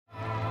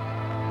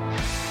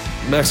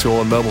Max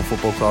Gorlin, Melbourne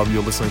Football Club.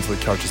 You're listening to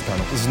the Coaches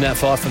Panel. This is Nat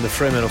Fyfe from the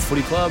Fremantle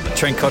Footy Club.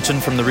 Trent Cotchin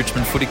from the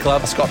Richmond Footy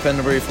Club. Scott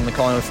Pendlebury from the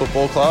Collingwood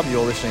Football Club.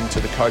 You're listening to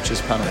the Coaches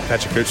Panel.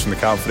 Patrick Cooch from the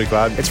Carlton Footy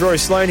Club. It's Rory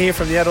Sloane here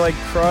from the Adelaide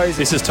Crows.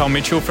 This is Tom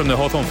Mitchell from the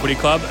Hawthorn Footy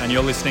Club, and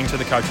you're listening to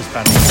the Coaches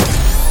Panel.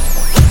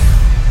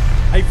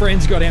 Hey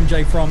friends, got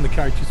MJ from the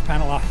Coaches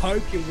Panel. I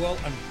hope you're well,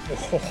 and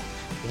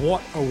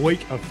what a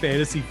week of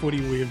fantasy footy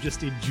we have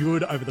just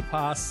endured over the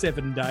past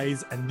 7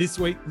 days, and this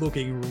week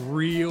looking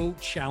real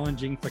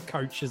challenging for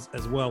coaches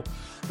as well.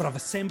 But I've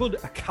assembled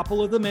a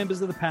couple of the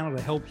members of the panel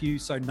to help you,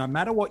 so no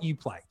matter what you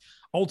play,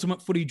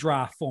 ultimate footy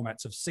draft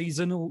formats of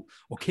seasonal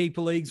or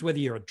keeper leagues, whether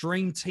you're a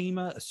dream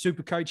teamer, a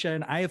super coach,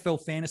 an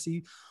AFL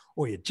fantasy,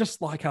 or you're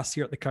just like us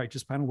here at the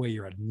Coaches Panel, where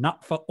you're a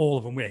nut for all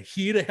of them. We're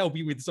here to help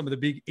you with some of the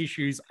big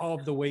issues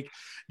of the week.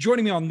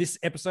 Joining me on this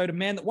episode, a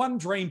man that won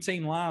Dream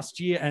Team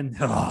last year, and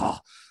the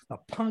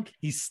punk,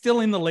 he's still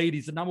in the lead.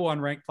 He's the number one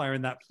ranked player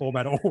in that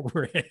format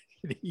already.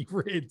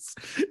 Rids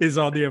is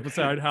on the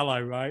episode.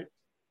 Hello, mate.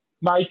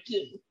 Mate,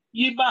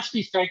 you must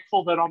be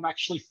thankful that I'm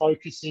actually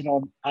focusing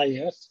on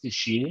AF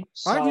this year.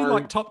 Aren't you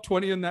like top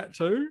 20 in that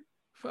too?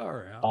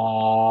 Far out.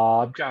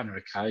 Oh, I'm going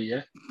okay,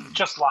 yeah.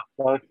 Just luck,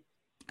 though.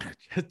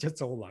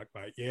 Just all luck,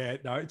 mate. Yeah,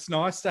 no, it's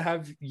nice to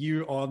have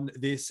you on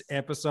this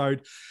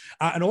episode.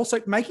 And also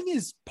making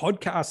his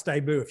podcast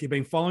debut. If you've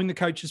been following the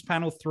Coaches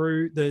Panel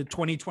through the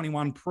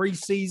 2021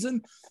 preseason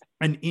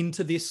and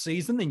into this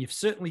season, then you've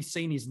certainly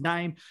seen his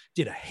name.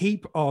 Did a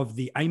heap of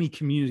the Amy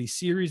Community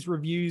Series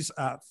reviews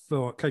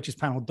for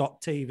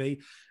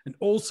coachespanel.tv, and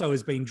also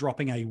has been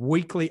dropping a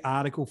weekly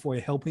article for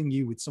you, helping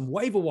you with some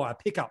waiver wire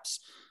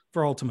pickups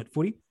for Ultimate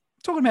Footy.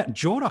 Talking about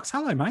Jordox.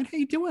 Hello, mate. How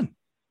you doing?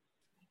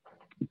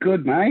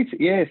 Good, mate.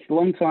 Yes,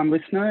 long-time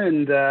listener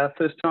and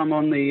first time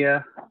on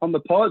the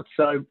pod.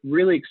 So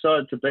really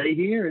excited to be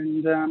here.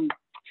 And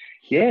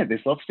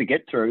there's lots to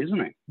get through, isn't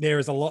it? There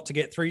is a lot to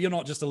get through. You're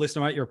not just a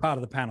listener, mate. You're a part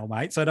of the panel,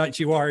 mate. So don't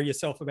you worry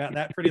yourself about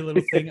that pretty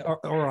little thing. All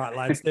right,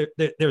 lads.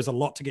 There's a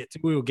lot to get to.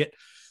 We will get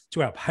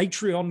to our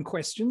Patreon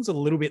questions a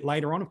little bit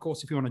later on. Of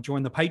course, if you want to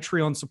join the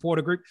Patreon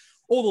supporter group,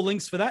 all the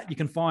links for that you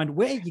can find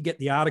where you get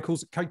the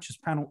articles at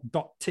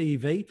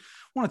coachespanel.tv. I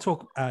want to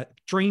talk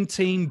Dream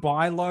Team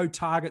buy low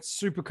targets,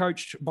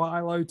 Supercoach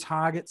buy low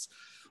targets.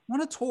 I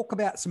want to talk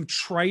about some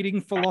trading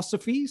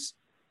philosophies,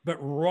 but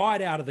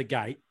right out of the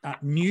gate,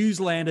 news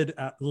landed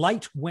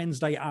late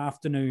Wednesday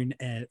afternoon,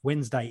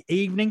 Wednesday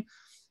evening,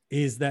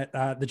 is that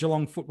the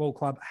Geelong Football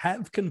Club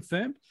have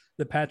confirmed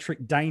that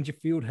Patrick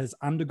Dangerfield has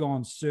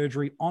undergone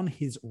surgery on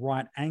his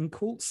right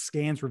ankle.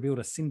 Scans revealed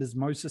a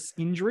syndesmosis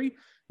injury,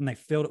 and they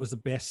felt it was the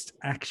best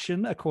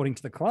action, according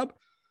to the club,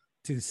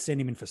 to send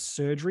him in for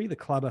surgery. The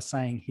club are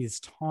saying his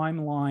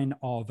timeline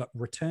of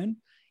return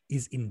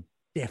is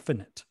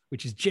indefinite,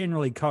 which is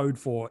generally code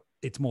for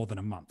it's more than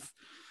a month.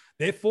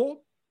 Therefore,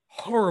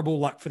 horrible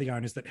luck for the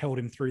owners that held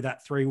him through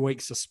that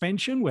 3-week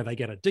suspension, where they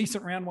get a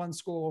decent round 1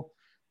 score,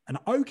 an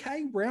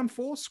okay round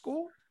 4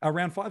 score, a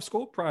round 5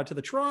 score prior to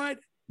the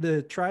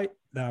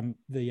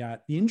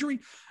injury,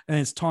 and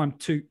it's time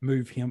to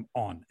move him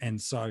on. And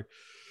so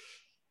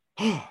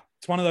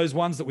it's one of those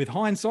ones that with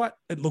hindsight,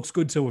 it looks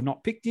good to have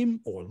not picked him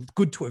or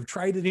good to have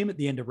traded him at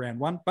the end of round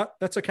 1, but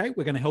that's okay.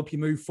 We're going to help you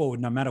move forward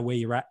no matter where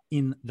you're at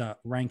in the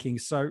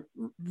rankings. So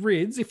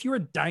Rids, if you're a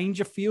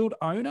Dangerfield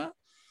owner,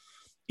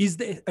 is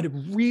there a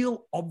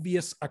real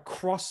obvious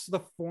across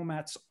the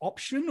formats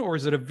option, or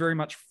is it a very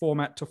much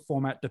format to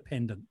format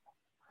dependent?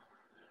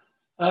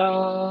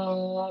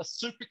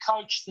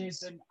 Supercoach,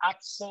 there's an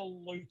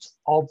absolute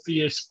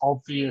obvious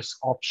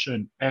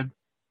option, and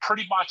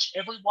pretty much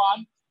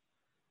everyone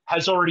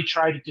has already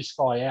traded this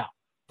guy out.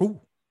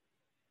 Ooh.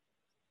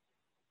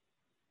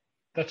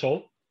 That's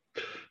all.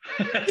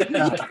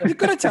 You've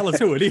got to tell us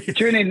who it is.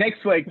 Tune in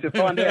next week to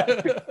find out.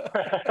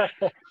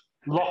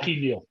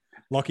 Lachie Neale.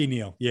 Lachie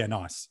Neale. Yeah,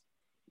 nice.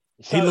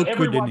 So he looked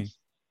good, didn't he?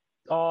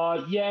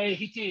 Yeah,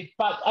 he did.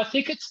 But I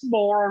think it's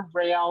more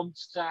around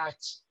that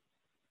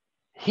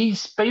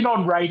he's been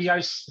on radio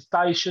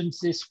stations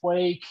this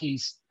week.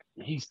 He's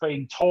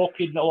been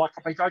talking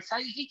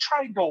he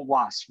trained all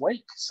last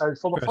week. So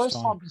for the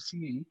first time this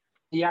year,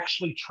 he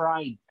actually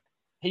trained.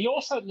 He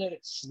also let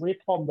it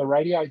slip on the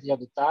radio the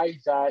other day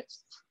that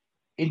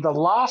in the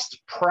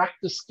last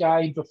practice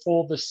game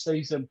before the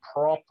season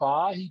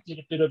proper, he did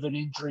a bit of an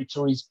injury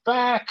to his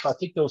back. I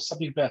think there was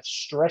something about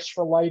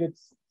stress-related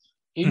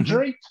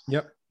injury. Mm-hmm.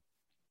 Yep.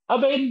 I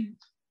mean,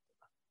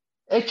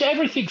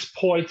 everything's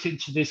pointing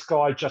to this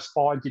guy just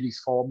finding his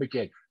form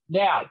again.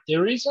 Now,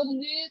 there is a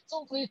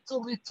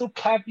little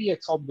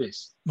caveat on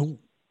this. Ooh.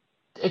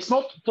 It's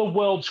not the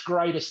world's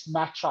greatest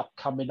matchup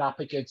coming up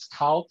against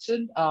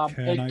Carlton.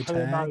 Ed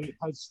Curnow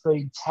has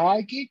been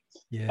tagging,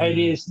 and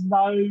there's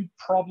no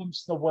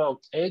problems in the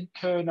world. Ed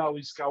Curnow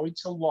is going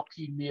to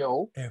Lachie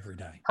Neale every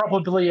day,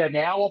 probably an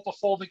hour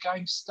before the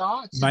game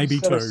starts. Maybe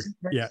 2.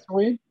 Yeah.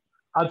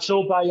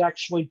 Until they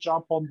actually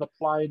jump on the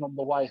plane on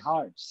the way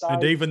home. So,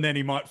 and even then,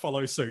 he might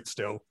follow suit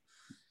still.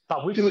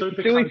 But with do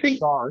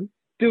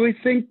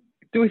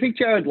we think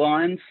Jared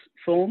Lyons'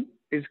 form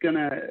is going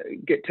to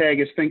get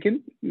Taggers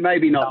thinking.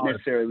 Maybe not No.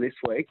 necessarily this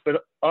week,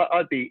 but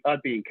I'd be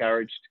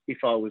encouraged if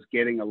I was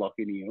getting a lock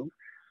in Eel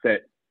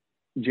that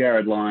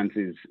Jared Lyons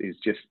is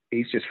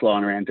just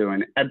flying around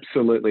doing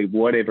absolutely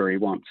whatever he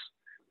wants,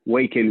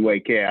 week in,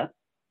 week out.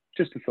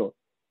 Just a thought.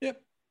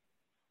 Yep.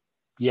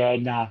 Yeah,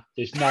 nah,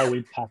 there's no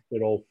impact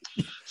at all.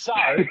 So,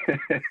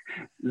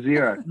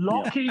 Zero.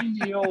 locking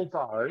Neil,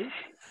 though,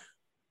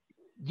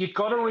 you've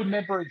got to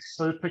remember it's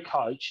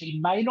Supercoach. He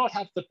may not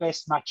have the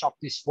best matchup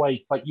this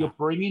week, but you're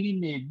bringing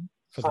him in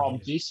from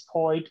this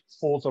point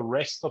for the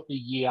rest of the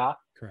year.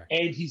 Correct.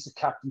 And he's a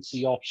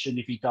captaincy option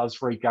if he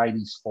does regain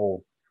his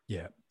form.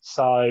 Yeah.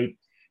 So,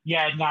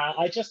 yeah, no,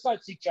 I just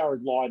don't think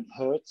Jared Lyon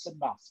hurts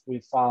enough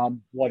with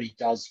what he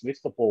does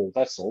with the ball.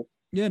 That's all.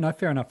 Yeah, no,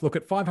 fair enough. Look,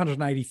 at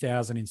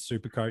 580,000 in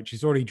Supercoach,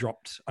 he's already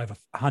dropped over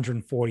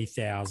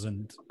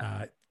 140,000.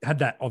 Had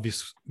that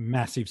obvious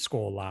massive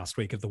score last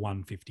week of the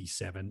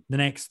 157. The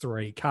next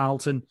three,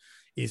 Carlton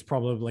is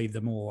probably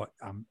the more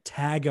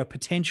tagger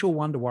potential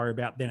one to worry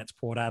about. Then it's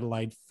Port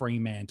Adelaide,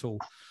 Fremantle,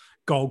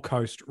 Gold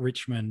Coast,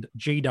 Richmond,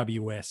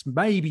 GWS.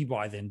 Maybe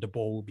by then De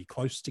Boer will be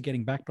close to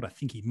getting back, but I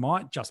think he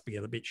might just be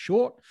a bit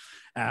short.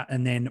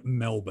 And then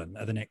Melbourne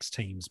are the next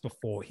teams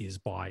before his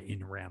bye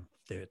in round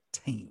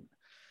 13.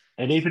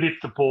 And even if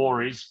De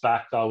Boer is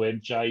back, though,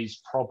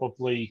 MJ's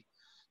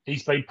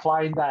he's been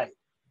playing that.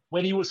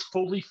 When he was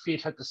fully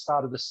fit at the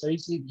start of the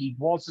season, he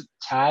wasn't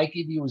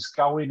tagging. He was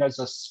going as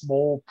a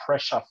small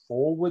pressure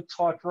forward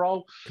type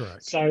role.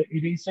 Correct. So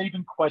it is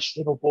even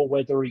questionable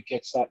whether he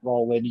gets that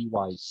role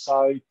anyway.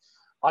 So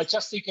I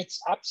just think it's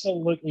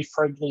absolutely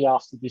friendly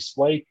after this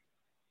week.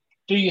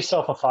 Do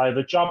yourself a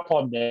favour, jump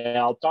on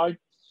now.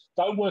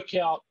 Don't work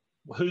out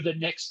who the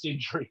next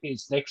injury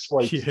is next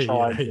week to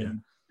try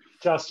and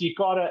just you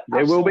got to.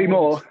 There will be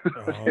more.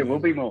 There will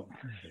be more.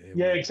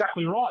 Yeah,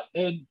 exactly right.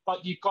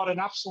 But you've got an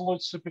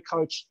absolute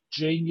Supercoach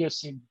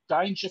genius in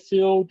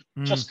Dangerfield.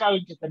 Just go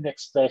and get the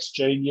next best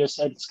genius,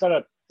 and it's going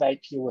to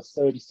bank you with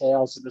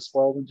 30,000 as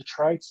well in the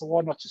trade. So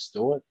why not just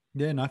do it?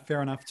 Yeah, no,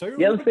 fair enough too.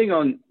 The other thing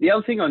on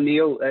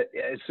Neil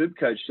as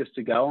Supercoach, just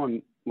to go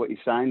on what you're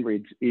saying,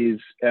 Ridge,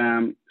 is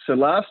so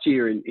last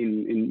year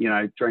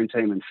in Dream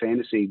Team and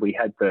Fantasy we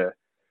had the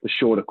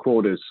shorter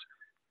quarters.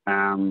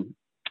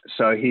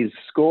 So his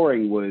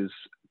scoring was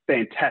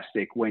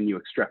fantastic when you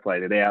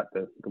extrapolate it out,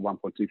 the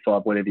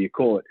 1.25, whatever you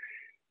call it.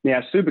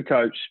 Now,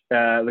 Supercoach,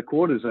 the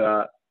quarters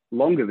are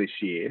longer this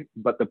year,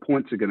 but the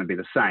points are going to be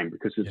the same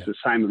because it's the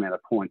same amount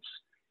of points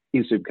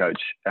in Supercoach,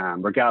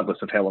 regardless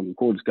of how long the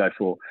quarters go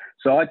for.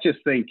 So I just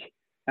think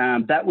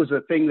that was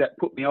a thing that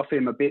put me off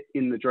him a bit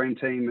in the Dream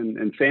Team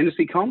and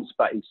Fantasy comps,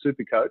 but in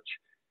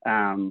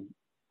Supercoach,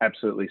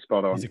 absolutely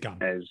spot on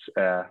as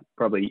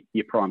probably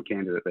your prime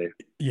candidate there.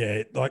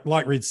 Yeah,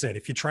 like Rid said,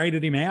 if you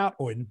traded him out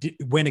or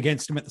went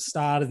against him at the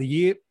start of the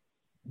year,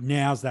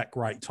 now's that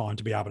great time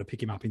to be able to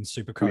pick him up in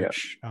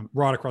Supercoach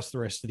right across the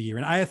rest of the year.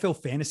 In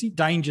AFL Fantasy,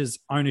 Danger's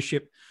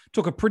ownership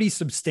took a pretty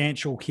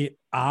substantial hit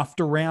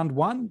after round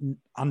one,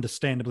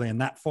 understandably in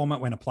that format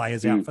when a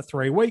player's out for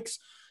 3 weeks,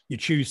 you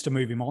choose to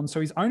move him on.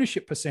 So his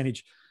ownership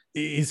percentage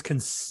is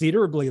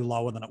considerably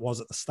lower than it was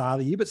at the start of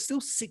the year, but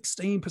still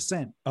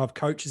 16% of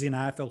coaches in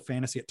AFL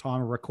Fantasy at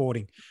time of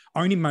recording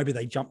own him. Maybe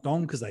they jumped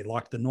on because they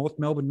liked the North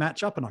Melbourne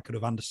matchup, and I could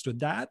have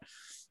understood that.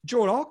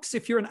 George Ox,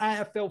 if you're an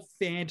AFL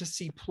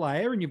Fantasy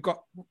player and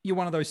you're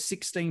one of those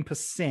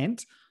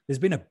 16%, there's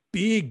been a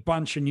big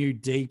bunch of new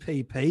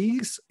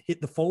DPPs hit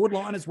the forward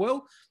line as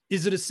well.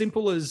 Is it as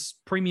simple as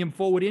premium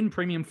forward in,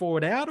 premium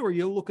forward out, or are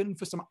you looking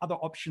for some other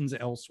options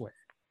elsewhere?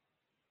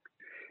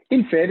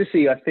 In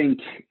fantasy, I think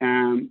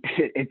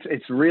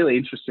it's really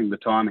interesting, the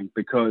timing,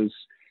 because,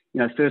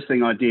 first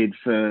thing I did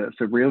for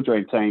Real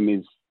Dream Team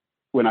is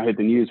when I heard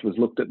the news was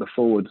looked at the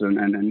forwards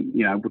and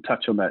we'll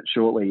touch on that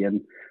shortly. And,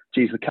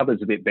 geez, the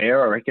cupboard's a bit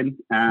bare, I reckon.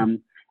 And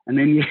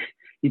then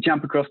you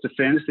jump across to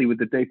fantasy with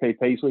the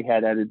DPPs we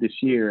had added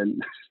this year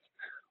and,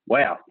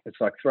 wow, it's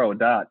like throw a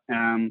dart.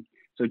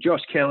 So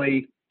Josh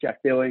Kelly, Jack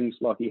Billings,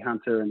 Lockie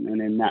Hunter, and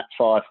then Nat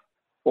Fyfe,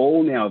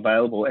 all now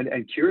available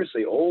and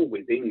curiously all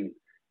within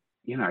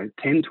 10,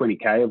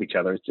 20K of each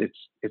other.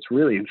 It's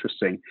really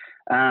interesting.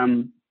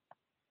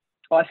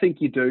 I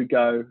think you do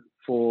go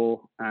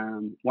for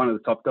one of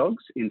the top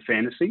dogs in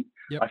fantasy.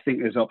 Yep. I think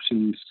there's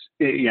options,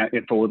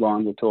 in forward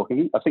line we're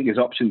talking. I think there's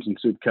options in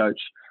Supercoach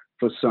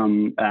for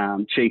some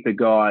cheaper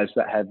guys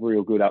that have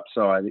real good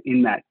upside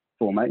in that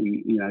format,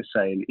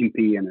 say an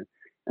Impey and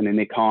a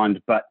Nick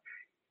Hind. But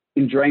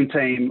in Dream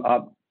Team,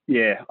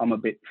 I'm a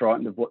bit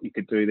frightened of what you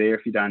could do there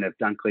if you don't have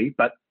Dunkley.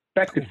 But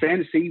back to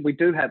fantasy, we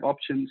do have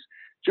options.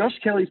 Josh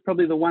Kelly's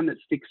probably the one that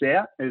sticks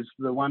out as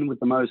the one with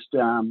the most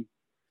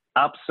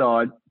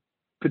upside,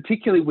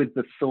 particularly with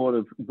the thought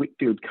of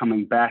Whitfield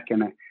coming back,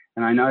 and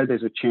I know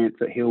there's a chance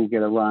that he'll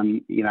get a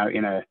run, in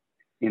a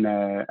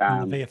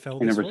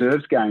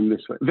reserves game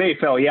this week.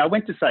 VFL, yeah, I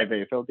went to say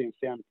VFL, didn't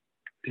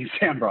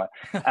sound right.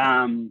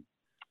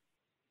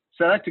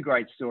 So that's a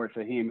great story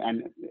for him,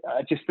 and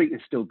I just think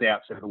there's still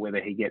doubts over whether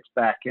he gets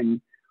back,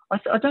 and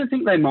I don't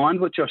think they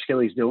mind what Josh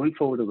Kelly's doing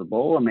forward of the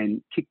ball. I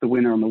mean, kick the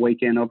winner on the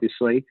weekend,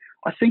 obviously.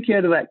 I think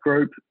out of that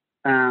group,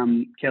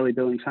 Kelly,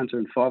 Billings, Hunter,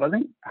 and Five, I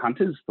think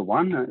Hunter's the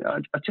one.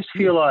 I just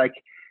feel like,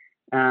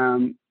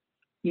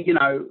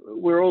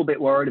 we're all a bit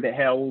worried about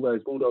how all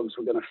those Bulldogs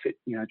were going to fit,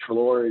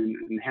 Treloar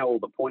and how all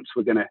the points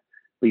were going to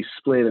be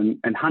split.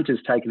 And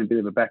Hunter's taken a bit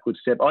of a backward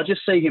step. I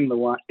just see him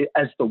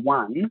as the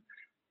one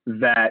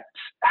that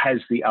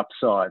has the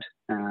upside.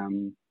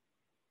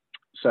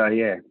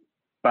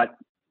 But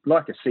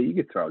like I see, you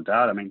could throw a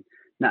dart. I mean,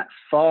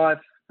 Five,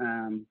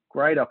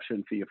 great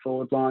option for your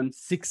forward line.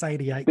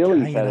 688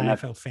 Billings in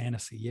AFL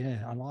fantasy.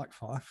 Yeah, I like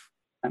Five.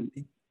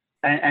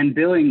 And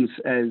Billings,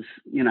 as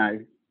you know,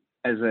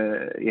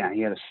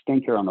 he had a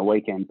stinker on the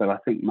weekend, but I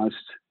think most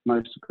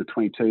of the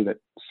 22 that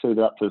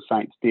suited up to the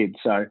Saints did.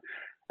 So,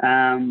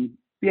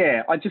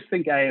 I just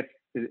think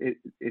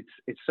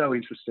it's so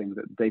interesting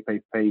that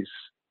DPP's,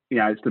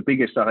 it's the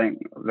biggest, I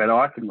think, that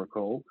I can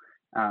recall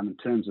in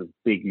terms of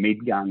big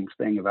mid guns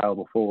being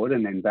available forward,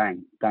 and then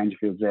bang,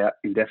 Dangerfield's out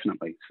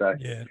indefinitely. So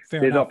yeah,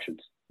 there's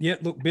options. Yeah,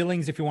 look,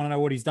 Billings, if you want to know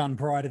what he's done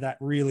prior to that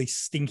really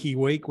stinky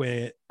week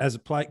where as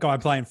a guy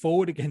playing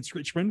forward against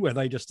Richmond, where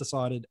they just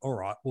decided, all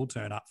right, we'll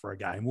turn up for a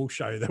game. We'll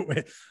show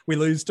that we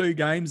lose 2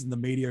 games and the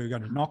media are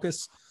going to knock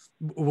us.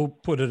 We'll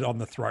put it on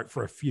the throat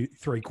for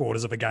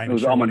 3/4 of a game. It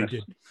was ominous.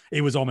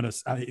 It was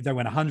ominous. They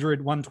went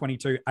 100,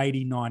 122,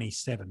 80,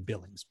 97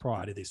 Billings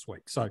prior to this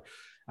week. So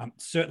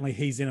certainly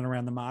he's in and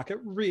around the market.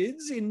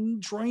 Rids in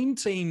Dream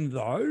Team,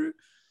 though,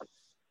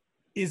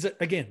 is it,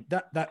 again,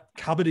 that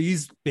cupboard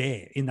is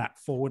bare in that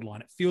forward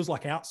line. It feels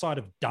like outside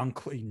of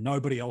Dunkley,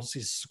 nobody else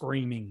is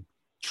screaming,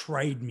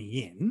 trade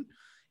me in.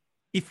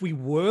 If we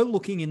were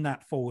looking in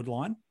that forward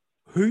line,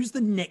 who's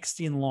the next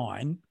in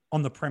line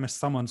on the premise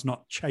someone's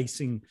not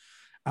chasing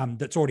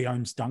that's already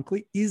owns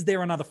Dunkley? Is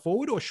there another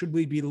forward, or should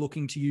we be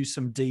looking to use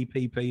some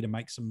DPP to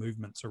make some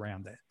movements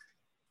around there?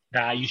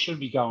 Nah, you shouldn't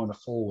be going a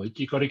forward.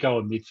 You've got to go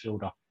a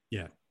midfielder.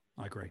 Yeah,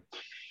 I agree.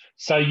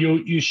 So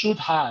you should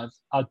have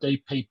a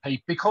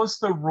DPP, because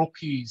the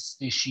rookies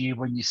this year,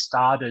 when you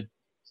started,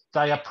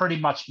 they are pretty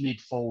much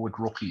mid-forward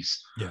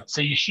rookies. Yeah. So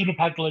you should have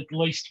had at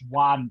least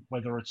one,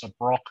 whether it's a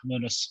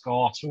Brockman, a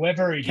Scott,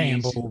 whoever it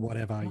Campbell, is.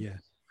 whatever, yeah.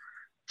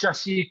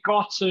 Just, you've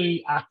got to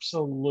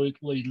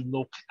absolutely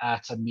look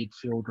at a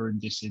midfielder in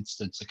this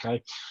instance,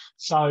 okay?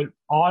 So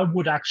I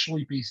would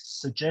actually be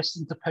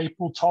suggesting to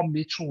people, Tom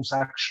Mitchell's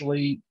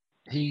actually,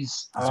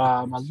 he's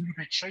a little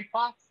bit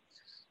cheaper.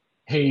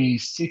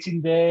 He's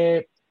sitting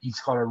there. He's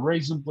got a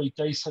reasonably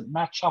decent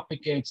matchup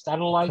against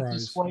Adelaide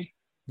this week.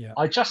 Yeah.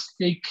 I just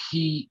think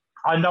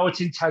I know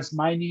it's in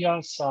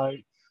Tasmania,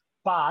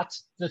 but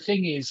the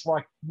thing is,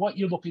 like, what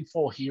you're looking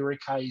for here,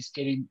 okay, is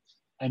getting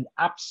an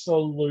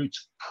absolute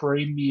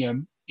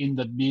premium in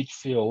the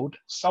midfield,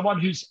 someone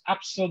who's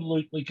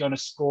absolutely going to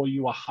score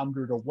you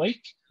 100 a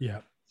week.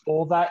 Yeah.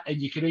 For that,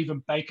 and you can even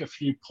bank a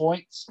few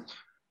points.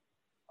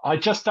 I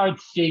just don't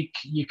think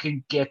you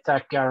can get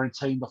that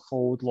guarantee in the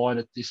forward line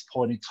at this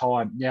point in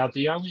time. Now,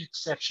 the only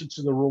exception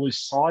to the rule is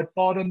side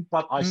bottom,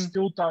 but I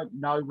still don't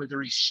know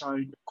whether he's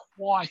shown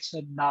quite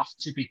enough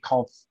to be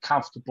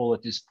comfortable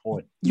at this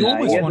point. You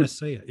always want to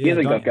see it. He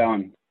hasn't got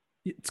going.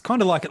 It's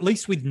kind of like, at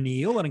least with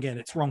Neil, and again,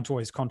 it's wrong to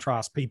always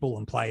contrast people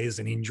and players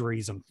and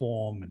injuries and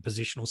form and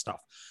positional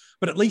stuff.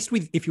 But at least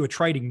if you were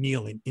trading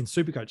Neil in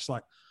Supercoach, it's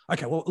like,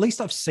 okay, well, at least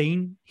I've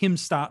seen him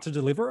start to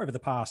deliver over the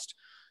past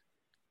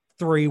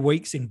 3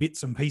 weeks in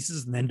bits and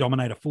pieces and then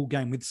dominate a full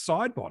game. With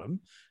side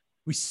bottom,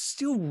 we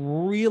still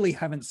really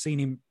haven't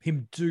seen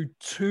him do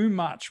too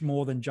much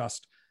more than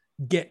just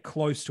get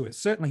close to it.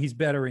 Certainly he's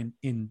better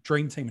in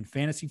Dream Team and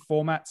fantasy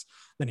formats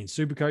than in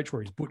Supercoach,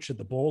 where he's butchered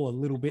the ball a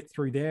little bit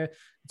through there.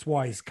 It's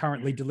why he's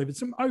currently delivered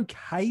some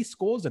okay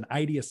scores, an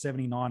 80, a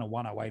 79, a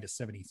 108, a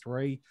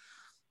 73.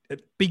 A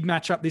big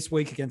matchup this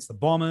week against the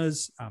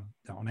Bombers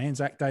on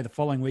Anzac Day. The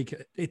following week,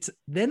 it's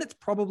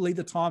probably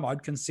the time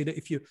I'd consider,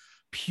 if you're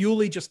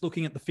purely just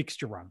looking at the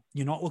fixture run.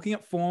 You're not looking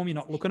at form. You're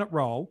not looking at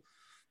role.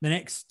 The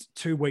next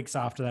 2 weeks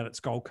after that, it's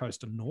Gold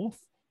Coast and North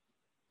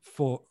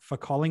for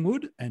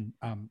Collingwood, and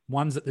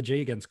one's at the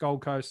G against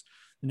Gold Coast.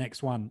 The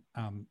next one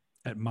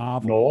at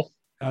Marvel.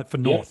 For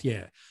North,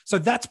 yeah. So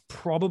that's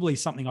probably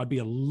something I'd be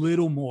a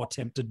little more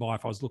tempted by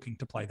if I was looking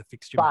to play the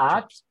fixture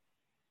matchups.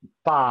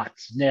 But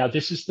now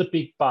this is the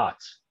big but.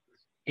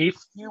 If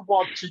you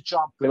want to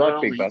jump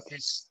early,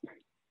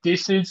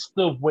 this is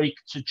the week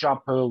to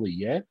jump early,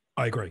 yeah?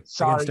 I agree.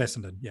 So, against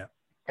Essendon, yeah.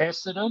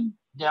 Essendon.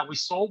 Now, we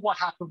saw what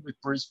happened with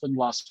Brisbane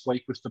last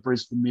week with the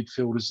Brisbane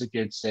midfielders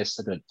against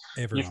Essendon.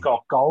 Everyone. You've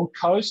got Gold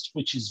Coast,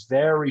 which is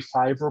very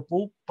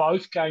favourable,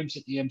 both games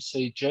at the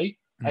MCG.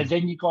 And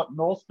then you got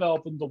North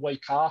Melbourne the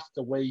week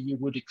after, where you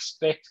would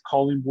expect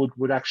Collingwood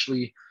would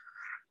actually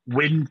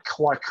win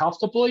quite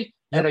comfortably.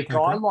 And a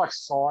guy like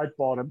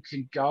Sidebottom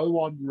can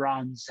go on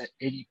runs at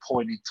any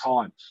point in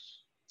time.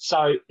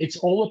 So it's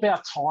all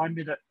about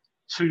timing it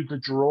to the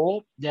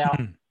draw. Now,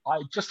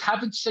 I just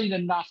haven't seen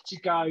enough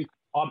to go,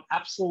 I'm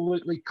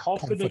absolutely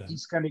confident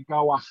he's going to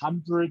go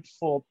 100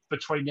 for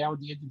between now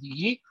and the end of the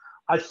year.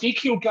 I think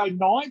he'll go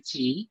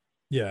 90.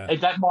 Yeah.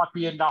 And that might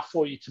be enough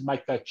for you to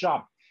make that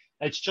jump.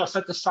 It's just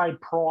at the same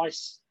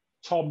price.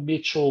 Tom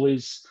Mitchell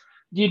is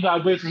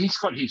he's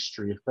got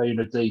history of being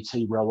a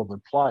DT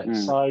relevant player.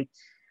 So,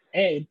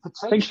 and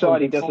potentially, I think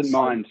Sidey doesn't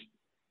mind.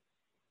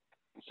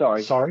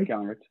 Sorry. Go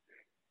on, Rich.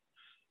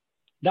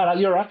 No,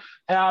 you're right.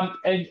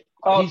 And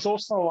he's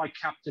also a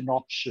captain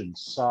option.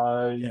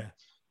 So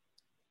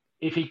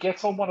if he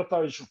gets on one of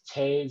those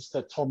tears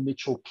that Tom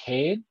Mitchell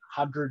can,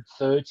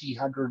 130,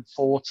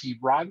 140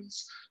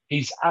 runs,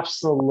 he's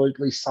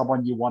absolutely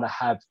someone you want to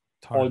have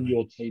on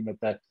your team at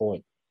that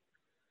point.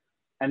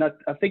 And I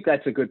think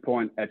that's a good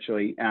point,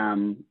 actually,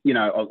 of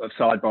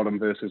side bottom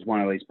versus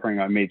one of these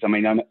primo mids. I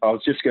mean, I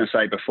was just going to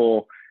say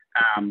before,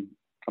 I'm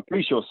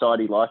pretty sure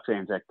Sidey likes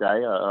Anzac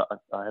Day.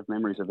 I have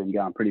memories of him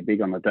going pretty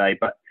big on the day.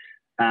 But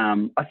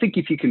I think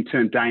if you can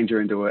turn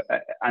Danger into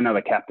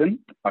another captain,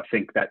 I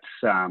think that's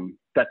a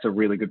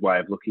really good way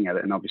of looking at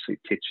it. And obviously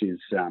Titch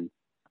is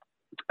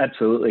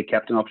absolutely a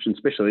captain option,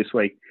 especially this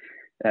week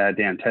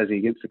down Tassie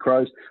against the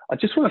Crows. I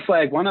just want to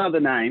flag one other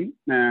name.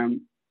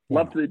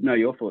 Love to know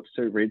your thoughts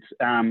too, Rids.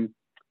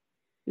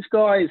 This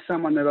guy is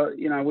someone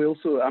that, we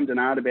also ummed and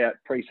ahed about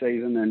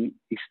pre-season, and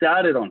he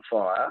started on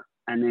fire,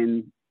 and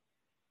then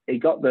he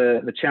got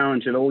the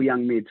challenge that all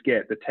young mids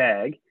get, the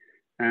tag,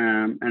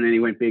 and then he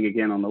went big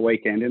again on the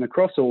weekend. And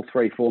across all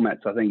three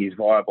formats, I think he's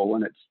viable,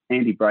 and it's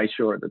Andy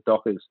Brayshaw at the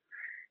Dockers.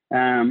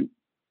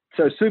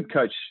 So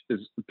Supercoach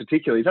is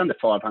particularly, he's under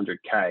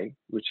 500K,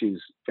 which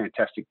is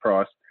fantastic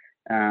price.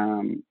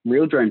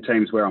 Real Dream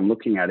Teams, where I'm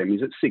looking at him,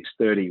 he's at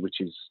 630,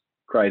 which is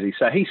crazy.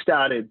 So he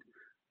started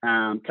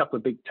a couple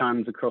of big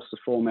tons across the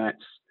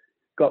formats,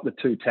 got the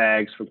 2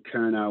 tags from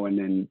Curnow and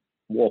then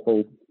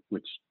Warple,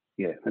 which,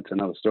 that's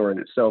another story in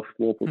itself,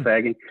 Warple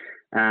tagging.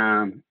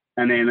 And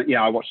then,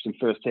 I watched him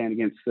firsthand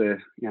against the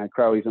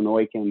Crowies on the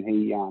weekend.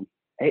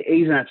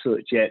 He's an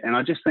absolute jet, and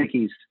I just think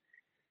he's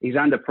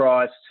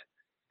underpriced.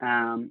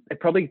 It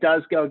probably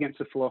does go against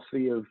the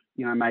philosophy of,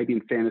 maybe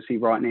in fantasy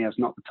right now is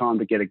not the time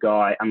to get a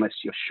guy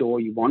unless you're sure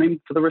you want him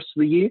for the rest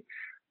of the year.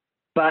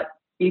 But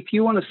if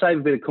you want to save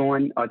a bit of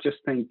coin, I just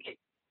think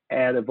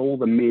out of all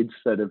the mids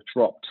that have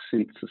dropped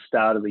since the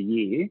start of the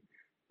year,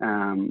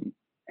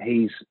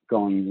 he's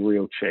gone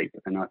real cheap,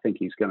 and I think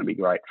he's going to be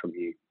great from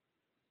here.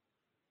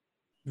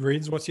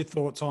 Rids, what's your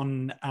thoughts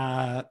on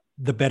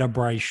the better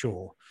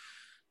Brayshaw?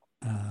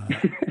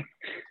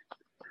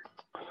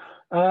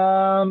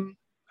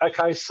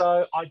 Okay,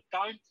 so I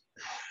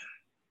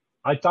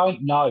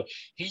don't know.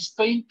 He's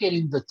been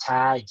getting the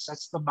tags.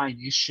 That's the main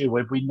issue.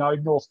 And we know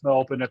North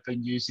Melbourne have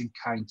been using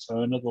Kane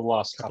Turner the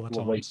last couple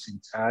of weeks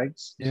in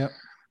tags. Yeah.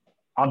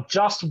 I'm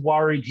just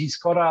worried he's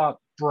got a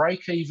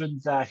break even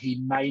that he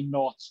may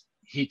not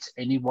hit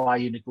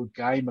anyway in a good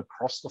game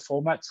across the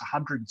formats.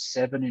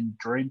 107 in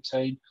Dream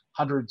Team,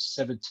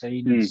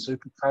 117 in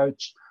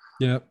Supercoach.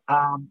 Yeah.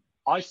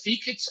 I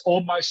think it's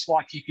almost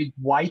like you could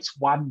wait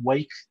 1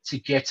 week to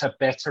get a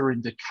better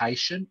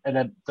indication, and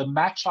then the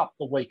matchup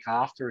the week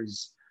after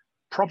is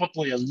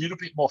probably a little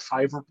bit more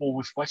favourable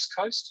with West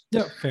Coast.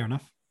 Yeah, fair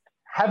enough.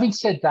 Having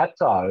said that,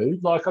 though,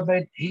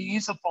 he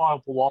is a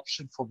viable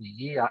option for the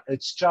year.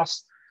 It's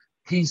just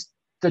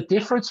the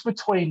difference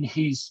between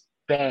his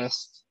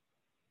best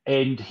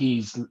and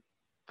his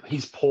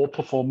poor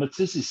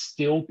performances is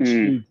still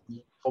too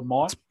big for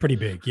mine. It's pretty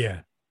big,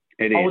 yeah.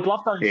 I would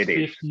love those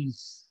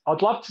 50s.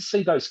 I'd love to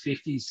see those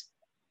 50s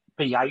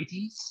be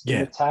 80s in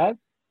the tag.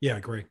 Yeah, I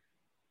agree.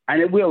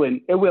 And it will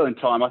in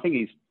time. I think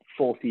he's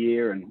 4th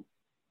year, and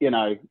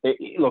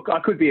look, I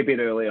could be a bit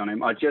early on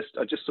him. I just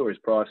saw his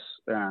price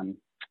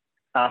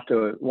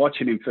after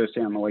watching him first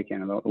down on the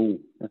weekend. I thought, oh,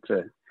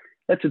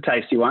 that's a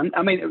tasty one.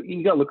 I mean,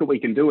 you got to look at what we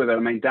can do with it. I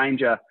mean,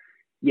 Danger,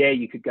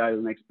 you could go to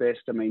the next best.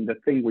 I mean, the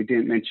thing we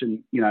didn't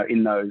mention,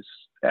 in those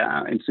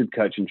in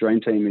Supercoach and Dream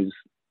Team is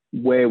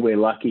where we're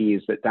lucky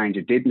is that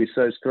Danger did miss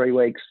those 3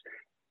 weeks.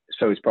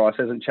 So his price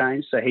hasn't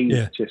changed. So he's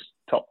just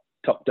top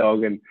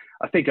dog. And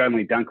I think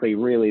only Dunkley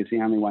really is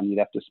the only one you'd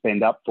have to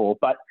spend up for.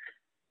 But,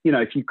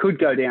 if you could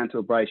go down to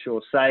a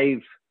Brayshaw,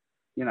 save,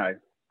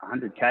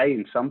 100K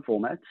in some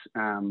formats,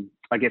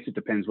 I guess it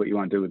depends what you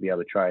want to do with the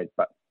other trade.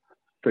 But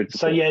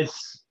so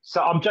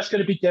I'm just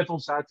going to be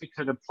devil's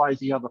advocate and play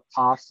the other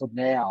part for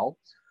now.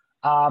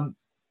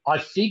 I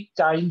think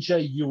Danger,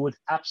 you would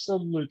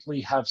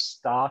absolutely have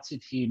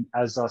started him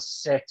as a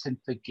set and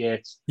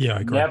forget. Yeah,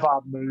 I agree. Never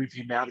move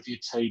him out of your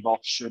team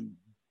option.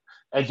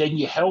 And then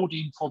you held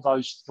him for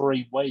those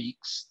 3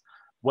 weeks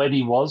when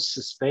he was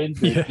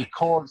suspended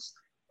because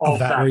of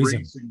that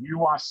reason.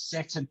 You are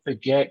set and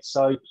forget.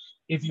 So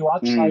if you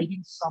are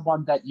trading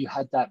someone that you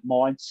had that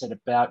mindset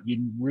about,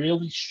 you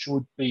really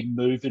should be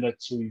moving it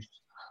to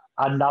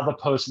another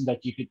person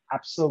that you could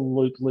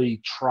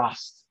absolutely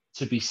trust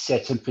to be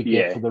set and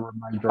forget for the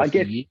remainder of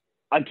the year.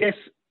 I guess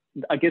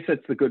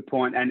that's the good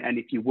point. And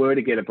if you were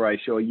to get a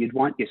Brayshaw, you'd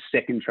want your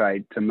second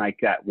trade to make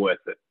that worth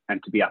it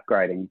and to be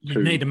upgrading.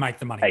 You need to make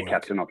the money a work.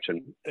 Captain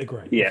option.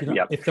 Agree.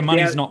 Yeah, if the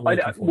money's not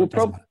working for it,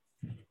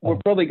 we're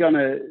probably going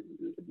to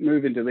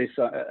move into this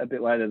a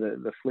bit later,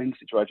 the Flynn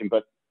situation.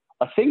 But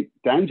I think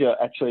Danger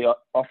actually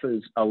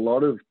offers a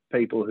lot of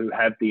people who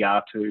have the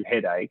R2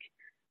 headache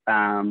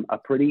a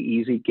pretty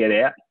easy get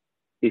out.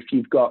 If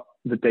you've got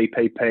the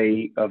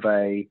DPP of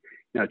a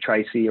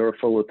Tracy or a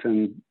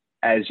Fullerton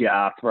as your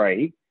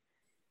R3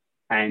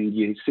 and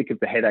you're sick of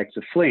the headaches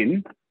of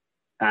Flynn,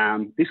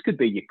 this could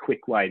be your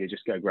quick way to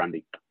just go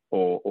Grundy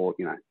or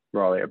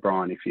Riley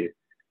O'Brien if you're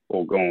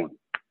all gone.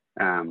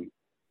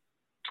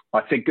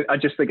 I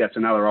just think that's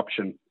another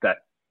option, that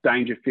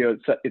Dangerfield.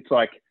 It's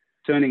like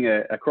turning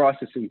a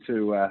crisis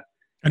into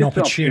an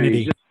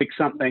opportunity. Just pick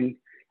something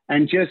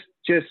and just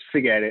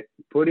forget it.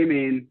 Put him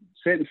in,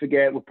 set and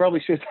forget. We probably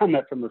should have done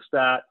that from the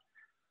start.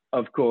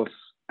 Of course,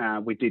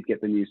 we did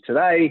get the news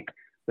today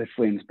that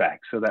Flynn's back,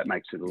 so that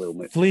makes it a little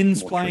bit.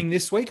 Flynn's playing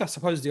this week. I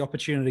suppose the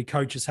opportunity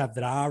coaches have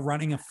that are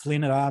running a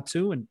Flynn at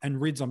R2.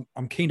 And Rids,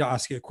 I'm keen to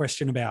ask you a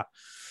question about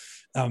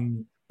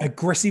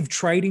aggressive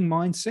trading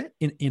mindset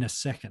in a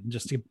second,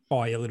 just to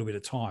buy you a little bit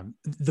of time.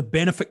 The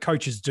benefit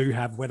coaches do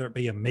have, whether it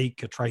be a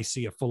Meek, a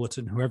Tracy, a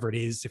Fullerton, whoever it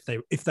is,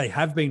 if they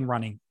have been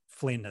running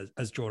Flynn,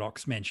 as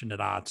Jordox mentioned, at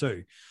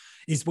R2,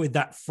 is with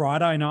that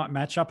Friday night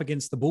matchup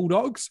against the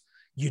Bulldogs,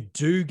 you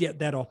do get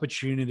that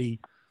opportunity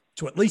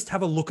to at least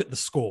have a look at the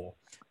score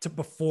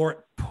before it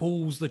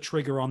pulls the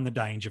trigger on the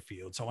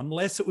Dangerfield. So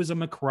unless it was a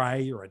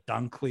McRae or a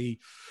Dunkley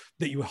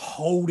that you were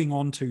holding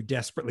on to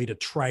desperately to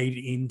trade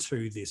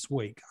into this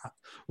week,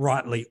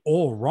 rightly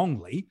or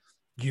wrongly,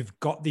 you've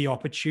got the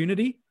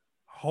opportunity.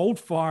 Hold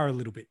fire a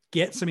little bit,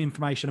 get some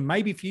information. And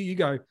maybe if you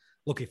go,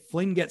 look, if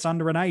Flynn gets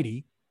under an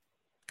 80,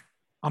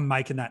 I'm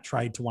making that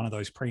trade to one of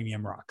those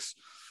premium rucks.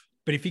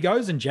 But if he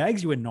goes and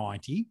jags you a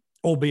 90,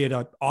 albeit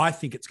I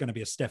think it's going to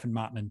be a Stephen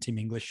Martin and Tim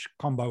English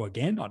combo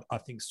again. I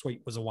think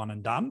Sweet was a one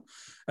and done,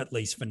 at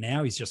least for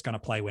now. He's just going to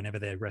play whenever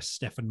they rest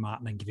Stephen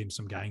Martin and give him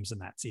some games,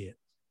 and that's it.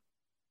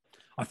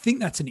 I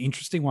think that's an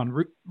interesting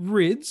one.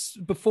 Rids,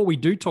 before we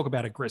do talk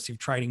about aggressive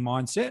trading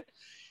mindset,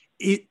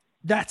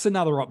 that's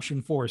another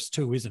option for us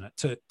too, isn't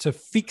it? To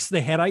fix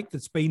the headache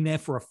that's been there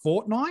for a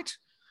fortnight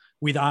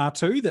with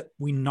R2 that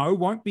we know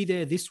won't be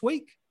there this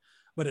week,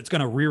 but it's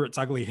going to rear its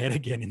ugly head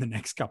again in the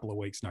next couple of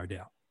weeks, no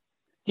doubt.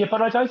 Yeah,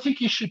 but I don't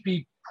think you should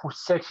be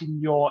setting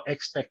your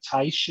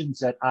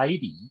expectations at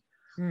 80.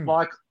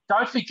 Like,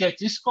 don't forget,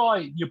 this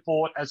guy you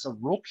bought as a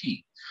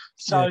rookie.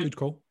 So yeah, good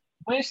call.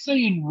 We're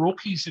seeing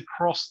rookies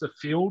across the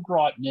field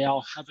right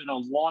now having a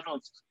lot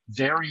of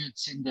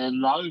variance in their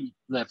low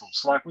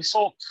levels. Like we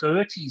saw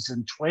 30s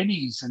and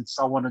 20s and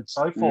so on and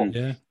so forth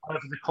over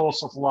the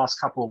course of the last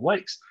couple of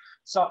weeks.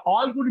 So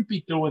I wouldn't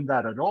be doing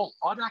that at all.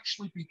 I'd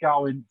actually be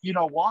going, you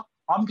know what?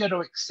 I'm going to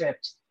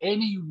accept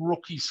any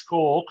rookie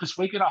score because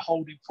we're going to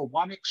hold him for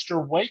one extra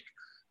week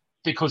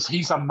because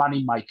he's a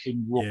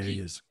money-making rookie. Yeah, he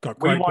is. Got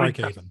great break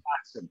even.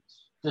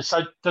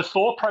 So the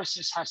thought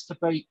process has to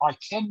be, I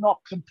cannot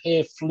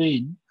compare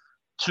Flynn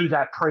to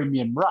that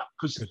premium ruck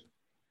because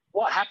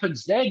what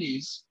happens then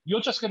is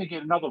you're just going to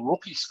get another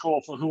rookie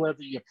score for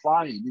whoever you're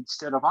playing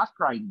instead of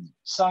upgrading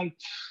him.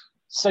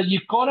 So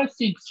you've got to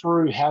think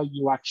through how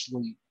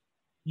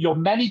you'll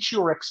manage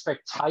your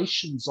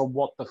expectations on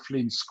what the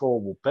Flynn score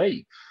will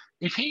be.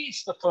 If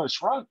he's the first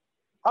run,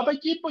 I mean,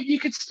 you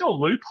could still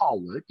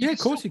loophole it. Yeah, of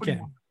course you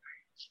can.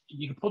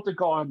 You can put the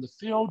guy on the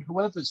field,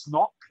 whoever's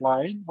not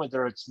playing,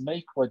 whether it's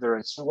Meek, whether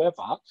it's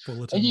whoever,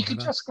 Fullerton, and you can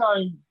just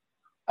go,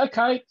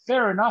 okay,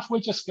 fair enough,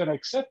 we're just going to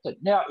accept it.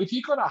 Now, if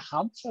you've got a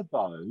hunter,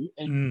 though,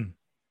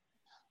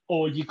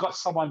 or you've got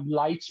someone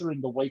later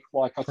in the week,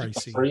 like I think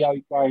the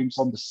Freo game's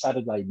on the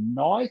Saturday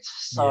night,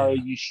 so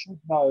you should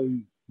know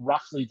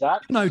roughly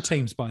that. No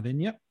teams by then,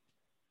 yep.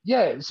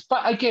 Yes,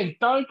 but again,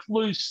 don't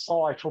lose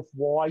sight of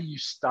why you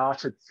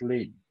started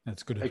Flynn.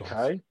 That's good advice.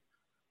 Okay?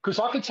 Because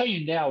I can tell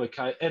you now,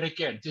 okay, and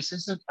again, this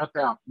isn't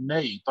about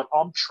me, but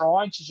I'm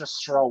trying to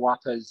just throw up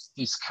as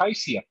this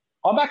case here.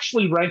 I'm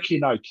actually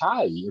ranking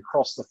okay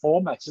across the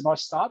formats, and I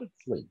started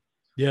Flynn.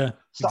 Yeah,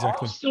 so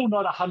exactly. I'm still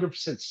not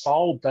 100%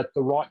 sold that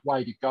the right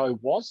way to go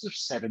was to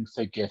set and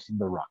forget in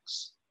the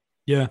rucks.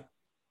 Yeah.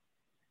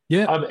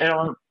 Yeah.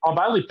 I'm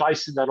only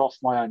basing that off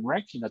my own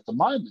ranking at the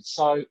moment.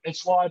 So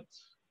it's like,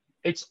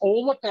 it's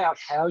all about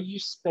how you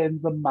spend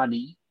the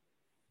money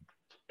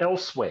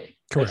elsewhere.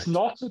 Correct. It's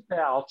not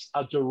about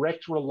a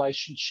direct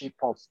relationship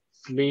of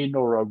Flynn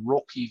or a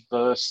rookie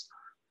versus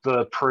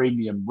the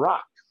premium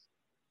ruck.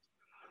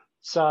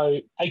 So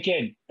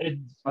again,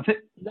 I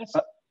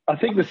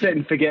think the set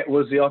and forget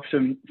was the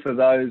option for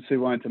those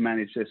who wanted to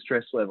manage their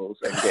stress levels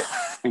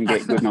and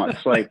get good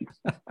night's sleep.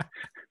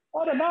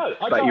 I don't know.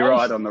 But you're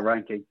right on the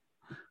ranking.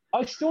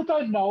 I still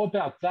don't know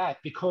about that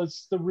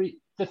because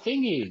the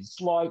thing is,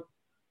 like,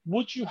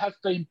 would you have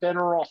been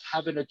better off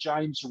having a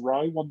James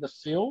Rowe on the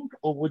field,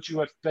 or would you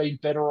have been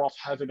better off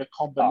having a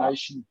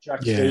combination of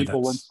Jack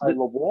Siegel and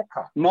Taylor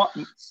Walker?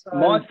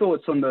 My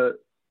thoughts on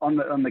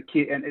the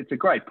kid, and it's a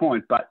great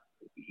point, but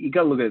you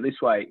got to look at it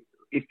this way: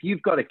 if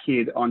you've got a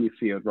kid on your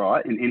field,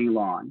 right, in any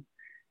line,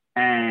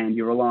 and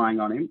you're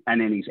relying on him,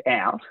 and then he's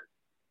out,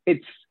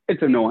 it's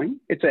annoying,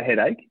 it's a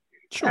headache.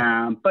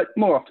 Sure. But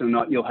more often than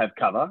not, you'll have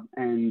cover,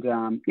 and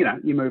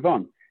you move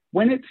on.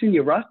 When it's in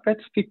your ruck,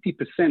 that's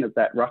 50% of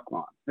that ruck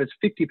line. That's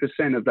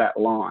 50% of that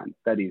line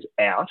that is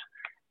out.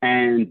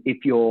 And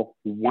if you're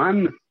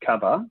one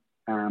cover,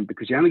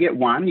 because you only get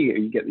one,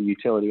 you get the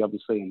utility,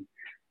 obviously, in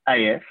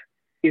AF.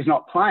 is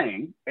not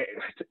playing,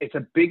 it's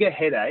a bigger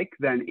headache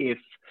than if,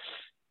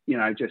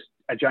 just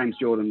a James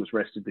Jordan was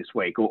rested this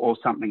week or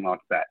something like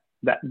that.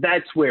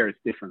 That's where it's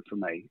different for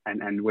me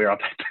and where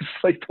I've had the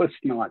sleepless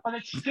night. But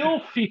it's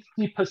still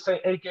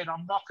 50%. Again,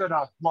 I'm not going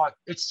to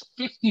it's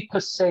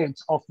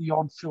 50% of the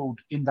on-field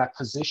in that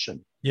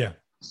position. Yeah.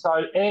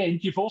 So,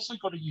 and you've also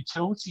got a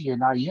utility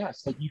in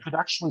AF that you could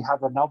actually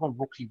have another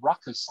rookie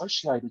ruck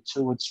associated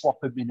to and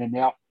swap them in and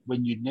out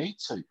when you need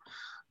to.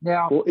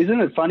 Now, well, isn't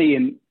it funny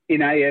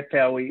in AF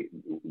how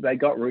they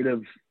got rid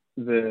of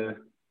the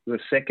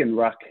second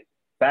ruck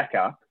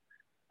backup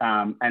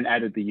and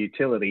added the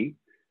utility,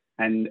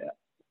 and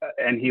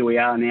here we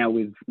are now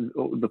with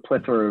the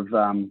plethora of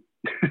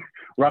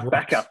ruck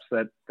backups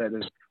that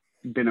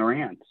have been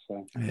around.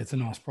 So yeah, it's a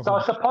nice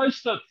problem. So I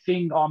suppose the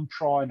thing I'm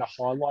trying to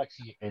highlight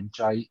here,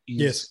 MJ,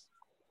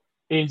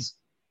 is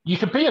you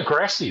can be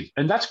aggressive,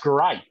 and that's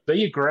great.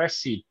 Be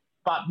aggressive,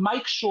 but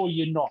make sure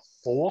you're not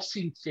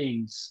forcing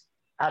things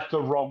at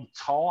the wrong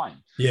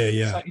time.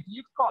 Yeah. So if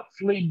you've got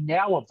Flynn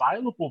now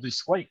available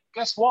this week,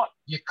 guess what?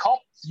 You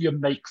copped your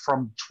Meek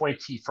from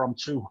 20 from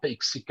 2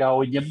 weeks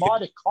ago, and you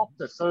might have copped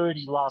the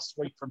 30 last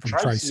week from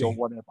Tracy or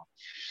whatever.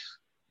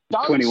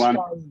 Don't 21.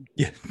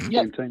 Yeah.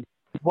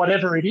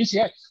 Whatever it is,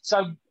 yeah.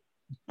 So,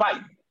 but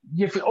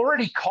you've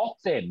already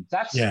copped them.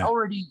 That's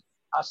already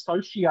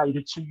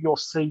associated to your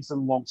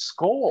season-long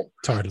score.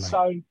 Totally.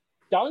 So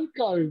don't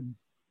go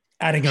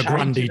adding a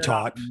Grundy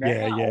type.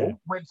 Yeah.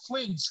 When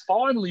Flynn's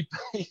finally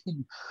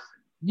been,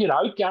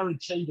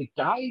 guaranteed a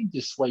game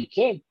this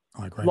weekend.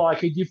 I agree. Like,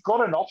 you've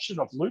got an option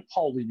of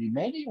loopholing him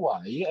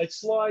anyway.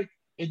 It's like,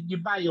 and you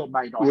may or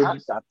may not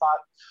have that, but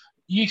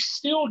you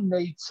still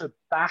need to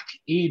back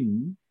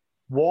in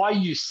why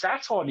you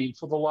sat on him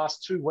for the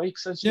last 2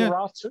 weeks as your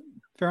R2.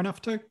 Fair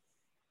enough too.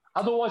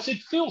 Otherwise, it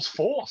feels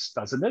forced,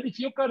 doesn't it? If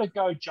you're going to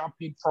go jump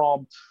in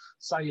from,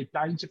 say, a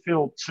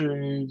Dangerfield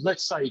to,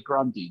 let's say,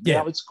 Grundy.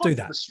 Now, it's got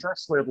the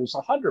stress levels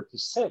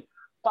 100%,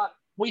 but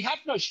we have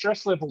no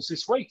stress levels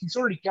this week. He's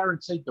already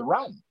guaranteed the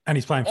run. And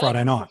he's playing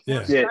Friday night.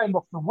 Game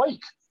of the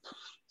week.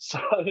 So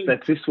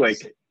that's this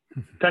week.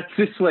 That's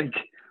this week.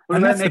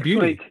 And that's the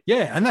beauty. Week?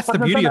 Yeah, and that's the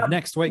beauty of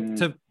next week.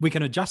 We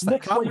can adjust that.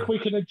 Next week we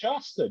can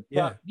adjust it.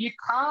 But you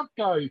can't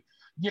go.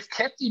 You've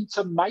kept him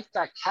to make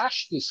that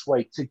cash this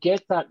week, to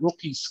get that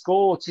rookie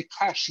score, to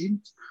cash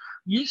in.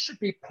 You should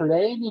be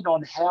planning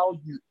on how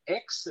you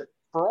exit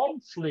from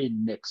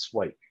Flynn next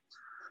week.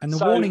 And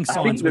the warning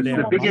signs were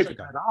there. The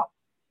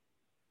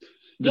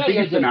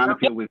biggest banana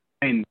peel with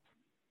Flynn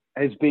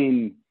has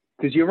been,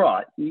 because you're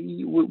right,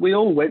 we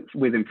all went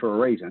with him for a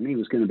reason. He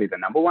was going to be the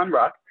number one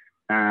ruck.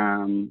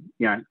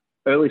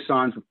 Early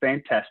signs were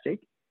fantastic.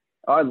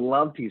 I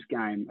loved his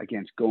game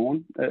against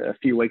Gawn a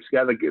few weeks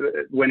ago.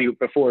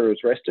 Before he was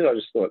rested, I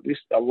just thought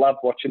I love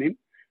watching him.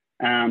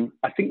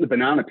 I think the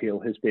banana peel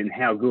has been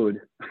how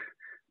good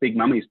Big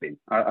Mummy's been.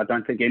 I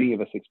don't think any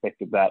of us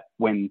expected that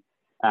when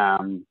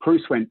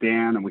Bruce went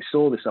down and we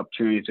saw this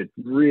opportunity to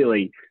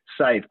really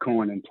save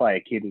coin and play a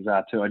kid as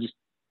R2.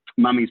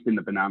 Mummy's been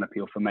the banana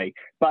peel for me.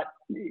 But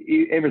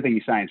everything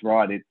you're saying is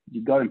right.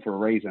 You got him for a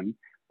reason.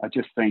 I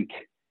just think,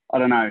 I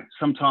don't know,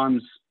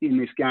 sometimes in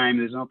this game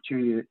there's an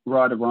opportunity to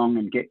right or wrong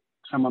and get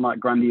someone like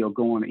Grundy or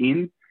Gawn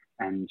in,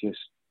 and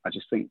I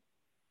just think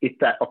if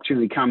that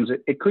opportunity comes,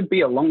 it could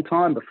be a long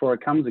time before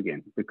it comes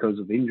again because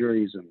of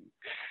injuries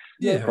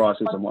and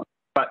prices and what.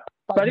 But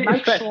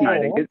it's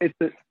fascinating.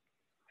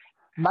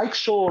 Make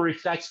sure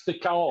if that's the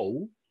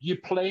goal, you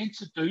plan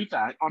to do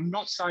that. I'm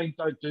not saying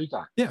don't do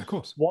that. Yeah, of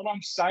course. What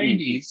I'm saying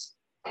is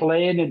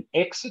plan an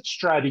exit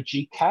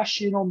strategy,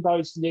 cash in on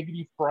those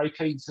negative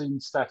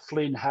break-evens that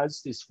Flynn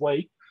has this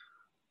week,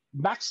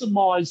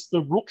 maximise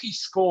the rookie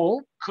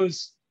score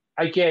because,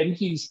 again,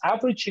 he's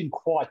averaging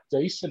quite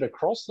decent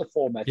across the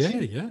format.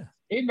 Yeah.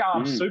 In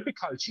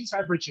Supercoach, he's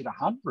averaging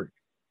 100.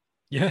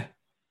 Yeah,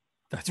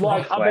 that's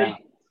right. I mean,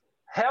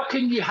 how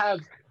can you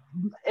have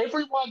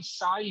everyone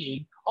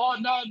saying, oh,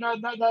 no,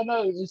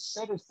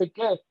 instead of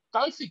forget.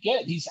 Don't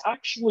forget, he's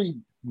actually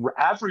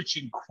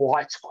averaging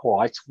quite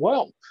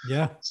well.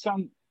 Yeah. So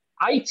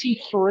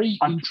 83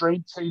 in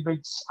Dream Team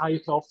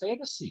AFL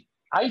Fantasy.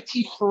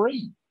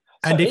 83.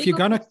 And if you're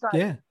going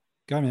to,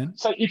 go man.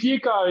 So if you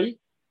go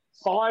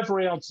 5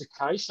 rounds,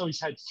 okay, so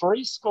he's had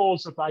 3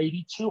 scores of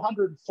 80,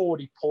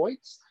 240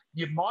 points.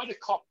 You might have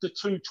copped the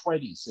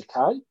 220s,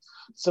 okay?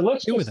 So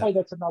let's just say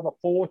that's another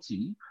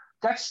 40.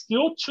 That's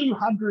still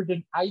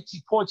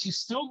 280 points. You're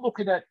still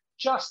looking at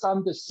just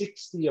under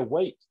 60 a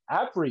week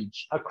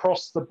average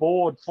across the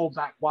board for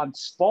that one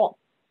spot.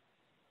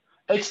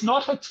 It's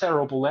not a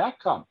terrible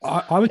outcome.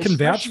 I can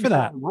vouch for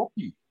that.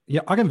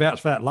 Yeah, I can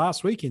vouch for that.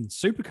 Last week in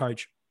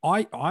Supercoach,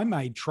 I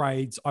made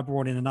trades. I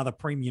brought in another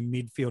premium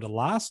midfielder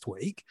last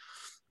week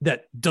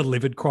that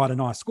delivered quite a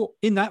nice score.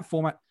 In that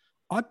format,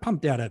 I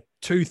pumped out a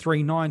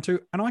 2-3-9-2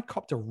 and I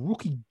copped a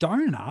rookie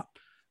donut.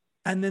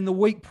 And then the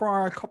week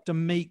prior, I copped a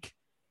Meek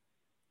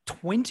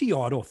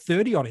 20-odd or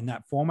 30-odd in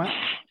that format.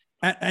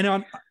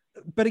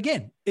 But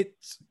again,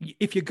 it's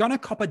if you're going to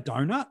cop a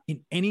donut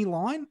in any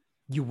line,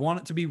 you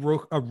want it to be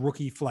a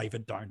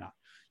rookie-flavored donut.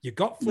 You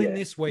got Flynn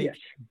this week. Yes.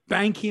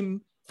 Bank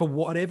him for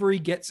whatever he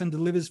gets and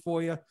delivers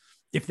for you.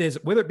 If there's,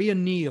 whether it be a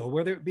Neil,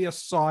 whether it be a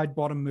side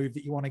bottom move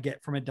that you want to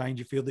get from a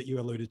Dangerfield that you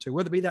alluded to,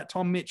 whether it be that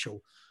Tom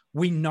Mitchell,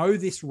 we know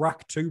this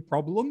ruck 2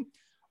 problem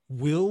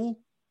will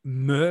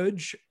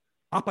merge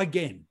up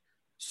again.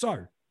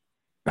 So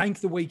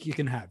bank the week you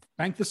can have,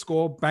 bank the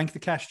score, bank the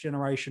cash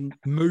generation,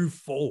 move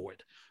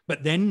forward.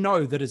 But then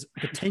know that as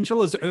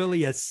potential as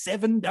early as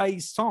 7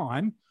 days'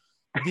 time,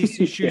 these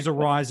issues are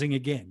rising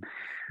again.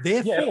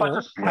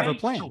 Therefore, have a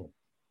plan.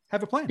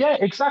 Have a plan. Yeah,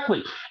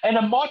 exactly. And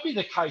it might be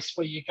the case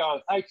where you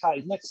go,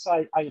 okay, let's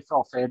say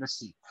AFL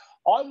Fantasy.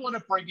 I want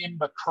to bring in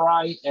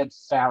McRae and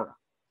Farah,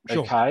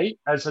 okay,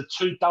 as a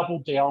 2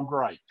 double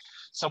downgrade.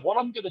 So what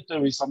I'm going to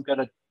do is I'm going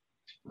to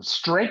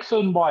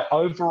strengthen my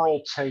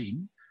overall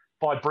team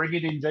by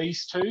bringing in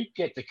these 2,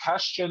 get the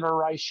cash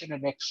generation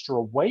an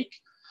extra week,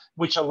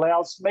 which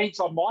means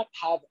I might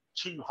have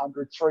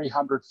 200,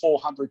 300,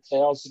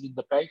 400,000 in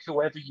the bank,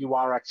 whoever you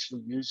are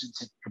actually using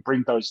to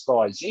bring those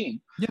guys in.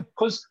 Yeah.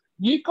 Because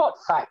you've got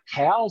fat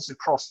cows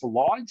across the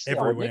lines now.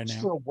 Everywhere An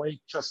extra now.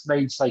 week just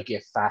means they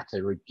get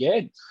fatter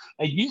again.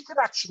 And you can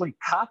actually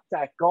cut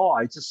that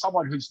guy to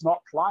someone who's not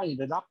playing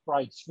and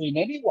upgrade Flynn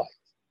anyway.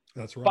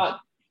 That's right. But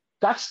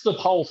that's the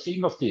whole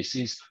thing of this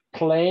is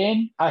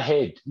plan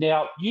ahead.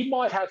 Now, you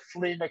might have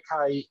Flynn,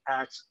 okay,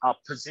 at a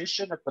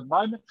position at the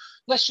moment.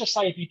 Let's just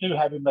say if you do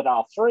have him at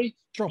R3,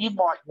 you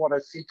might want to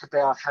think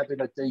about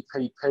having a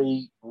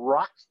DPP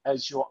ruck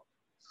as your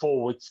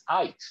forwards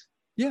 8.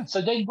 Yeah.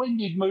 So then when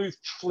you move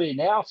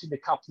Flynn out in a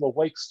couple of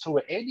weeks to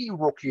any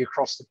rookie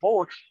across the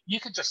board, you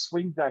can just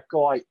swing that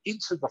guy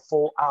into the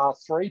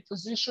R3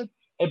 position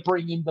and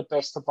bring in the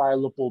best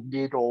available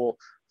mid or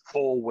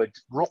forward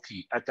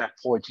rookie at that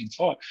point in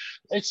time.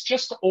 It's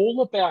just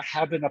all about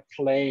having a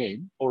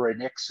plan or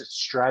an exit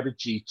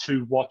strategy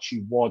to what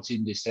you want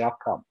in this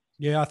outcome.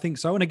 Yeah, I think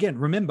so. And again,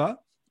 remember,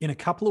 in a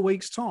couple of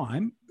weeks'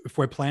 time, if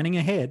we're planning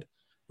ahead,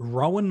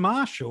 Rowan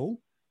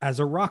Marshall as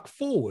a ruck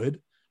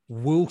forward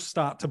will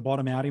start to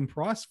bottom out in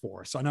price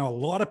for us. I know a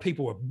lot of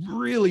people are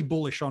really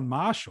bullish on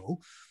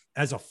Marshall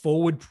as a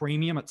forward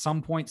premium at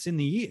some points in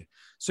the year.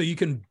 So you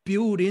can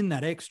build in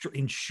that extra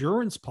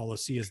insurance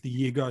policy as the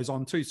year goes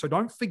on too. So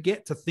don't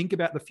forget to think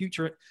about the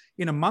future.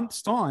 In a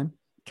month's time,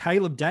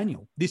 Caleb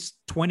Daniel, this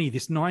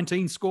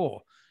 19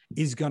 score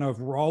is going to have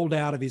rolled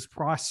out of his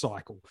price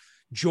cycle.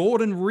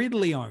 Jordan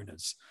Ridley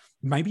owners,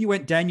 maybe you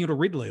went Daniel to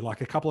Ridley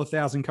like a couple of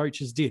thousand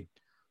coaches did.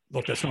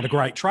 Look, that's not a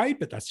great trade,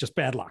 but that's just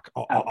bad luck.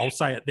 I'll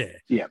say it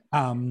there. Yeah.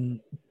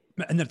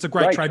 And it's a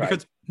great trade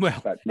because,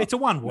 well, it's a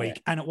 1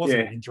 week and it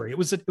wasn't an injury. It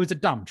was a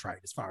dumb trade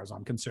as far as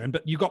I'm concerned,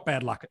 but you got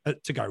bad luck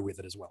to go with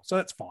it as well. So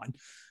that's fine.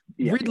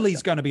 Yeah,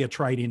 Ridley's going to be a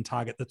trade-in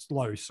target that's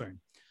low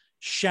soon.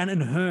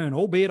 Shannon Hearn,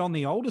 albeit on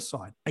the older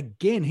side,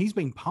 again, he's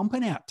been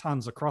pumping out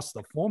tons across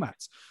the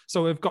formats.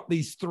 So we've got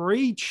these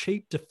 3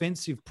 cheap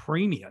defensive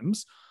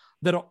premiums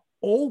that are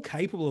all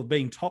capable of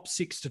being top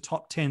 6 to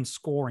top 10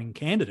 scoring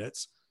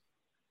candidates,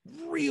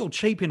 real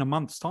cheap in a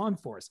month's time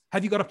for us.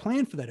 Have you got a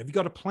plan for that? Have you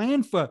got a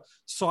plan for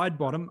side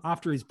bottom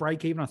after his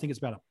break even? I think it's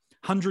about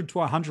 100 to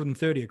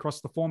 130 across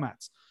the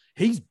formats.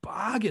 He's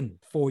bargained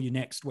for you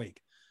next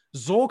week.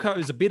 Zorko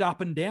is a bit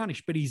up and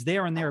downish, but he's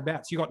there and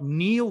thereabouts. You got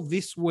Neil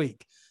this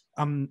week.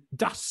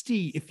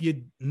 Dusty, if you're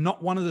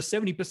not one of the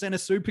 70%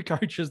 of super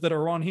coaches that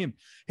are on him,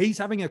 he's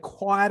having a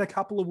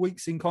couple of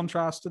weeks in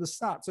contrast to the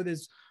start. So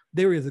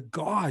there are the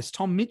guys,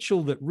 Tom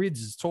Mitchell that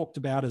Rids has talked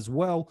about as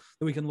well,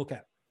 that we can look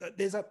at.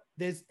 There's a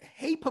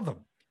heap of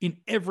them in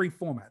every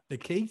format. The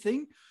key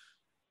thing,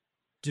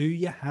 do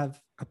you have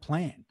a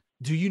plan?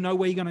 Do you know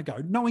where you're going to go?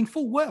 Knowing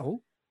full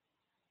well,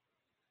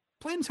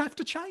 plans have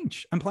to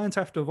change and plans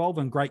have to evolve,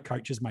 and great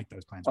coaches make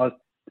those plans. I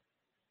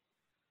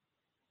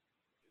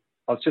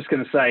was just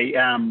going to say,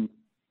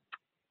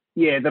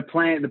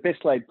 the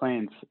best laid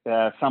plans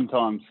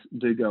sometimes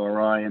do go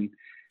awry. And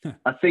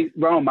I think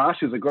Rowan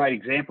Marshall's a great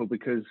example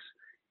because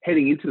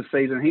heading into the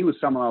season, he was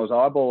someone I was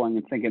eyeballing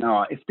and thinking,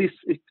 if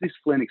this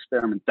Flynn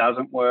experiment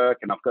doesn't work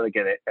and I've got to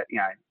get it,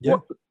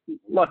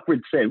 like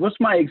Rid said, what's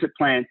my exit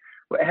plan?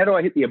 How do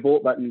I hit the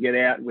abort button and get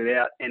out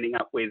without ending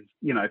up with,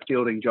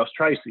 fielding Josh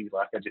Tracy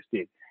like I just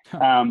did?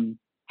 And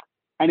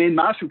then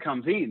Marshall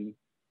comes in,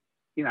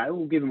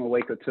 we'll give him a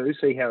week or two,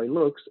 see how he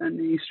looks, and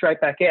he's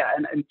straight back out.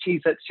 And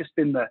geez, that's just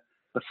been the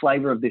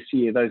flavour of this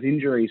year, those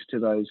injuries to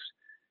those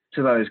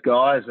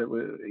guys that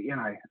were,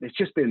 it's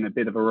just been a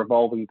bit of a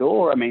revolving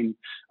door. I mean,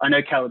 I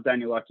know Caleb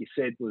Daniel, like you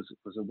said, was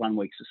a 1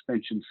 week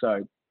suspension,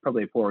 so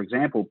probably a poor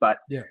example, but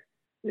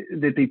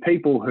there'd be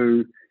people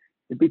who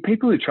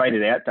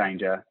traded out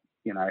Danger,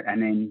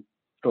 and then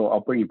thought,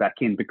 I'll bring him back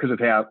in because of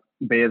how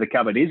bare the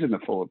cupboard is in the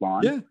forward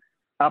line. Yeah.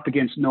 Up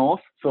against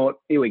North, thought,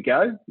 here we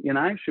go,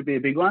 should be a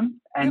big one.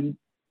 And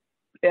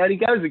out he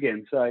goes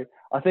again. So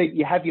I think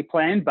you have your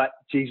plan, but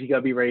geez, you got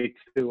to be ready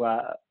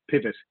to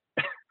pivot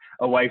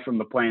away from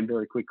the plan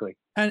very quickly.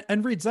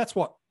 And Rids, that's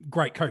what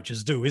great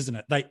coaches do, isn't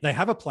it? They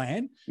have a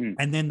plan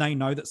and then they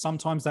know that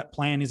sometimes that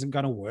plan isn't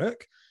going to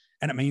work.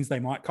 And it means they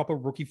might cop a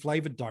rookie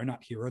flavored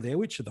donut here or there,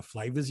 which are the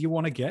flavors you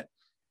want to get.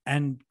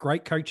 And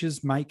great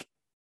coaches make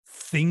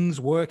things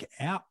work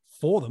out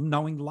for them,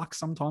 knowing luck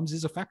sometimes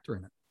is a factor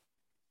in it.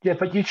 Yeah,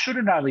 but you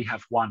shouldn't only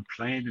have one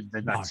plan and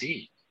then that's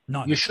it.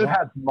 No, you should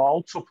have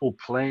multiple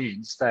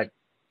plans that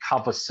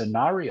cover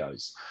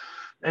scenarios.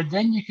 And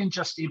then you can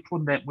just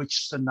implement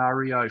which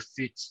scenario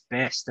fits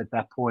best at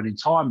that point in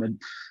time.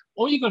 And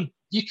all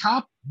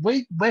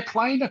we're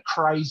playing a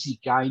crazy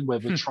game where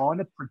we're trying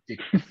to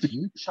predict the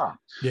future.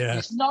 Yeah.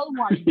 There's no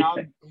way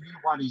knowing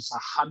anyone is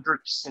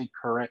 100%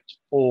 correct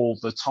all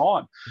the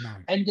time. No.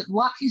 And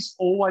luck is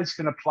always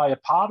going to play a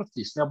part of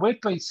this. Now, we've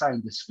been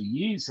saying this for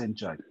years,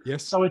 NJ.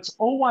 Yes. So it's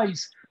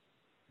always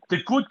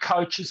the good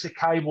coaches,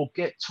 okay, will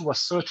get to a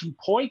certain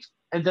point,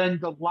 and then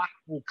the luck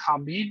will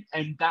come in,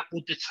 and that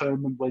will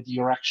determine whether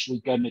you're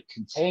actually going to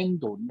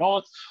contend or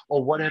not,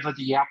 or whatever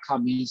the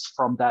outcome is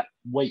from that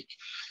week.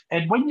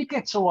 And when you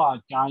get to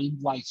a game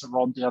later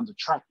on down the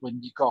track,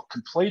 when you've got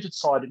completed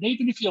side, and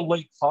even if you're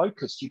league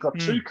focused, you've got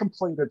two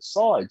completed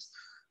sides,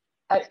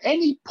 at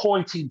any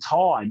point in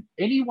time,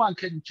 anyone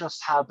can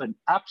just have an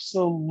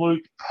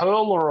absolute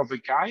perler of a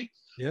game,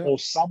 or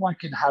someone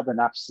can have an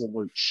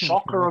absolute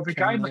shocker of a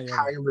game, a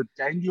Caleb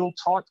Daniel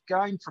type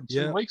game from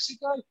 2 weeks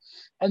ago.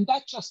 And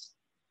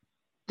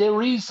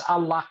there is a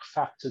luck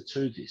factor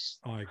to this.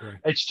 I agree.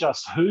 It's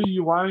just who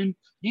you own.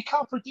 You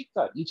can't predict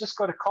that. You just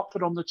got to cop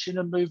it on the chin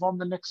and move on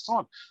the next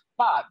time.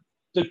 But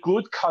the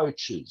good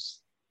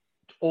coaches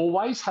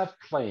always have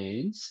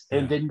plans,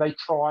 and then they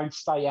try and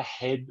stay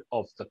ahead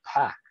of the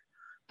pack.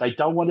 They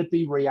don't want to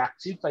be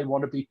reactive. They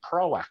want to be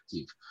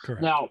proactive.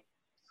 Correct. Now,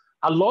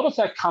 a lot of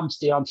that comes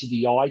down to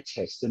the eye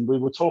test, and we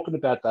were talking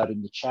about that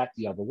in the chat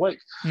the other week.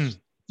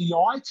 The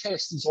eye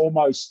test is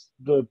almost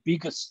the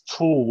biggest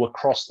tool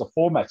across the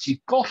formats.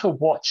 You've got to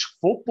watch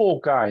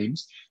football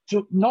games,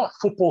 not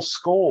football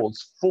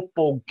scores,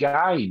 football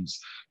games,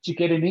 to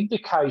get an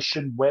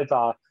indication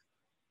whether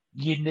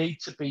you need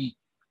to be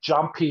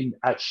jumping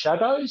at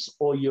shadows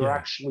or you're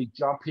actually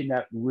jumping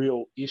at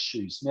real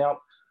issues. Now,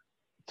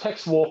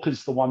 Tex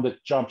Walker's the one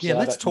that jumps out. Yeah,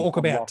 let's talk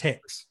about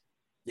Tex.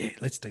 Yeah,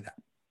 let's do that.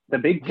 The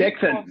big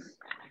Texan.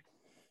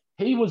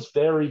 He was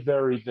very,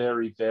 very,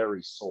 very,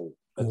 very sore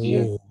at the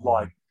end,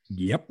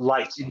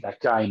 late in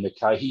that game.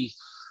 Okay,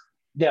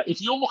 now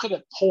if you're looking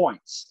at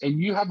points and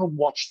you haven't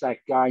watched that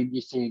game,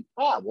 you think,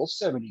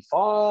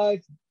 75.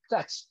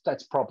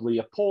 That's probably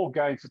a poor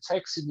game for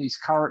Tex in his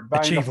current vein.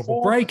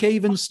 Achievable break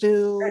even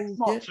still. It's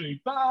not too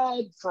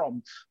bad.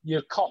 From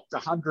you copped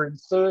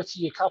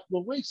 130 a couple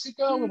of weeks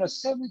ago and a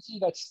 70.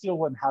 That's still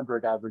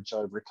 100 average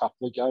over a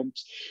couple of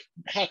games.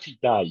 Happy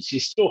days.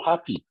 You're still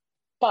happy.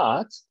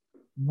 But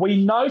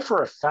we know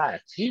for a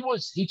fact he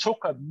took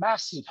a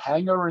massive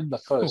hanger in the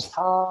first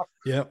half.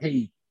 Yeah.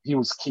 He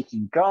was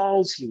kicking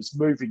goals. He was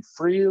moving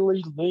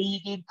freely,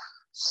 leading.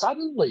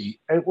 Suddenly,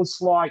 it was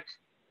like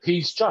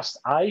he's just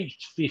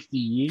aged 50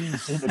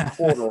 years in a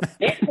quarter of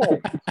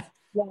football.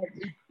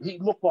 He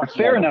looked like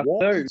fair enough,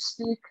 walking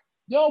stick.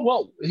 Yeah,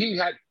 well, he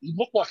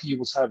looked like he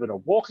was having a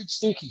walking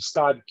stick. He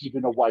started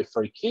giving away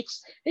free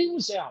kicks. He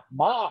was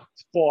outmarked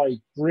by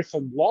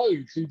Griffin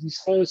Logue, who's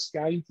his first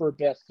game for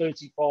about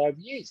 35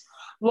 years.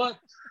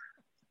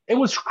 It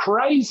was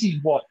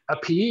crazy what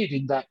appeared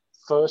in that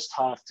first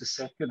half to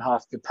second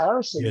half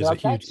comparison. Now,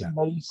 that to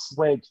me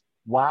said,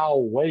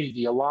 wow,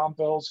 the alarm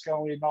bell's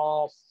going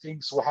off,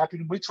 things were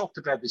happening. We talked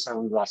about this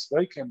only last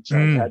week, and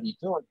how do you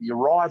do it? You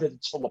ride it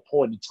until a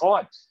point in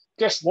time.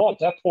 Guess what?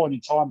 That point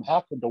in time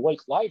happened a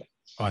week later.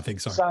 I think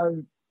so.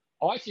 So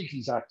I think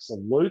he's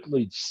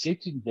absolutely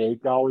sitting there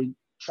going,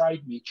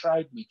 trade me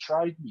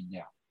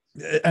now.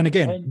 And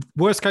again,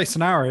 worst case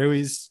scenario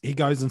is he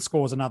goes and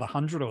scores another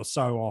 100 or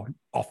so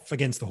off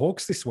against the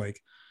Hawks this week.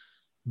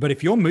 But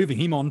if you're moving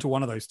him on to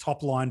one of those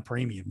top line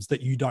premiums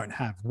that you don't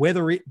have,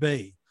 whether it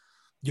be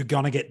you're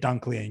going to get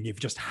Dunkley and you've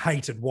just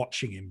hated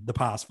watching him the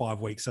past 5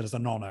 weeks as a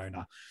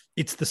non-owner.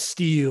 It's the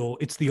Steele,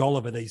 it's the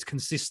Oliver, these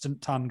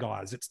consistent ton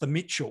guys. It's the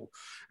Mitchell,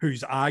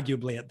 who's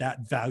arguably at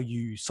that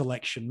value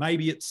selection.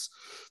 Maybe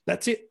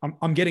that's it.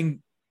 I'm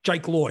getting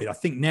Jake Lloyd. I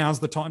think now's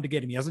the time to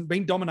get him. He hasn't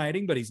been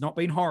dominating, but he's not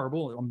been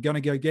horrible. I'm going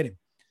to go get him.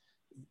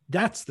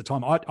 That's the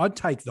time. I'd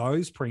take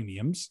those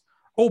premiums,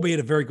 albeit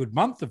a very good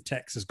month of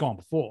Tex has gone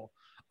before.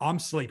 I'm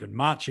sleeping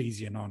much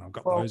easier knowing I've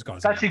got those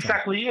guys. That's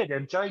exactly it.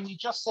 And Jane, you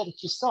just said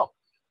it yourself.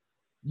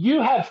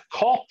 You have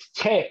copped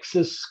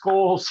Tex's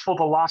scores for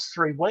the last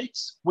 3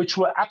 weeks, which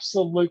were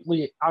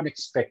absolutely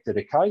unexpected,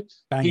 okay?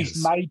 Bangers.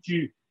 He's made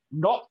you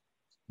not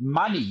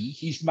money,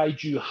 he's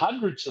made you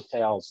hundreds of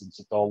thousands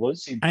of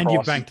dollars in and price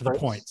you banked increase. the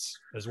points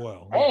as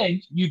well.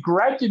 And you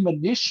grabbed him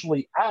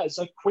initially as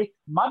a quick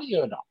money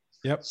earner.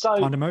 Yep, so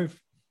time to move.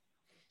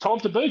 Time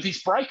to move.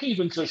 His break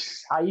even to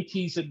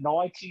 80s and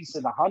 90s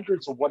and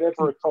 100s or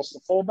whatever across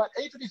the format.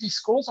 Even if he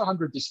scores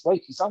 100 this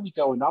week, he's only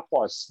going up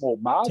by a small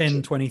margin.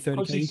 10, 20,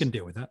 30K, you can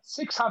deal with that.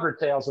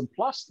 600,000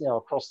 plus now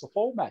across the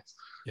formats.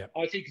 Yep.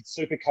 I think it's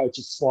Supercoach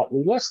is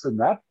slightly less than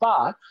that.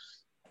 But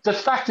the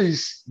fact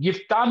is, you've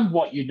done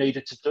what you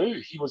needed to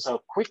do. He was a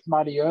quick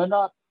money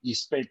earner. You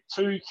spent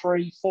 2,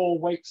 3, 4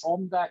 weeks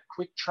on that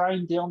quick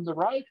train down the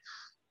road.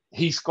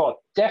 He's got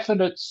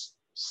definite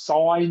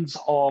signs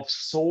of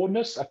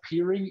soreness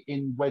appearing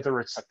in whether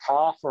it's a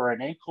calf or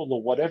an ankle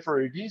or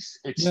whatever it is,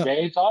 it's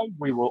there though.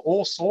 We were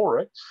all saw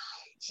it.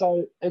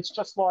 So it's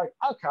just like,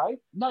 okay,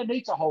 no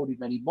need to hold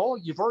him anymore.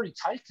 You've already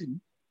take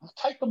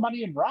the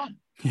money and run.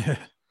 Yeah.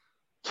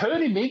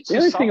 Turn him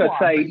into someone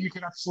that you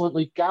can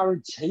absolutely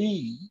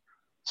guarantee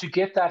to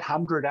get that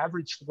 100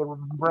 average for the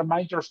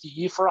remainder of the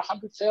year for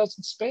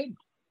 100,000 spend.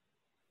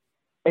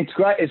 It's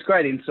great. It's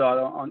great insight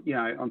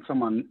on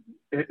someone,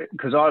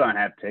 because I don't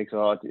have Tex.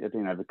 I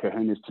didn't have the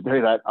kahunas to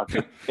do that.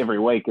 Every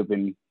week I've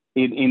been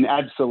in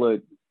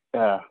absolute.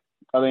 I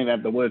don't even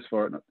have the words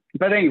for it.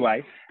 But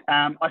anyway,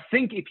 I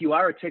think if you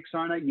are a Tex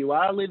owner, you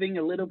are living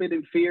a little bit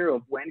in fear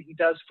of when he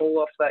does fall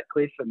off that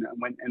cliff and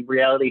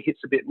reality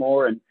hits a bit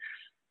more. And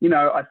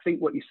I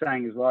think what you're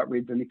saying is right,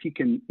 Rids. And if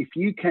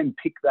you can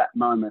pick that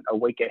moment a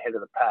week ahead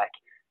of the pack,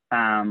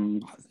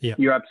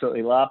 you're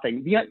absolutely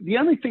laughing. The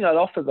only thing I'd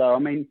offer though, I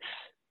mean,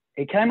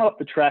 he came off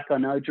the track, I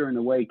know, during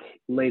the week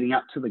leading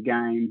up to the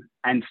game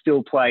and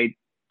still played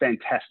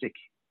fantastic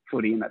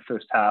footy in that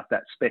first half.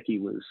 That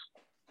Specky was,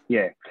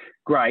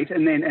 great.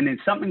 And then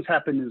something's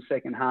happened in the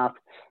second half.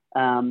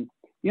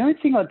 The only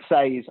thing I'd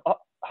say is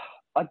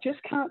I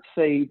just can't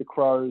see the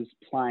Crows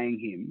playing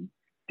him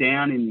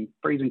down in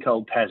freezing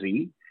cold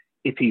Tassie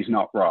if he's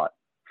not right.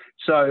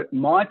 So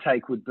my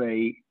take would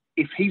be,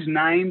 if he's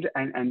named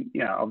and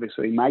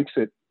obviously makes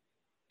it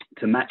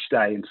to match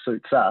day and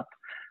suits up,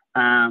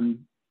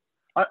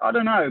 I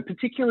don't know,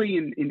 particularly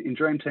in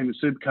Dream Team and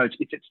Supercoach,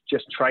 if it's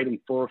just trading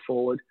for a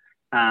forward.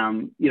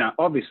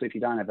 Obviously if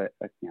you don't have a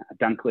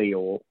Dunkley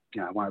or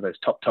one of those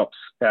top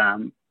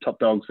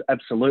dogs,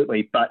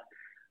 absolutely. But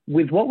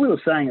with what we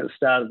were saying at the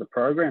start of the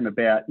program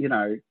about,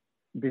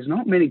 there's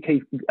not many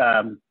key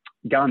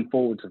gun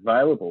forwards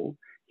available.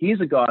 Here's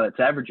a guy that's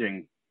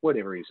averaging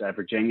whatever he's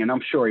averaging, and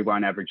I'm sure he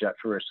won't average that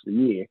for the rest of the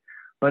year.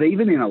 But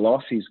even in a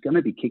loss, he's going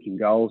to be kicking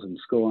goals and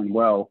scoring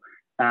well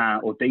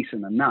or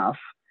decent enough.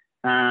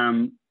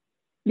 I'm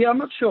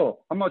not sure.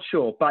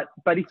 But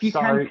if you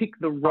can pick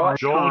the right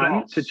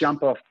time to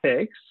jump off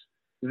Tex,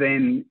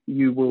 then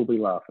you will be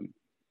laughing.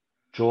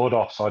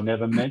 Jordos, I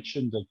never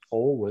mentioned it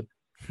forward.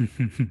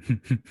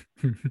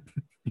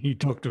 You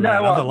talked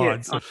about other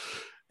lines.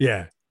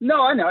 Yeah.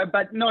 No, I know,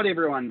 but not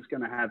everyone's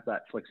going to have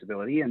that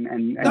flexibility. And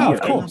no, of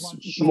course.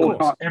 More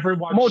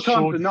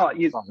times than not,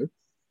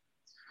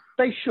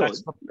 they should.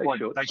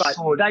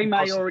 But they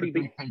may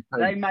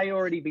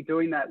already be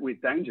doing that with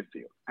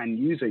Dangerfield and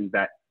using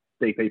that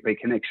DPP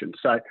connection.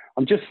 So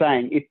I'm just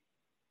saying,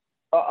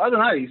 I don't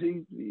know,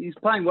 he's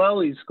playing well,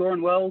 he's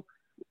scoring well.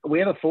 We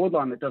have a forward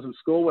line that doesn't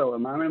score well at the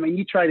moment. I mean,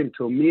 you trade him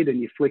to a mid and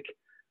you flick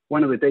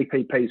one of the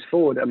DPPs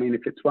forward. I mean,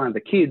 if it's one of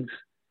the kids,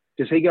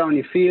 does he go on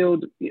your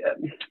field?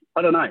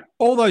 I don't know.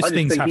 All those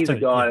things have he's to.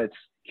 He's a guy that's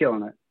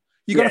killing it.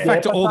 You got to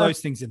factor all those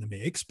things in the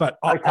mix, but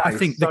I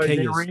think the key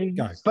is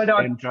go. But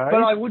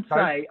I would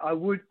say I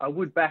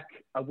would back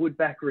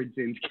Rids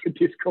in to get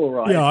this call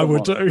right. Yeah, I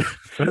would too.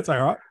 That's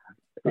all right.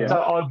 Yeah. So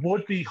I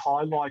would be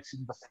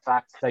highlighting the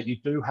fact that you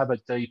do have a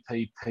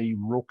DPP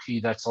rookie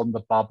that's on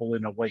the bubble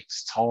in a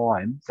week's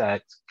time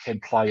that can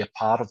play a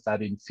part of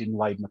that in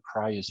Finlay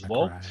Macrae as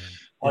well. Yeah.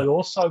 I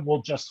also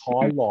will just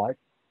highlight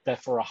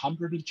that for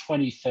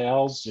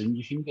 120,000,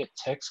 you can get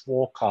Tex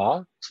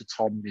Walker to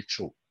Tom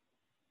Mitchell.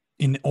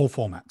 In all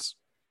formats.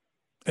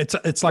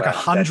 It's like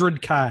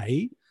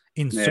 100K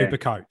in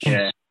Supercoach.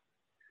 Yeah.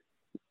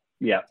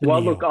 Yeah.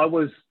 Well, look,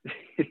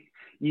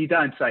 you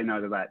don't say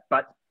no to that,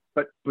 but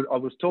I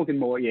was talking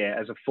more,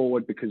 as a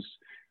forward, because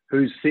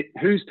who's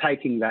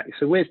taking that?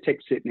 So where's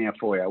Tex sit now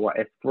for you? What,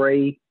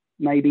 F3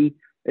 maybe?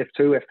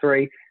 F2,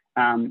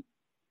 F3?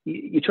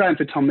 You trade him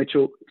for Tom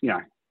Mitchell,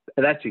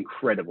 that's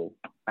incredible.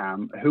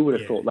 Who would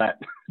have thought that?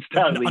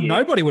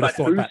 Nobody would have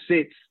thought that.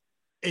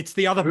 It's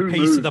the other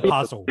piece of the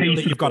puzzle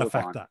that you've got to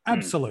factor.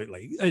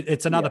 Absolutely.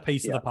 It's another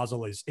piece of the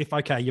puzzle is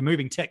you're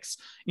moving Tex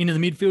into the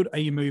midfield, are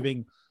you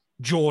moving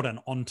Jordan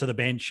onto the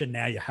bench and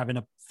now you're having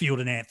a field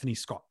and Anthony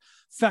Scott?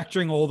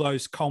 Factoring all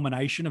those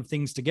culmination of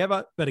things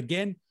together. But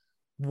again,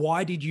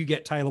 why did you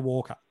get Taylor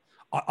Walker?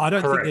 I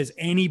don't think there's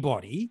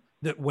anybody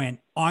that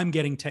went, I'm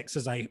getting Tex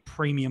as a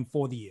premium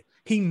for the year.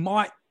 He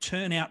might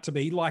turn out to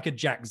be like a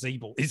Jack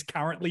Zeeble is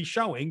currently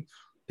showing.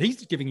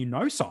 He's giving you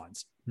no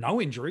signs,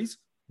 no injuries,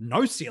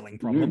 no ceiling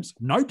problems,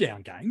 no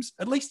down games.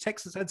 At least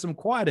Texas had some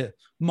quieter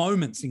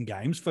moments in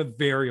games for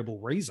variable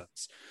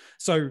reasons.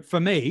 So for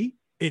me,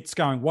 it's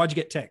going, why'd you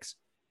get Tex?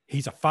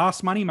 He's a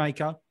fast money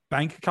maker.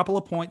 Bank a couple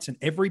of points, and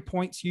every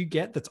points you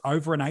get that's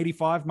over an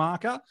 85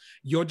 marker,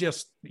 you're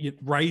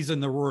raising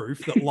the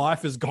roof that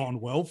life has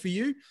gone well for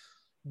you.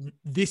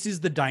 This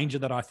is the danger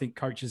that I think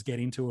coaches get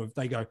into if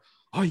they go,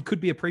 oh, he could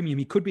be a premium.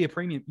 He could be a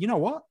premium. You know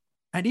what?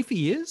 And if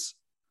he is,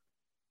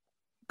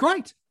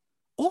 great.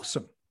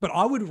 Awesome. But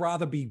I would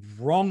rather be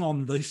wrong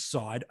on this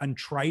side and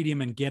trade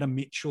him and get a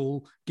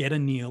Mitchell, get a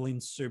Neil in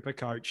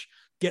Supercoach,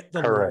 get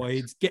the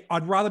Lloyds.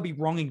 I'd rather be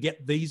wrong and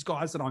get these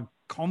guys that I'm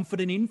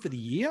confident in for the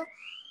year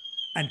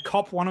and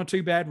cop one or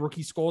two bad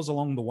rookie scores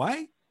along the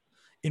way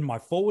in my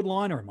forward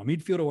line or in my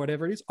midfield or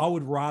whatever it is. I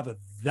would rather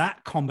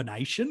that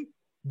combination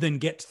than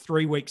get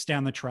 3 weeks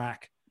down the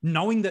track,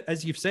 knowing that,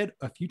 as you've said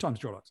a few times,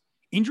 Jordan,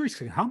 injuries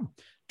can come,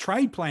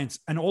 trade plans,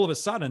 and all of a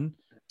sudden,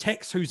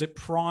 Tex, who's at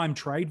prime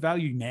trade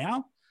value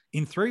now,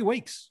 in 3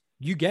 weeks,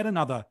 you get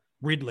another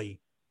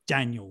Ridley,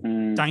 Daniel,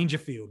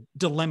 Dangerfield,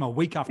 dilemma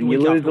week after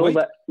week after week.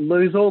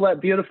 Lose all that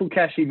beautiful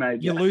cash you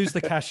made. You lose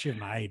the cash you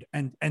made.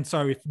 And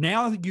so if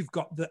now you've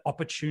got the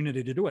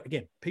opportunity to do it,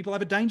 again, people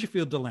have a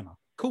Dangerfield dilemma.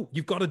 Cool.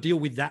 You've got to deal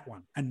with that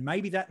one. And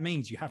maybe that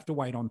means you have to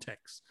wait on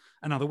Tex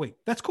another week.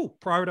 That's cool.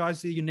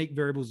 Prioritize the unique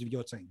variables of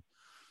your team.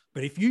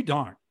 But if you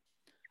don't,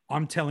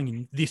 I'm telling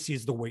you, this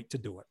is the week to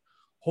do it.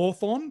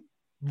 Hawthorn,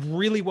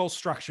 really well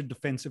structured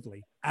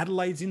defensively.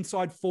 Adelaide's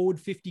inside forward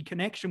 50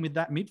 connection with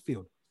that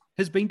midfield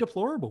has been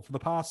deplorable for the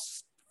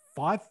past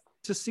 5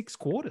 to 6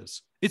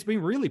 quarters. It's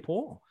been really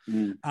poor.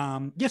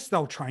 Yes,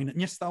 they'll train it.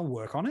 And yes, they'll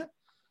work on it.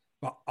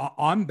 But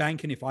I'm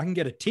banking if I can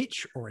get a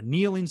Titch or a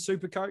Neil in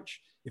Supercoach,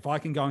 if I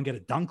can go and get a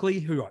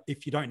Dunkley, who,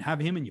 if you don't have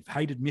him and you've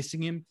hated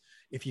missing him,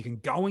 if you can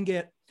go and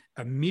get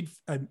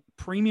a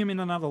premium in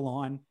another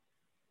line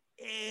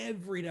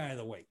every day of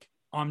the week,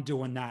 I'm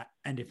doing that.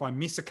 And if I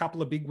miss a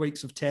couple of big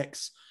weeks of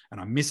Tex and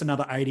I miss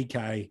another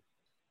 80K,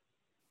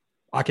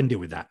 I can deal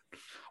with that.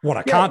 What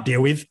I can't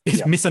deal with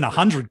is missing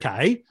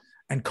 100K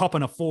and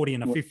copping a 40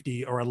 and a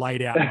 50 or a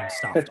laid out and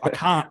stuff. I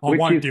can't. I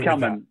won't deal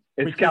with that.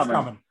 It's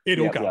coming.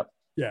 It'll come.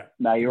 Yeah.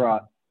 No, you're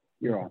right.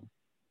 You're right.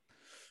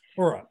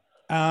 All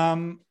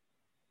right.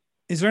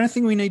 Is there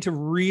anything we need to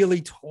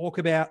really talk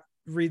about,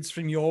 Rids,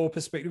 from your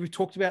perspective? We've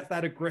talked about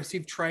that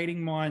aggressive trading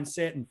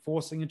mindset and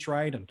forcing a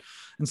trade and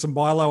some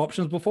buy low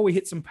options. Before we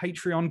hit some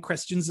Patreon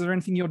questions, is there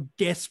anything you're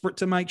desperate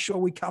to make sure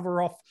we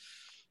cover off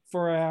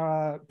for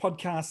our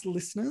podcast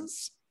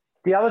listeners?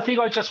 The other thing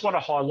I just want to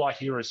highlight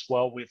here as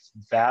well with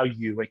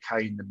value,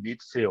 okay, in the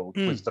midfield,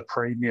 with the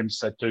premiums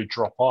that do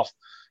drop off,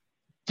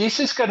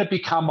 this is going to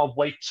become a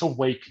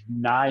week-to-week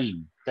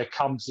name that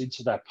comes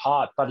into that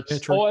part, but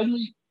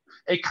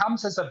it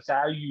comes as a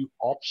value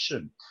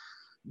option.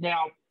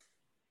 Now,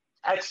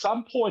 at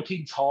some point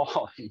in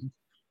time,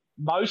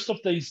 most of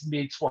these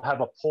mids will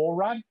have a poor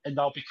run and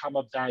they'll become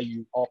a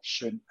value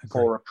option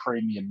for a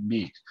premium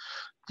mid.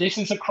 This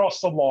is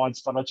across the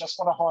lines, but I just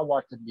want to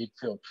highlight the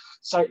midfield.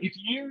 So if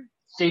you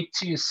think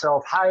to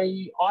yourself,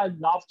 hey, I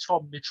love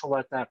Tom Mitchell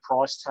at that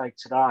price tag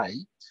today,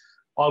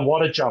 I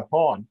want to jump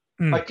on.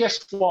 But guess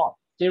what?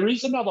 There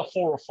is another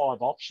 4 or 5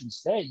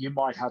 options there. You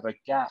might have a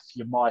Gaff,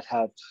 you might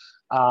have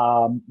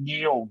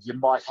Neil, you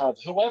might have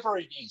whoever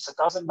it is. It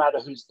doesn't matter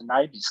whose the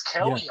name is.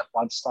 Kelly at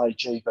one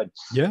stage even.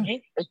 Yeah.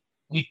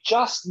 You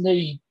just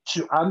need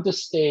to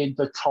understand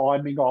the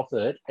timing of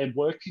it and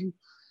working.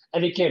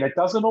 And again, it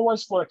doesn't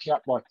always work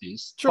out like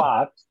this,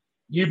 but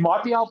you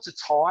might be able to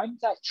time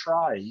that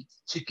trade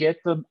to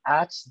get them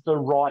at the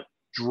right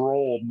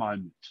draw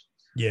moment.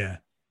 Yeah.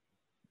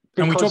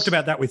 And we talked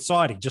about that with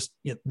Sidey, just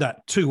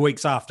that 2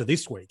 weeks after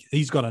this week.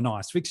 He's got a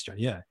nice fixture,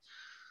 Yeah,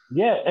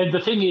 and the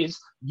thing is,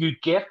 you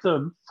get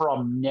them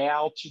from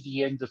now to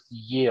the end of the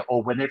year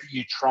or whenever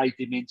you trade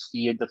them into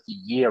the end of the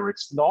year.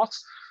 It's not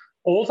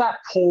all that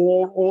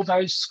poor, all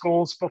those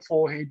scores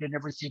beforehand and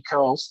everything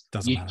else.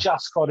 Doesn't matter.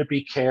 Just got to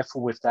be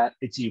careful with that.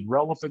 It's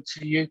irrelevant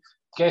to you.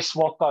 Guess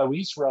what, though,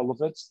 is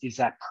relevant is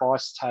that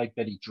price tag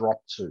that he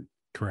dropped to.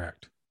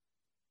 Correct.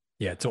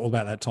 Yeah, it's all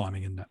about that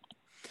timing, isn't it?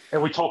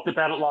 And we talked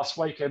about it last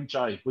week,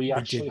 MJ. We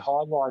actually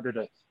highlighted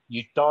it.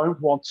 You don't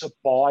want to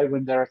buy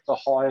when they're at the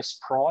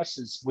highest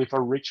prices with a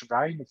rich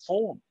vein of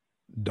form.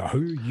 No,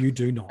 you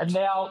do not. And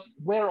now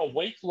we're a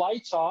week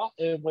later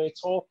and we're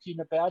talking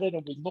about it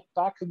and we look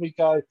back and we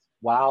go,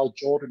 wow,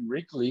 Jordan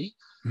Wrigley,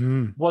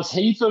 was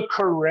he the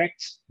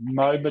correct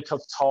moment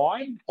of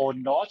time or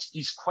not?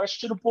 Is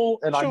questionable.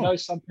 And I know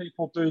some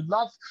people do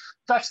love.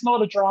 That's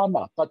not a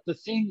drama. But the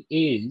thing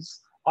is,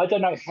 I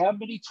don't know how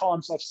many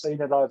times I've seen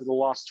it over the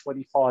last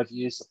 25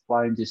 years of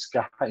playing this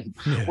game.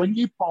 Yeah. When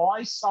you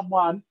buy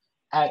someone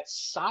at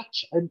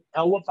such an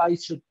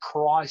elevated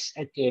price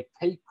at their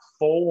peak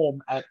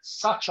form at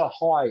such a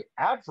high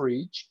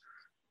average,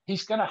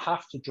 he's going to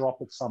have to drop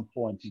at some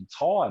point in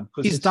time.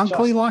 Is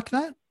Dunkley like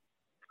that?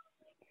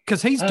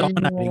 Because he's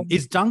dominating.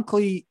 Is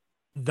Dunkley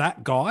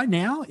that guy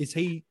now? Is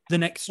he the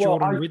next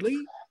Jordan Ridley?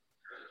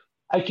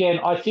 Again,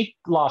 I think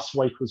last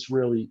week was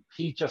really,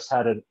 he just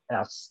had an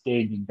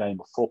outstanding game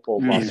of football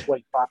last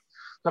week. But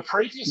the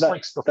previous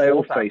weeks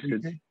before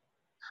that,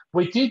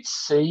 we did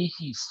see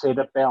his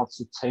centre bounce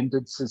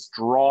attendances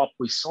drop.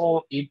 We saw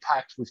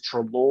impact with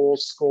Treloar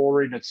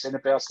scoring and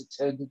centre bounce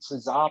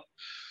attendances up.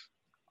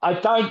 I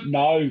don't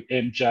know,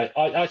 MJ.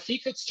 I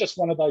think it's just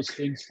one of those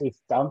things with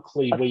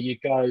Dunkley where you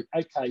go,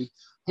 okay,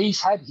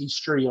 he's had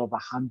history of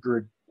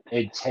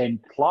 110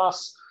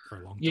 plus.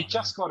 You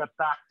just got to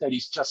back that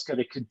he's just going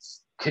to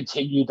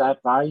continue that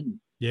vein.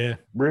 Yeah.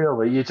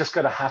 Really, you're just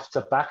going to have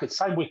to back it.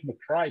 Same with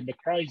McRae.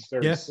 McRae's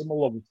very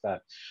similar with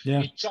that. Yeah.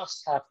 You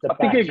just have to back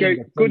it. I think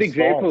a good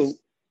example,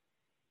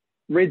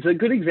 Red's, a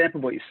good example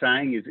of what you're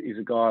saying is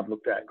a guy I've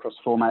looked at across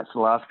formats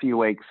the last few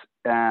weeks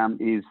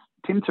is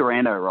Tim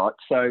Taranto, right?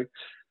 So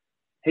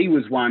he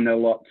was one a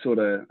lot sort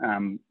of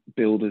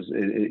billed as,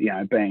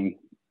 being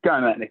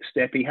going that next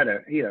step. He had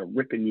a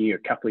ripping year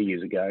a couple of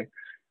years ago.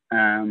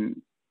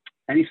 And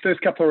his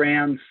first couple of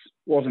rounds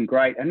wasn't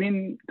great. And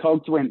then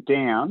Cogs went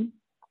down.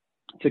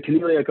 So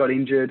Canelio got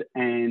injured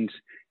and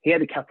he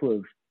had a couple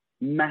of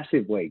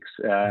massive weeks,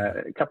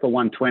 a couple of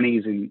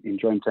 120s in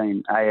Dream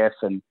Team AF.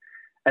 And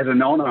as a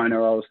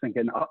non-owner, I was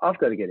thinking, I've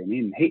got to get him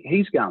in.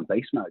 He's going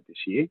beast mode this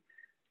year.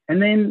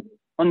 And then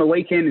on the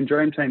weekend in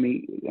Dream Team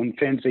in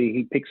Fantasy,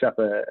 he picks up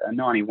a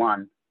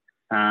 91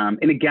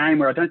 in a game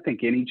where I don't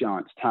think any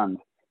Giants tonned.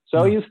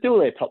 So he was still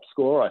their top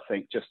scorer, I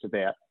think, just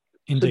about.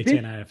 In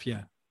D10 AF,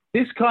 yeah.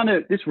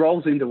 This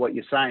rolls into what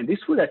you're saying. This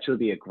would actually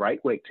be a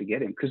great week to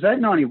get him because that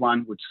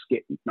 91 would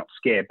not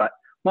scare, but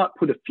might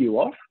put a few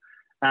off.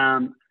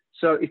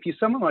 So if you're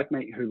someone like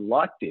me who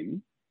liked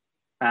him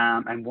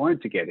and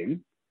wanted to get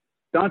him,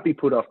 don't be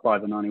put off by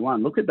the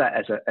 91. Look at that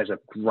as a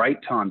great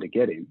time to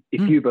get him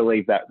if you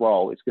believe that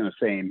role is going to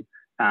see him,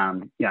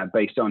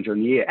 beast on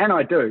during the year. And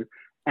I do.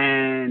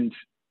 And,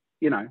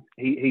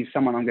 he's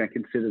someone I'm going to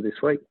consider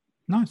this week.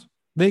 Nice.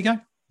 There you go.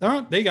 All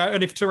right, there you go.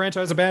 And if Taranto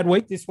has a bad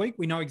week this week,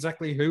 we know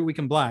exactly who we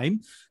can blame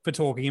for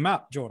talking him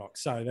up, Jordox.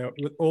 So that'll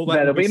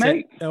be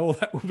me. All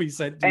that will be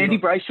said. Andy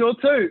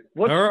Brayshaw too.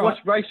 Watch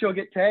Brayshaw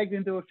get tagged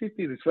into a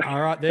 50 this week. All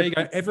right, there you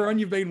go. Everyone,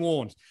 you've been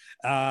warned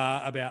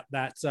about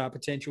that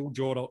potential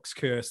Jordox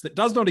curse that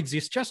does not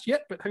exist just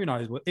yet, but who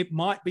knows? It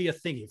might be a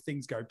thing if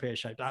things go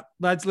pear-shaped up.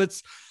 Let's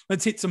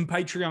hit some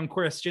Patreon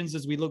questions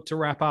as we look to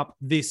wrap up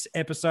this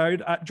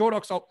episode.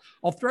 Jordox,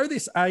 I'll throw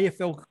this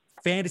AFL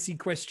fantasy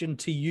question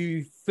to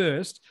you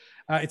first.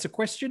 It's a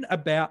question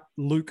about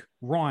Luke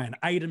Ryan.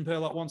 Aidan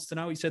Perlott wants to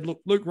know, he said, look,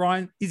 Luke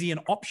Ryan, is he an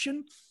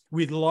option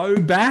with low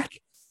back?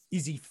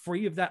 Is he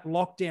free of that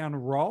lockdown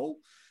role?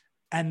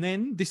 And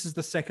then this is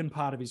the second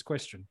part of his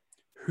question.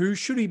 Who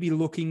should he be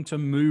looking to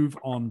move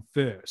on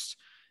first?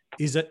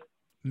 Is it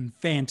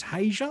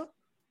Fantasia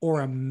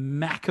or a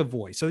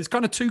McAvoy? So there's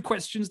kind of two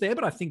questions there,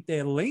 but I think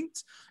they're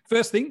linked.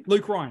 First thing,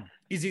 Luke Ryan,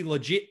 is he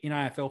legit in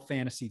AFL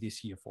fantasy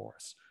this year for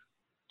us?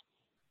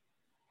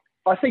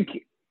 I think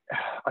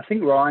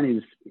Ryan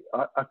is.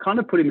 I kind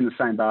of put him in the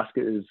same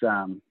basket as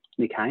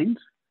Nick Haynes.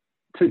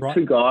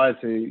 Two guys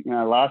who,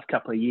 last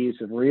couple of years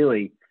have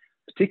really,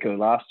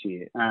 particularly last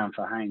year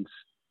for Haynes,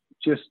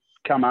 just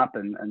come up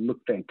and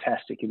looked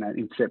fantastic in that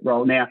intercept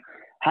role. Now,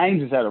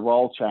 Haynes has had a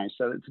role change,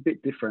 so it's a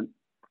bit different.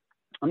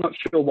 I'm not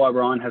sure why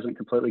Ryan hasn't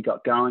completely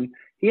got going.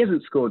 He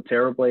hasn't scored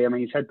terribly. I mean,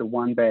 he's had the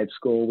one bad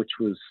score, which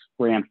was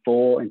round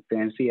 4 in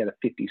fantasy at a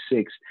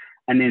 56,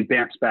 and then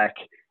bounced back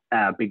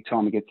big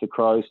time against the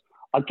Crows.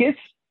 I guess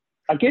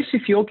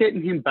if you're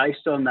getting him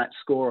based on that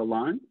score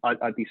alone,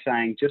 I'd be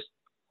saying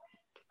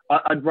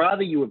I'd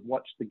rather you have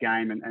watched the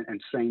game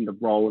and seen the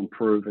role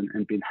improve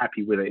and been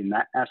happy with it in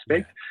that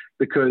aspect. Yeah.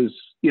 Because,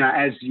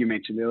 as you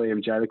mentioned earlier,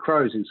 MJ, the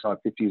Crows inside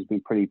 50 has been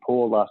pretty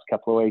poor last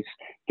couple of weeks,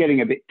 getting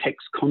a bit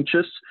text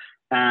conscious,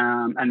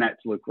 and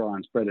that's Luke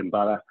Ryan's bread and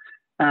butter.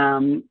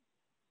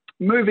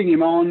 Moving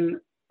him on,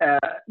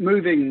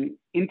 moving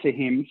into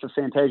him for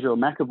Fantasia or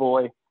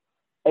McAvoy,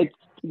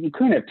 you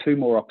couldn't have two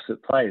more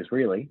opposite players,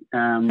 really.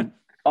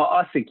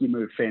 I think you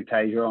move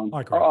Fantasia on.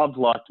 I've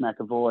liked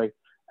McAvoy.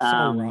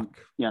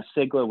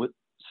 Segler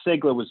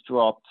was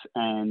dropped,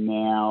 and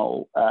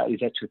now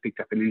he's actually picked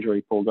up an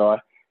injury, poor guy.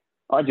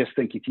 I just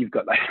think if you've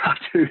got that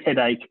R2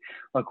 headache,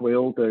 like we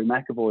all do,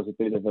 McAvoy's a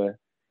bit of a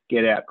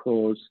get-out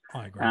clause.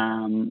 I agree.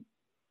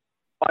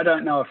 I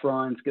don't know if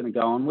Ryan's going to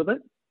go on with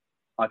it.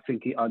 I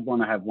think I'd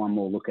want to have one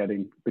more look at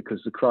him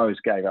because the Crows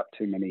gave up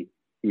too many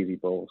easy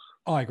balls.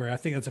 I agree. I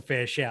think that's a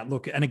fair shout.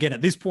 Look, and again,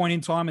 at this point in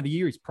time of the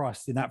year, he's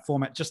priced in that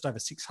format just over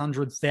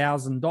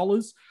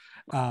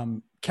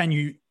 $600,000. Can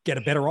you get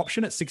a better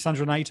option at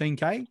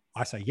 $618K?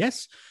 I say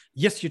yes.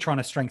 Yes, you're trying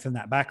to strengthen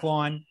that back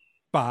line,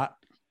 but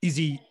is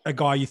he a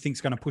guy you think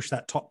is going to push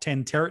that top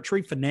 10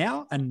 territory for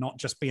now and not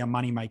just be a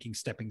money-making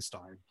stepping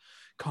stone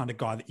kind of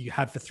guy that you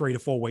have for 3 to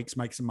 4 weeks,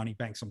 make some money,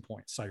 bank some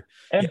points? So,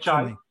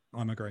 MJ,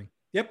 I'm agreeing.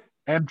 Yep.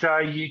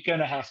 MJ, you're going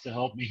to have to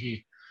help me here.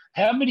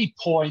 How many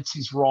points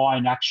is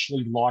Ryan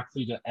actually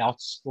likely to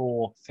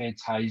outscore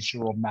Fantasia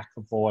or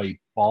McAvoy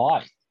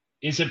by?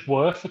 Is it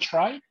worth a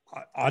trade?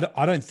 I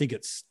don't think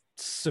it's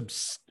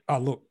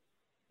look,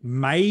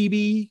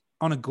 maybe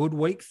on a good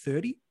week,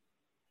 30.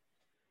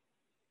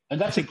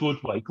 And that's a good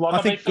week.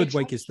 I think good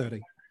week is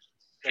 30.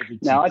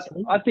 No,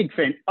 I think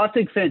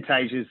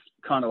Fantasia's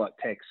kind of like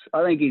Tex.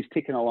 I think he's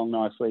ticking along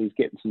nicely. He's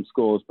getting some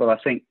scores, but I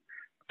think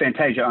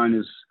Fantasia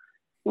owners,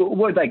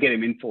 what did they get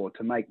him in for?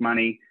 To make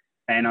money.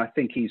 And I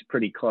think he's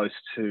pretty close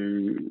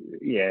to,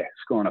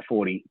 scoring a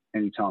 40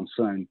 anytime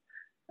soon.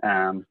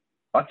 I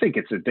think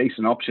it's a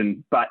decent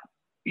option. But,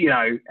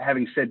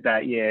 having said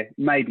that,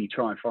 maybe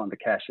try and find the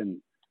cash and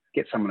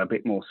get someone a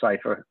bit more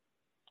safer.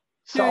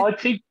 So I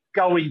think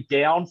going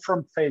down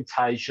from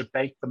Fantasia,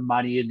 bank the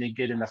money and then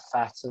getting a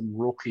Fatten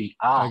rookie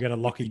up. I get a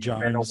Lockie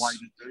Jones. Better way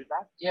to do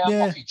that. Yeah,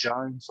 Lockie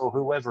Jones or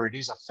whoever it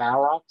is, a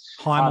Farah.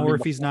 Highmore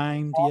if he's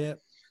named,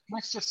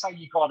 Let's just say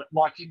you got it,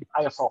 like in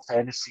AFL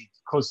Fantasy,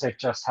 because they've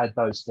just had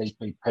those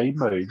DPP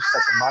moves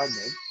at the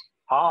moment.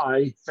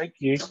 Hi, thank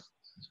you.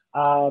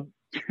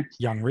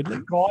 Young Ridley.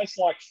 Guys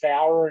like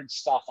Fowler and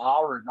stuff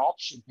are an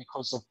option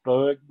because of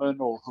Bergman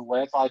or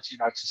whoever,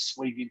 to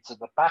swing into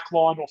the back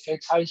line, or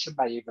Fantasia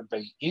may even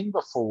be in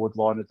the forward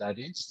line at that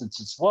instance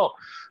as well.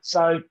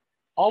 So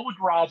I would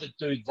rather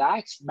do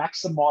that,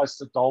 maximise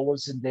the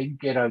dollars, and then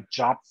get a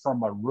jump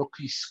from a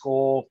rookie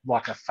score,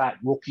 like a fat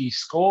rookie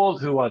score,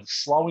 who are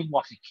slowing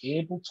like a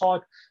Campbell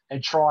type,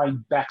 and try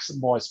and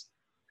maximise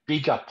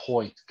bigger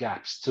point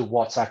gaps to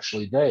what's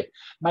actually there.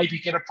 Maybe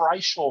get a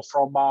Brayshaw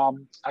from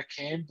a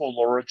Campbell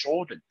or a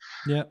Jordan,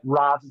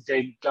 rather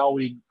than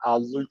going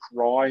Luke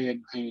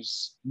Ryan,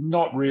 who's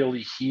not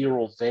really here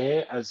or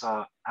there as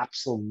an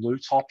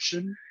absolute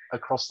option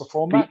across the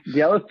format.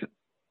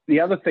 The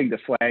other thing to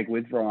flag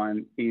with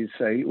Ryan is,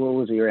 what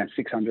was he, around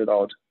 600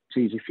 odd?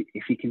 Geez,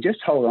 if he can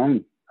just hold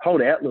out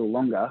a little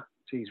longer,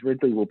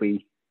 Ridley will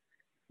be.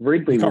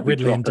 You've got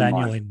Ridley and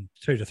Daniel in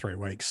 2 to 3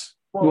 weeks.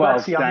 Well,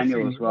 that's the Daniel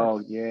other thing as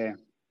well, yeah.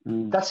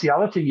 That's the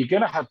other thing. You're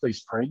going to have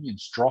these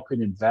premiums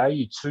dropping in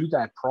value to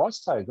that price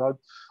tag.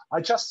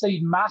 I just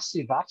see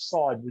massive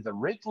upside with a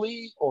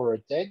Ridley or a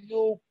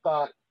Daniel,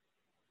 but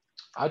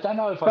I don't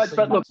know if I see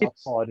much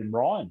upside in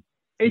Ryan.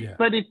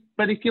 But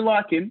if you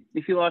like him,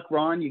 if you like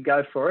Ryan, you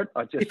go for it.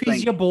 I just think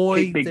he's your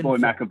boy, keep big boy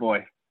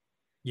McAvoy.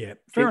 Yeah,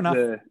 fair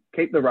enough.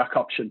 Keep the ruck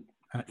option.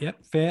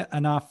 Fair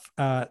enough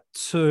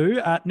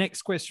too.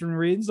 Next question,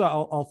 Rids.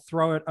 I'll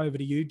throw it over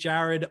to you.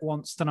 Jared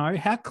wants to know,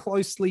 how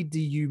closely do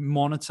you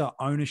monitor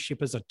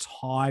ownership as a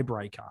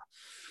tiebreaker?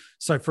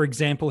 So, for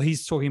example,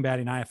 he's talking about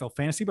in AFL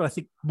fantasy, but I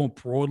think more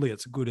broadly,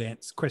 it's a good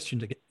question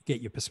to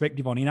get your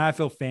perspective on. In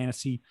AFL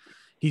fantasy,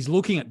 he's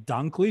looking at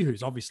Dunkley,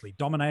 who's obviously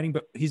dominating,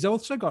 but he's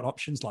also got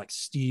options like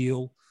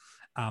Steele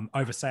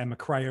over, say, a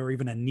McRae or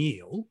even a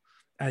Neil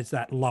as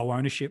that low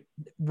ownership.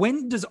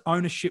 When does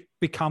ownership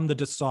become the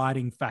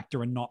deciding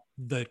factor and not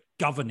the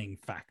governing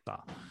factor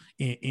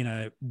in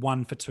a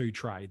 1-for-2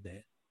 trade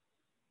there?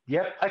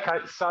 Yep. Okay.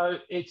 So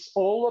it's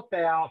all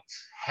about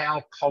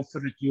how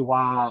confident you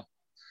are.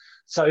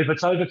 So if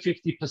it's over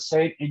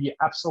 50% and you're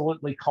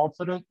absolutely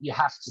confident, you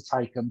have to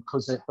take them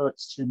because it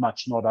hurts too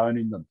much not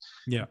owning them.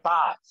 Yeah.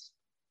 But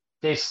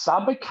there's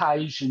some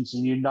occasions,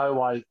 and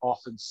I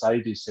often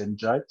say this,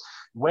 MJ,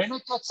 when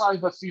it gets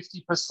over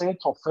 50%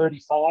 or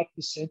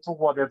 35% or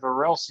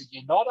whatever else, and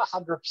you're not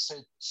 100%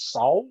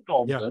 sold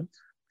on them,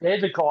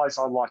 they're the guys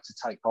I like to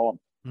take on.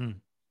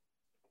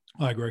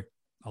 I agree.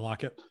 I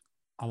like it.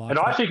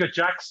 I think a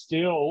Jack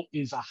Steele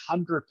is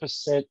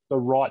 100% the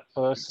right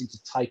person to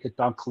take a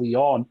Dunkley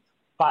on,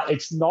 but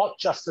it's not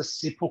just a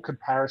simple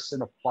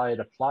comparison of player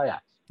to player.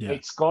 Yeah.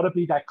 It's got to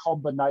be that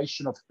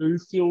combination of who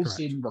fills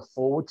in the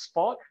forward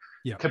spot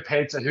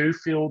compared to who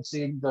fills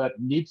in the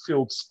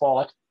midfield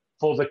spot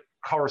for the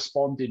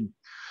corresponding.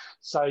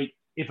 So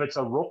if it's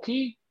a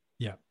rookie,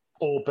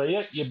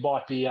 albeit you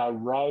might be a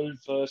Rowe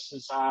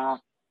versus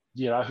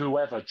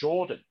whoever,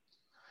 Jordan.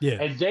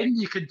 Yeah. And then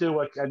you can do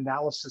an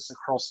analysis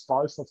across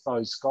both of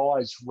those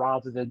guys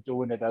rather than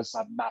doing it as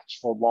a match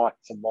for like.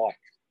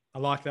 I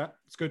like that.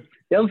 It's good.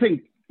 The other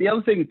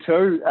thing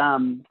too,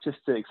 just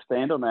to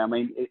expand on that, I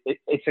mean,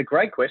 it's a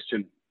great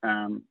question.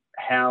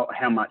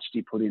 How much do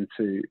you put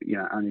into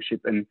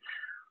ownership? And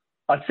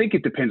I think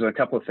it depends on a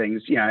couple of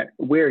things.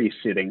 Where are you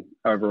sitting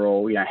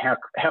overall?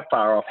 How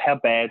far off? How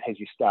bad has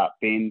your start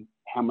been?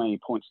 How many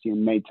points do you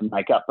need to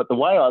make up? But the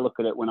way I look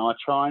at it, when I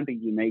try and be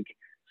unique,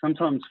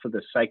 sometimes for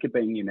the sake of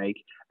being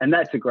unique, and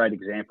that's a great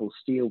example,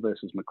 Steele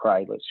versus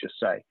McRae, let's just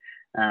say.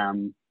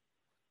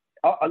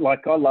 I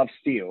love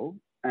Steele,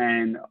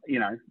 and,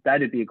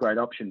 that'd be a great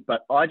option.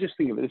 But I just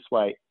think of it this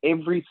way.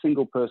 Every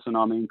single person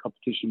I'm in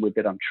competition with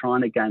that I'm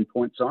trying to gain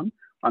points on,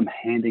 I'm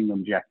handing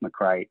them Jack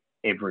McRae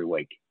every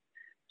week.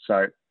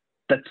 So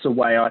that's the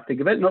way I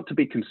think of it. Not to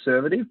be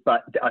conservative,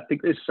 but I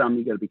think there's some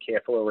you've got to be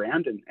careful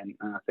around, and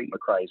I think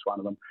McRae is one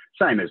of them.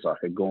 Same as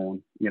like a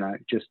Gawn,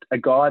 just a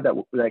guy that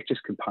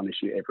just can punish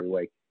you every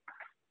week.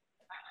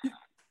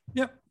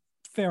 Yep.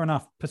 Fair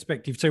enough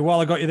perspective too.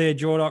 While I got you there,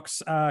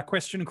 Jordox,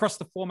 question across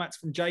the formats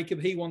from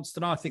Jacob. He wants to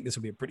know, I think this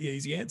will be a pretty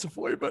easy answer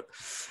for you, but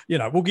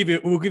we'll give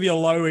you a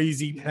low,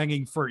 easy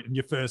hanging fruit in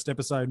your first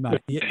episode,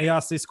 mate. He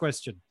asked this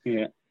question.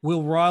 Yeah.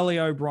 Will Riley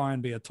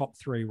O'Brien be a top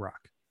 3 ruck?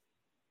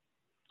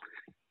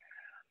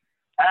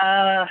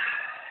 I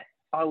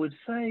would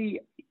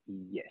say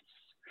yes.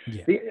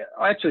 Yeah.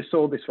 I actually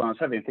saw this one. I was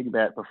having a think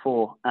about it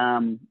before.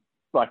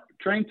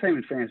 Dream Team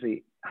and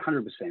Fantasy,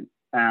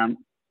 100%.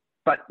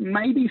 But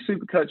maybe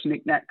Supercoach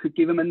Nick Nat could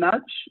give him a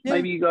nudge. Yeah.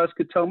 Maybe you guys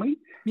could tell me.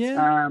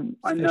 Yeah.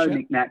 I know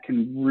Nick Nat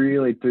can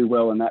really do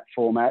well in that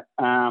format.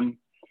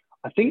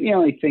 I think the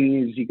only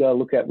thing is you got to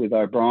look at with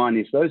O'Brien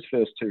is those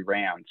first 2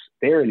 rounds,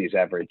 they're in his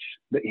average.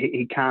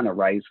 He can't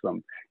erase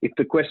them. If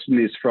the question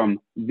is from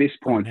this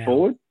point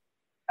forward,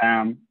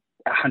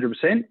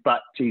 100%.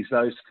 But, geez,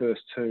 those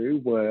first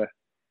 2 were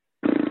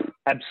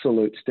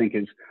absolute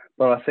stinkers.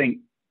 But I think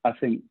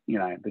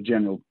the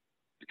general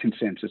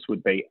consensus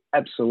would be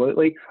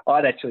absolutely.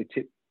 I'd actually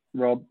tip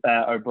Rob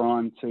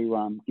O'Brien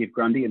to give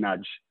Grundy a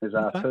nudge as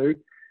R2.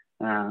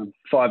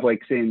 5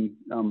 weeks in,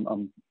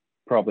 I'm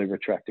probably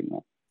retracting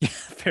that.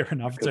 Fair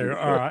enough too.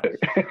 All right.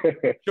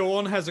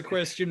 Sean has a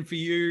question for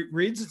you,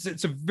 Rids.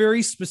 It's a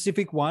very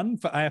specific one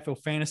for AFL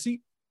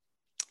Fantasy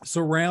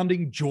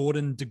surrounding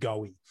Jordan De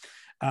Goey.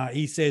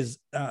 He says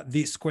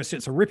this question,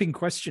 it's a ripping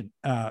question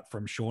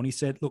from Sean. He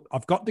said, look,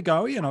 I've got De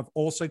Goey and I've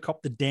also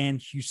copped the Dan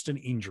Houston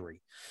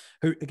injury,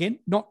 who, again,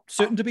 not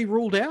certain to be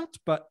ruled out,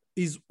 but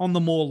is on the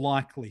more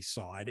likely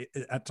side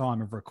at time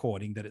of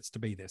recording that it's to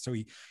be there. So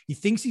he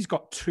thinks he's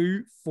got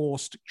 2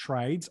 forced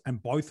trades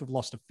and both have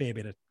lost a fair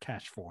bit of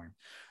cash for him.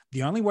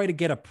 The only way to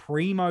get a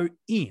primo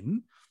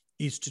in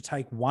is to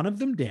take one of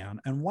them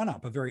down and one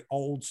up, a very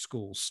old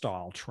school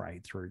style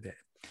trade through there.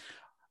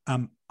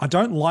 I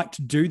don't like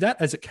to do that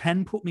as it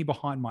can put me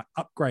behind my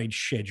upgrade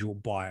schedule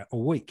by a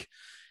week.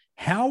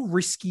 How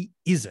risky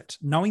is it,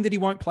 knowing that he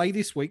won't play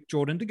this week,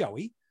 Jordan De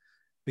Goey,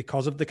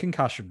 because of the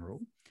concussion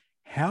rule?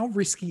 How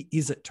risky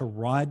is it to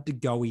ride De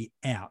Goey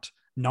out,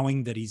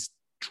 knowing that he's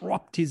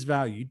dropped his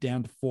value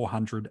down to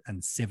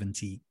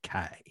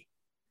 470K?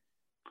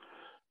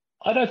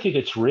 I don't think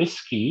it's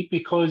risky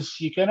because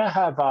you're going to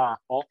have an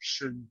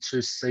option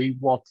to see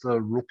what the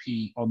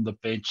rookie on the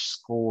bench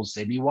scores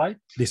anyway.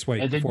 This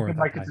week. And then you can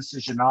make a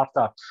decision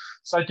after.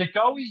 So De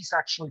Goey's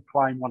actually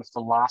playing one of the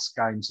last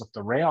games of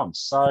the round.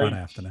 So Friday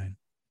afternoon.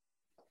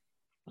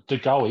 De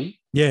Goey?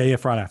 Yeah,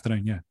 Friday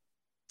afternoon, yeah.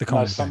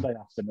 Sunday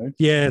afternoon.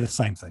 Yeah, the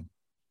same thing.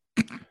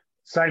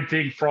 Same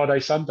thing, Friday,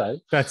 Sunday.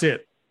 That's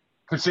it.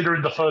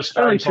 Considering the first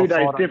game. Only 2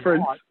 days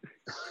different.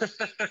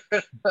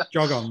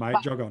 Jog on, mate,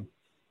 jog on.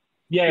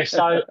 Yeah,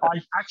 so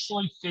I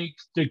actually think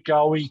De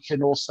Goey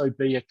can also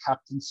be a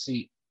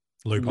captaincy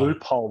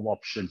loophole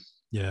option.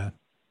 Yeah,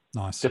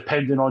 nice.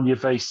 Depending on your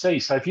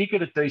VC. So if you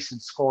get a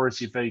decent score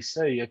as your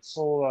VC, it's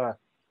all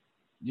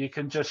you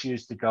can just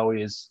use De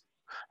Goey as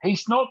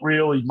he's not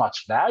really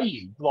much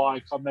value.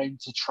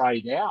 To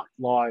trade out.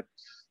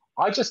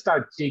 I just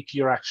don't think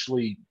you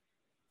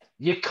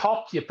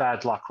copped your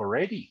bad luck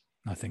already.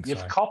 I think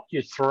You've copped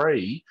your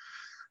 3.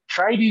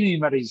 Trading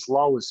him at his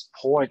lowest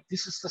point,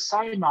 this is the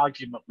same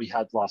argument we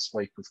had last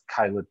week with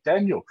Caleb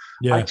Daniel.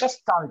 Yeah. I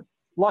just don't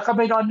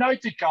I know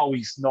De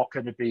Goey's not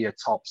going to be a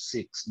top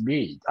 6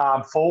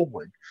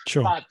 forward.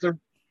 Sure. But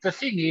the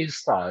thing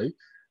is, though,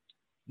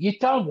 you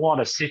don't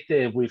want to sit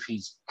there with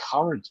his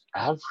current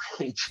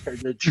average and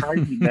then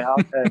trade him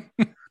out.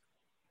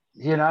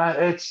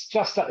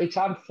 It's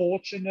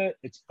unfortunate.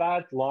 It's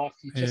bad luck.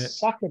 You just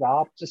suck it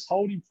up. Just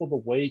hold him for the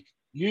week.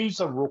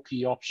 Use a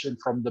rookie option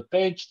from the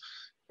bench.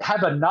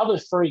 Have another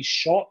free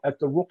shot at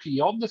the rookie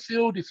on the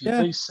field if your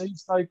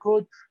VC's no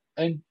good,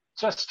 and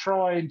just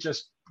try and go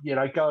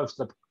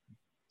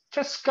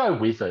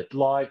with it.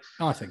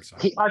 I think so.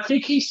 I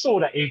think he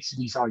sort of answered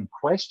his own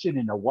question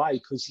in a way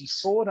because he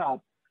sort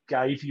of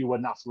gave you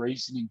enough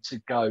reasoning to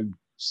go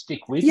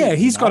stick with. Yeah,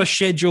 he's got a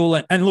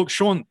schedule, and look,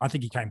 Sean, I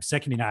think he came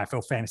second in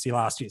AFL Fantasy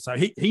last year, so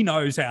he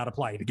knows how to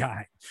play the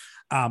game.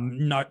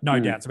 No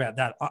doubts about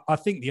that. I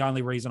think the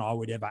only reason I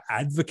would ever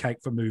advocate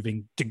for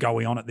moving De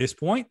Goey on at this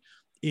point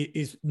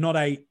is not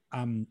a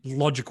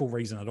logical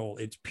reason at all.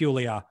 It's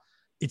purely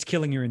it's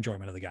killing your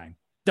enjoyment of the game.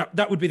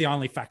 That would be the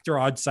only factor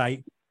I'd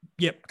say.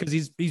 Yep, because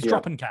he's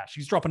dropping cash.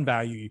 He's dropping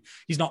value.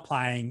 He's not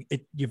playing.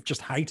 You've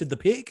just hated the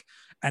pick,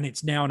 and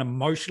it's now an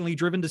emotionally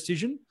driven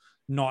decision,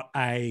 not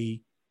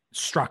a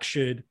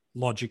structured,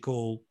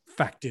 logical,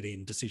 factored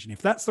in decision.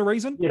 If that's the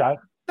reason,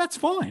 that's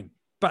fine.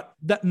 But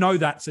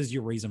that says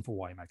your reason for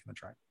why you're making the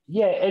trade.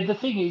 Yeah, and the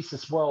thing is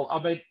as well,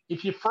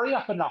 if you free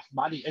up enough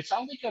money, it's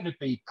only going to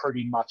be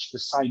pretty much the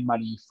same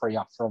money you free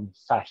up from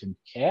Fat and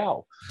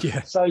Cow.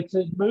 Yeah. So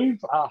to move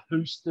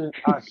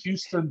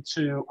Houston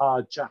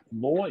to Jack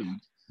Lloyd,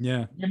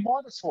 you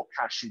might as well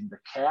cash in the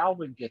Cow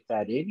and get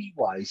that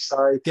anyway.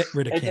 So get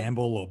rid of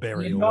Campbell or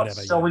Berry or whatever. You're not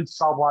selling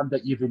someone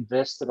that you've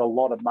invested a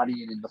lot of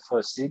money in the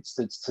first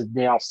instance to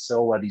now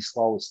sell at his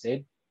lowest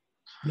end.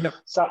 Yep.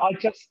 So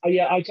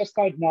I just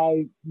don't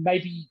know.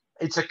 Maybe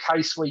it's a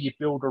case where you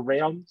build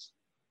around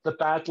the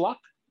bad luck.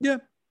 Yeah.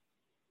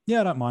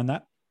 I don't mind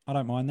that.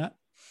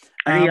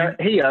 And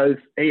he owes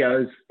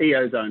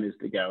owners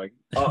De Goey.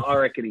 I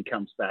reckon he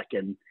comes back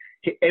and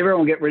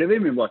everyone will get rid of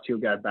him and watch. He'll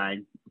go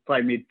bang,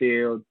 play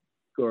midfield,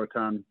 score a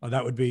ton. Oh,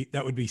 that would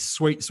be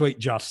sweet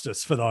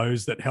justice for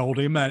those that held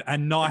him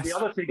and nice. The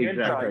other thing,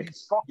 exactly.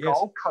 He's got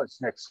Gold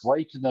Coast next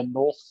week and then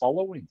North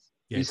following.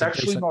 Yeah, he's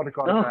actually not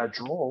got a bad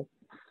draw.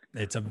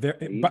 It's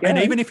and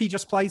even if he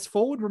just plays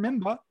forward,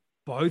 remember,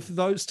 both of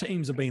those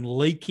teams have been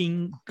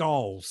leaking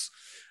goals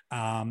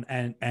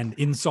and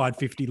inside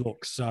 50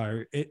 looks.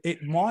 So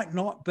it might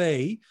not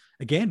be,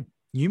 again,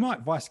 you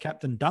might vice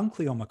captain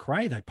Dunkley on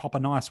McRae. They pop a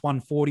nice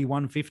 140,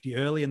 150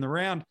 early in the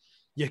round.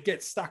 You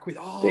get stuck with,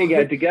 there you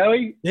go, De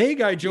Goey. There you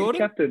go,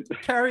 Jordan.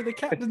 Carry the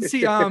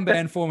captaincy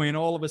armband for me, and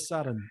all of a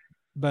sudden,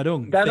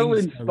 that'll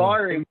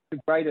inspire him to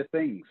greater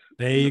things.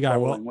 There you go.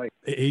 Well,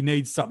 he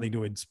needs something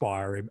to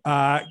inspire him.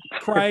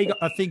 Craig,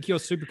 I think your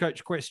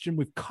Supercoach question,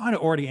 we've kind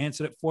of already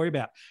answered it for you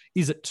about,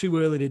 is it too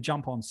early to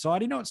jump on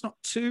side? It's not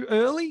too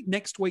early.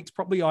 Next week's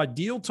probably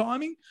ideal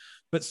timing.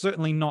 but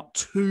certainly not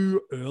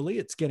too early.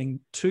 It's getting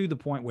to the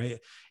point where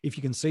if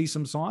you can see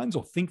some signs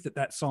or think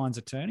that signs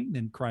are turning,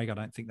 then Craig, I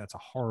don't think that's a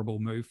horrible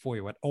move for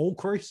you at all.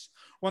 Chris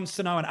wants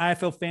to know an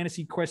AFL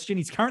fantasy question.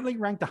 He's currently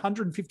ranked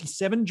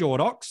 157,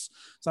 Jordox,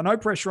 so no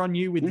pressure on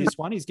you with this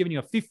one. He's giving you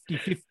a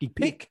 50-50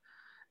 pick.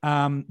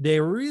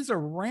 There is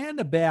around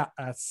about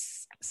a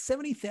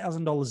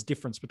 $70,000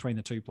 difference between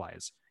the two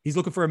players. He's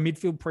looking for a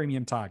midfield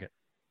premium target.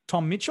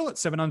 Tom Mitchell at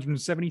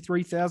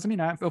 $773,000 in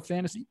AFL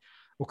fantasy,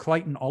 or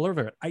Clayton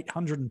Oliver at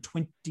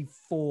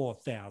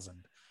 $824,000.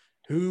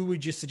 Who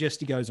would you suggest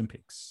he goes and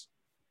picks?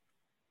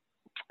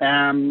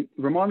 Remind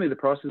me of the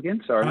prices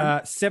again. Sorry,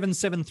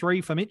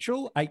 773 for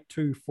Mitchell,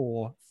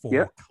 824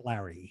 for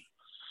Clary.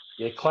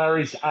 Yeah,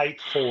 Clary's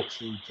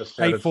 842. Just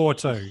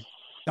 842.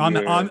 I'm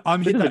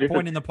hitting that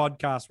point in the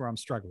podcast where I'm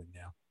struggling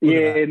now.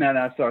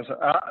 Sorry.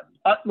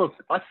 Look,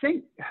 I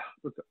think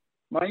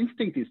my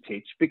instinct is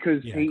Titch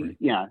because he,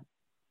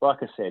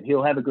 like I said,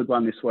 he'll have a good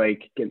one this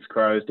week against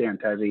Crows down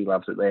Tassie. He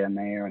loves it down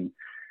there, and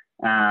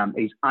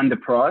he's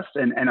underpriced.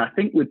 And I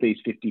think with these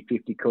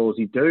 50-50 calls,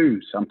 you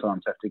do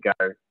sometimes have to go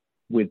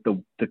with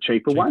the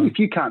cheaper one. If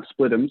you can't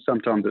split them,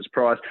 sometimes it's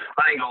priced.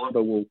 I think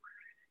Oliver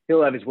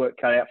he'll have his work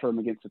cut out for him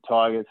against the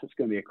Tigers. It's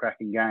going to be a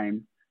cracking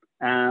game.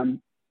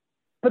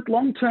 But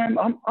long term,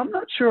 I'm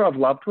not sure I've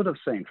loved what I've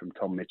seen from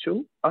Tom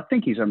Mitchell. I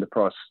think he's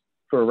underpriced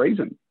for a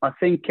reason. I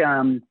think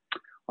I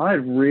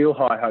had real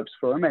high hopes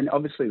for him, and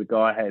obviously the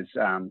guy has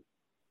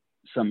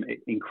some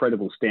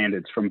incredible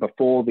standards from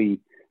before the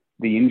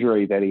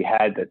injury that he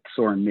had that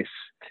saw him miss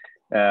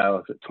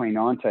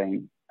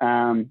 2019.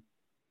 I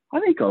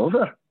think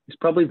Oliver is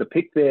probably the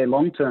pick there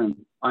long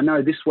term. I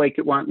know this week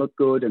it won't look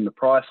good, and the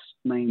price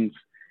means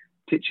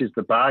Titch is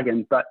the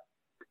bargain, but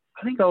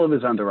I think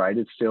Oliver's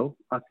underrated still.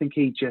 I think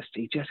he just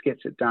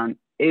gets it done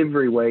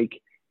every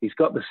week. He's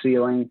got the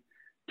ceiling.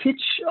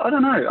 Titch, I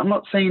don't know. I'm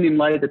not seeing him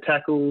lay the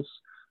tackles.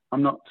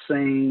 I'm not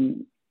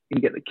seeing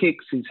him get the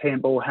kicks. He's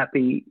handball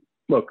happy.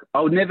 Look,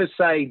 I would never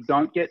say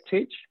don't get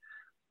Titch,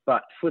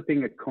 but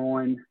flipping a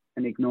coin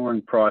and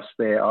ignoring price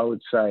there, I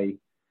would say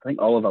I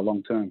think Oliver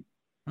long term.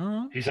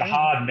 He's a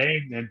hard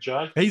man then,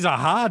 Joe. He's a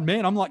hard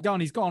man. I'm like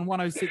he's gone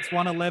 106,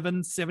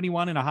 111,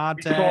 71 in a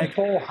hard tag. He's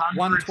gone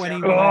 400,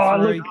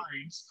 120,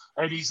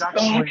 and he's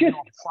actually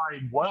not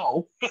playing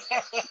well.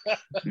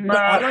 No,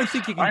 I don't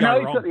think you can go wrong. I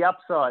know he's got the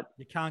upside.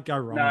 You can't go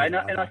wrong. No,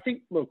 and I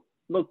think, look,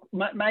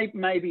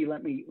 maybe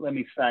let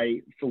me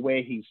say for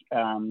where he's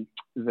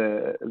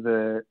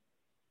the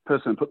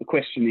person who put the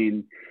question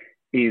in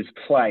is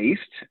placed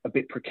a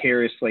bit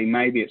precariously.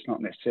 Maybe it's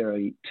not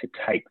necessarily to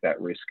take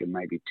that risk, and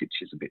maybe Titch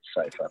is a bit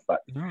safer. But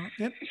I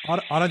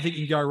don't think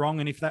you can go wrong.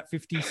 And if that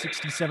 50,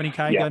 60,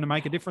 70K going to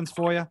make a difference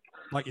for you,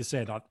 like you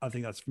said, I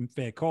think that's a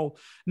fair call.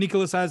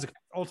 Nicholas has an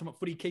Ultimate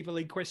Footy Keeper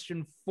League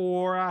question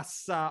for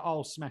us.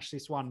 I'll smash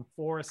this one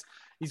for us.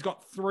 He's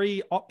got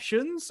 3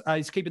 options.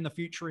 He's keeping the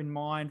future in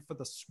mind for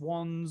the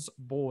Swans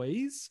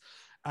boys.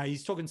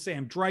 He's talking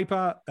Sam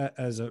Draper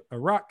as a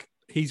ruck.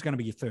 He's going to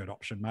be your third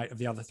option, mate, of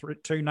the other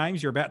 2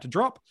 names you're about to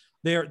drop.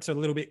 There it's a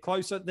little bit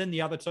closer than the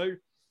other 2.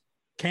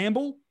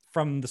 Campbell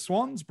from the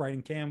Swans,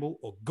 Braden Campbell,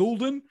 or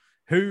Goulden.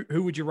 Who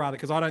would you rather?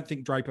 Because I don't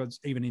think Draper's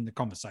even in the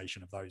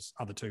conversation of those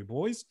other 2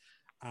 boys.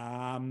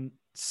 I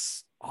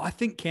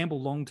think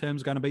Campbell long-term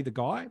is going to be the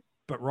guy,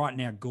 but right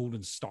now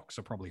Goulden's stocks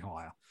are probably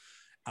higher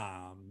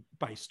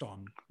based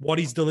on what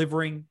he's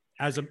delivering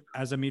as a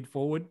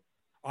mid-forward.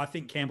 I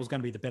think Campbell's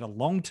going to be the better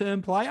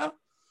long-term player,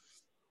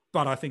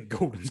 but I think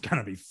Goulden's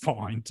going to be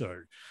fine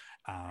too.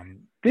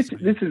 This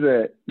is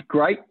a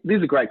great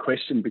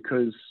question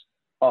because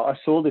I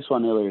saw this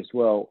one earlier as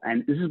well,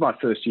 and this is my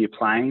first year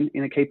playing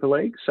in a keeper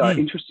league. So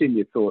interested in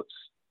your thoughts,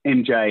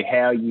 MJ,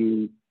 how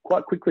you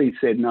quite quickly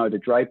said no to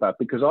Draper,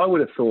 because I would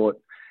have thought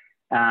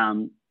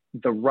the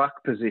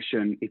ruck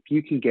position, if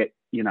you can get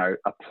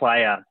a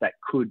player that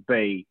could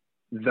be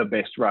the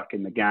best ruck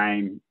in the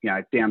game,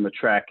 down the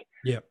track,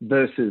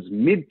 versus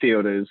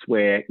midfielders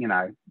where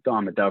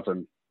dime a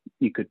dozen.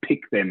 You could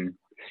pick them,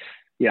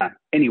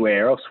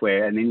 anywhere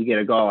elsewhere. And then you get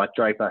a guy like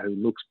Draper who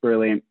looks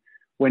brilliant.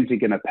 When's he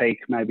going to peak?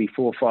 Maybe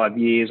 4 or 5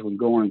 years when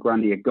Gawn and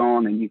Grundy are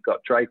gone and you've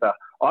got Draper.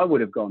 I would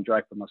have gone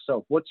Draper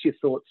myself. What's your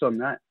thoughts on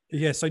that?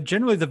 Yeah, so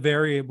generally the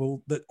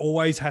variable that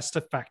always has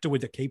to factor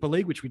with a keeper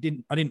league, which I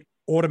didn't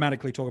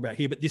automatically talk about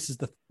here, but this is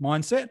the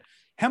mindset.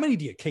 How many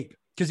do you keep?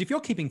 Because if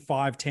you're keeping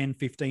 5, 10,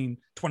 15,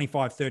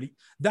 25, 30,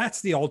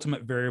 that's the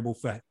ultimate variable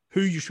for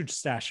who you should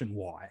stash and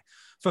why.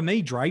 For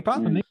me,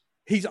 Draper,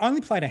 he's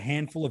only played a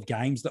handful of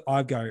games that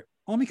I go,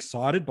 I'm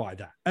excited by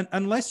that. And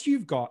unless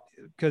you've got,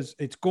 because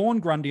it's Gawn,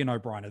 Grundy, and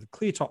O'Brien are the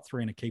clear top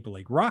 3 in a keeper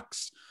league.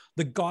 Rucks,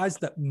 the guys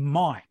that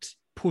might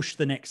push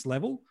the next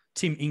level,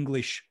 Tim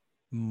English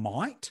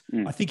might.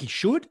 I think he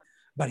should,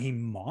 but he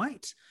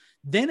might.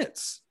 Then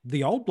it's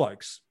the old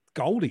blokes,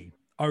 Goldie,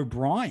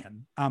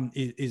 O'Brien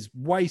is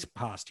way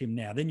past him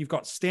now. Then you've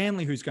got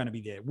Stanley, who's going to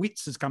be there.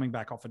 Witts is coming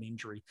back off an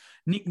injury.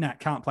 Nick Nat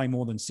can't play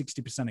more than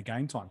 60% of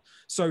game time.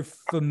 So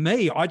for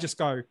me, I just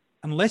go,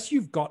 unless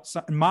you've got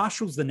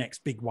Marshall's the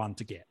next big one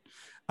to get.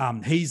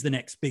 He's the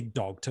next big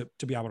dog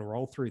to be able to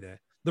roll through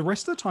there. The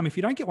rest of the time, if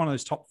you don't get one of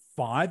those top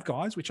 5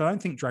 guys, which I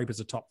don't think Draper's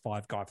a top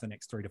 5 guy for the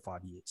next 3 to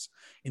 5 years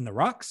in the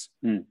rucks,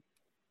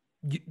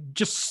 you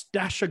just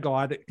stash a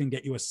guy that can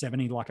get you a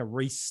 70, like a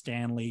Reece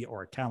Stanley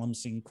or a Callum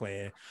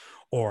Sinclair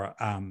or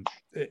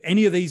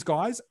any of these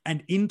guys.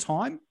 And in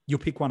time, you'll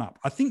pick one up.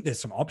 I think there's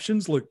some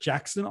options. Luke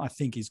Jackson, I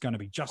think, is going to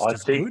be just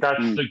as good. I think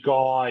that's the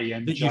guy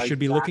that you should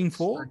be looking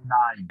for.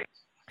 Name.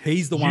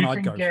 He's the one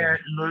I'd go for. You can get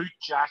Luke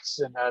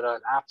Jackson at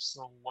an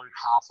absolute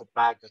half a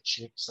bag of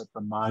chips at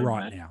the moment.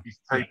 Right now. If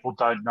people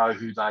don't know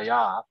who they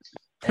are.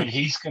 And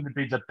he's going to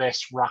be the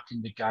best ruck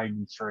in the game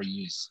in 3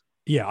 years.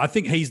 Yeah, I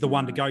think he's the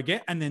one to go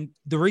get. And then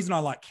the reason I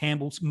like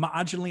Campbell's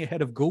marginally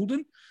ahead of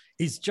Goulden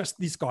is just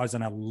this guy's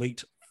an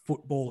elite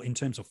football in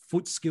terms of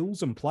foot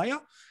skills and player.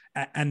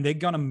 And they're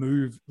going to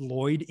move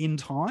Lloyd in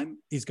time,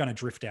 is going to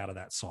drift out of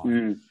that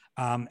side.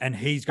 And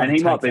he's going to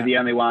he might be the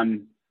only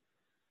one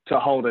to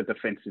hold a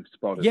defensive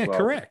spot as well. Yeah,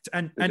 correct.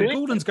 And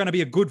Goulden's going to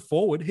be a good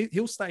forward.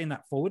 He'll stay in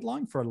that forward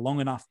line for a long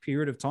enough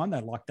period of time.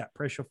 They like that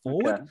pressure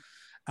forward.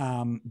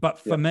 Okay. But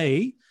for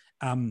me,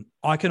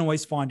 I can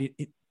always find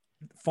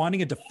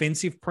finding a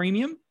defensive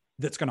premium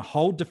that's going to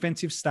hold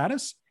defensive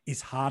status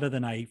is harder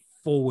than a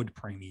forward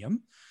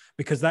premium,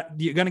 because that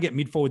you're going to get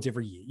mid forwards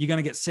every year. You're going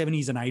to get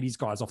 70s and 80s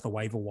guys off the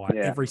waiver wire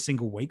every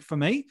single week for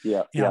me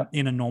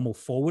in a normal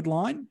forward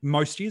line.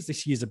 Most years,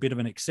 this year's a bit of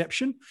an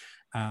exception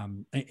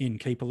in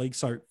keeper league.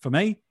 So for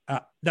me,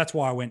 that's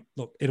why I went,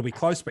 look, it'll be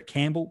close, but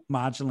Campbell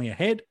marginally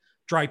ahead.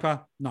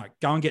 Draper, no,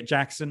 go and get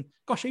Jackson.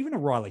 Gosh, even a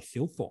Riley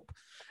Thilthorpe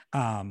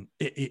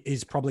it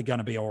is probably going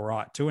to be all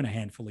right too in a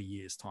handful of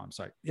years' time.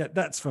 So, yeah,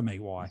 that's for me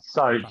why.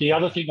 So the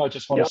other thing I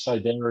just want to say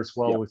there as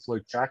well with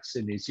Luke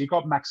Jackson is you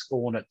got Max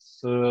Gawn at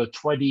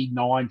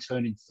 29,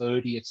 turning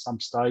 30 at some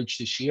stage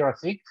this year, I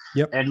think.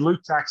 And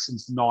Luke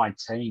Jackson's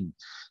 19.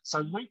 So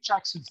Luke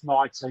Jackson's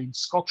 19,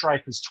 Scott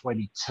Draper's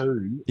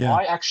 22.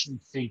 I actually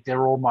think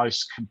they're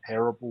almost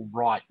comparable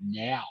right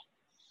now.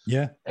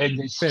 Yeah. And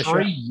there's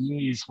 3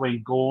 years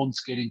when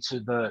Gawn's getting to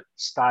the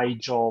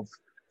stage of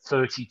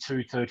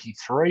 32,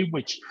 33,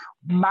 which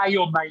may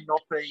or may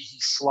not be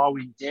he's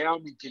slowing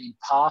down and getting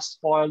passed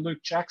by a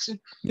Luke Jackson.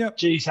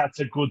 Geez, that's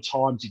a good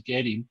time to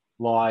get him.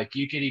 Like,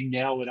 you get him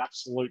now at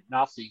absolute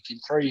nothing. In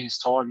 3 years'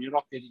 time, you're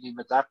not getting him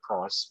at that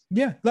price.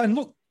 Yeah, and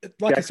look,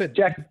 like I said,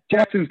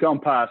 Jackson's gone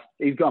past.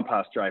 He's gone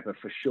past Draper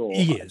for sure.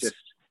 He is.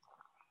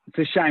 It's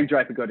a shame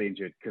Draper got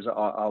injured, because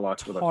I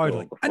liked what I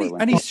saw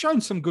before. And he's shown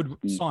some good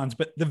signs,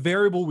 but the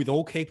variable with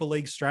all keeper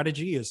league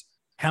strategy is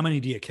how many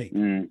do you keep?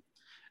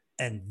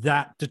 And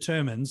that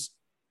determines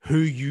who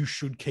you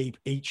should keep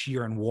each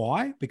year and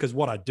why. Because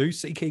what I do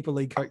see keeper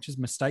league coaches,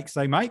 mistakes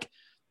they make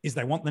is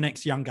they want the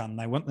next young gun.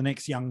 They want the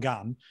next young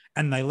gun,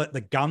 and they let the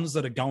guns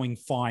that are going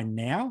fine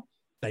now,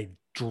 they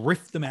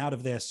drift them out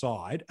of their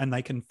side, and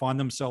they can find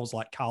themselves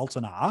like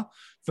Carlton are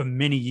for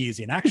many years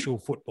in actual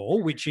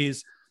football, which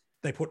is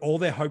they put all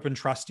their hope and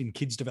trust in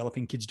kids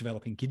developing,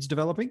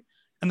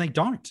 and they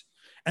don't.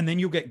 And then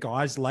you'll get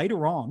guys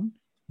later on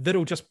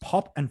that'll just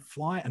pop and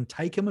fly and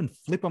take them and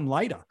flip them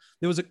later.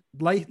 There was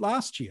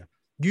last year,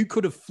 you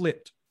could have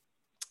flipped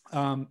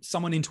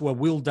someone into a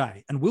Will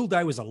Day, and Will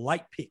Day was a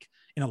late pick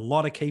in a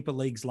lot of keeper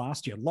leagues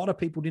last year. A lot of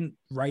people didn't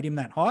rate him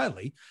that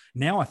highly.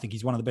 Now I think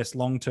he's one of the best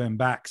long-term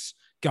backs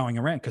going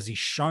around because he's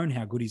shown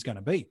how good he's going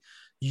to be.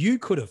 You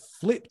could have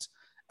flipped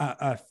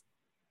a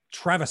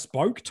Travis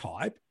Boak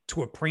type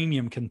to a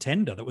premium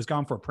contender that was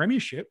going for a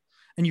premiership,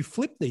 and you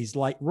flip these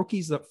late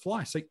rookies that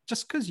fly. So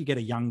just because you get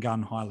a young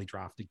gun, highly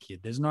drafted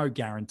kid, there's no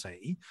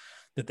guarantee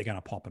that they're going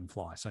to pop and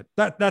fly. So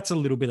that's a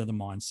little bit of the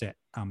mindset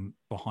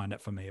behind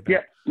it for me.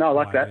 I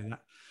like that.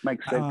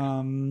 Makes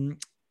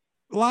sense.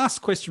 Last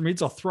question,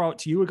 Rids, I'll throw it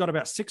to you. We've got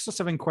about 6 or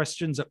 7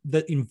 questions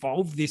that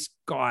involve this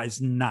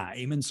guy's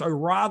name. And so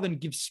rather than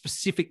give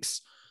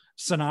specifics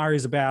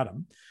scenarios about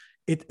him,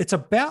 it's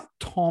about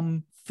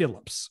Tom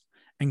Phillips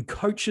and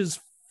coaches'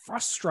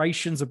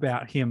 frustrations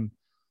about him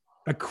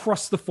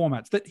across the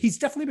formats. That he's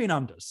definitely been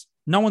unders.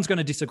 No one's going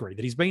to disagree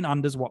that he's been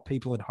unders what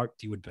people had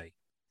hoped he would be.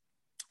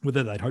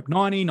 Whether they'd hoped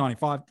 90,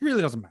 95, it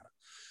really doesn't matter.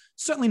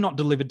 Certainly not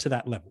delivered to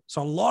that level.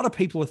 So a lot of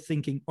people are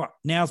thinking, all right,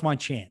 now's my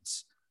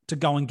chance to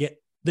go and get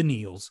the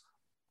Neils,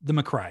 the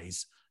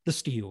McRaes, the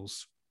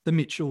Steels, the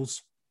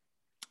Mitchells,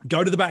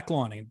 go to the back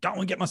line and go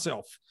and get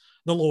myself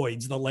the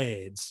Lloyds, the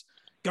Lairds,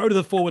 go to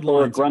the forward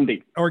line.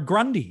 Or a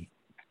Grundy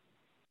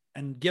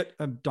and get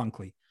a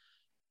Dunkley.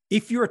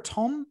 If you're a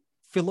Tom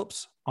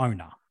Phillips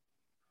owner,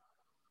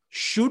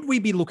 should we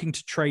be looking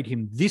to trade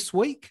him this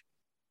week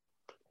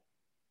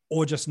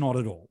or just not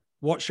at all?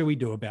 What should we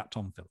do about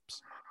Tom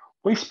Phillips?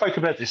 We spoke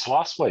about this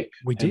last week.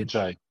 We did.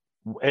 MJ.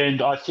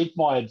 And I think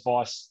my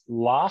advice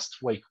last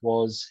week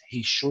was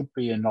he should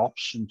be an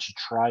option to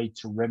trade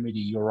to remedy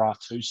your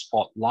R2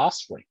 spot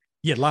last week.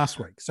 Yeah, last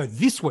week. So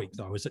this week,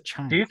 though, is it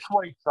changed? This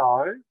week,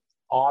 though,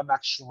 I'm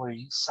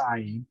actually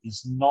saying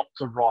is not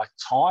the right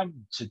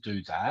time to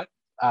do that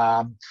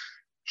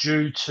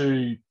due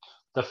to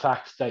the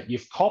fact that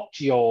you've copped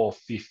your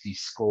 50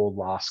 score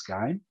last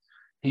game.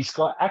 He's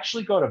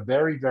actually got a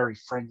very, very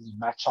friendly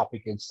matchup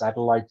against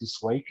Adelaide this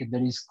week, and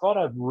then he's got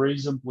a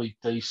reasonably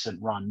decent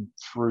run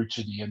through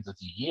to the end of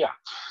the year.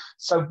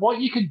 So what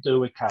you can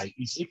do, okay,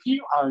 is if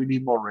you own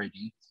him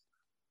already,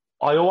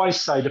 I always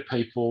say to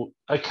people,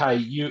 okay,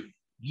 you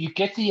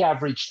get the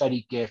average that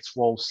he gets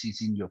whilst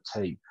he's in your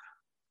team.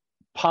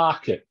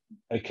 Park it,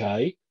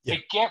 okay? Yeah.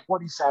 Forget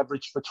what he's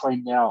averaged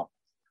between now.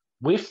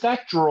 With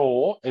that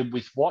draw and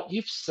with what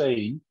you've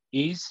seen,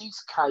 is he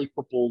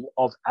capable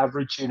of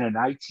averaging an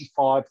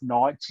 85,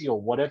 90 or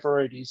whatever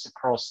it is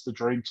across the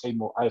Dream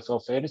Team or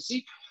AFL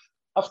Fantasy?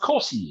 Of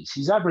course he is.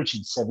 He's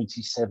averaging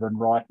 77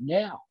 right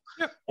now.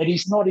 Yep. And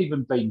he's not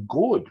even been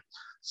good.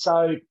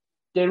 So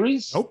there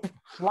is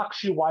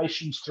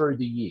fluctuations through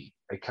the year,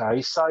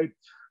 okay? So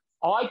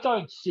I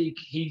don't think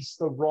he's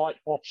the right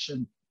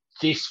option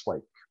this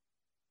week.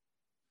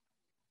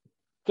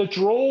 The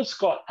draw's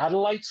got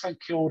Adelaide, St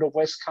Kilda,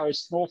 West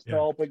Coast, North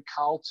Melbourne,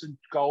 Carlton,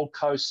 Gold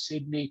Coast,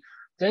 Sydney.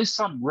 There's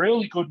some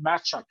really good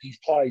matchup. He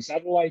plays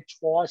Adelaide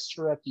twice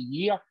throughout the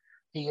year.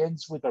 He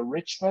ends with a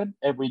Richmond,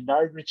 and we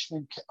know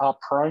Richmond are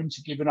prone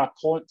to giving up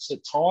points at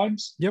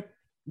times. Yep.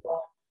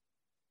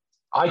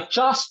 I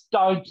just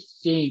don't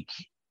think...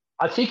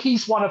 I think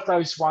he's one of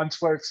those ones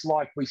where it's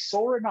like we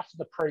saw enough in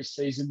the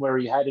preseason where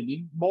he had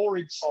more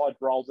inside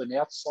role than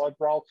outside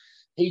role.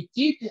 He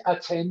did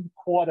attend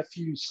quite a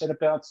few centre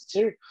bounces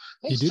too.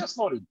 He's just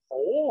not in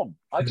form.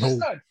 I just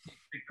don't think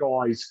the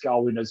guy's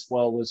going as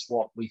well as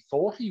what we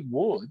thought he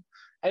would.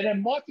 And it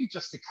might be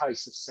just a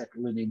case of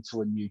settling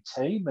into a new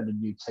team and a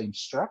new team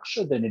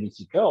structure than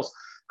anything else,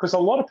 because a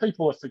lot of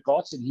people have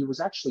forgotten he was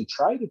actually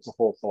traded to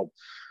Hawthorn.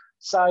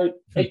 So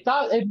it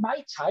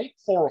may take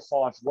 4 or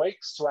 5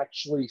 weeks to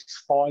actually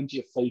find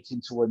your feet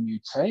into a new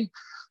team.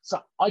 So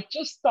I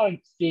just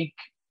don't think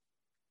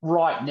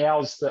right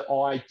now is the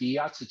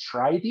idea to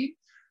trade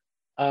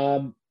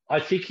him. I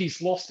think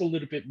he's lost a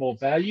little bit more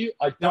value.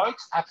 I don't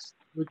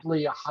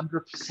absolutely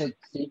 100%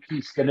 think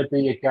he's going to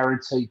be a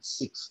guaranteed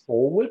 6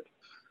 forward.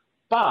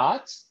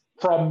 But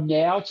from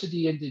now to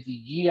the end of the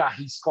year,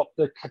 he's got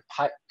the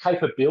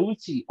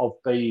capability of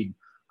being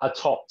a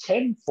top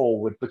 10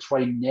 forward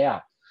between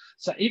now.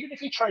 So even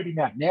if you trade him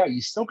out now,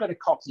 you're still going to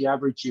cop the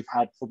average you've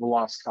had for the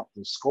last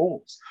couple of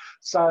scores.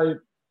 So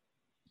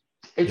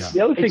it's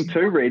the other thing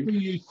too, Red. Who do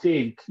you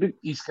think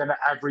is going to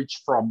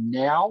average from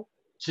now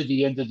to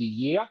the end of the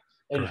year?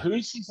 And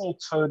who's his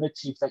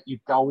alternative that you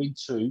go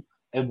into?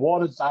 And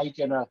what are they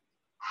going to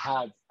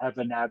have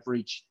an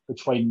average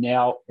between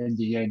now and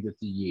the end of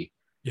the year?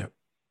 Yep.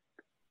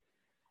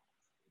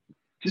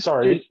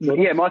 Sorry.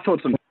 My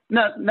thoughts on...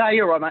 No,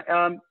 you're right,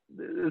 mate.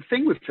 The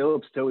thing with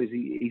Phillips too is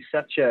he's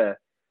such a...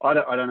 I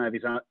don't know if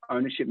his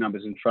ownership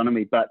numbers in front of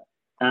me, but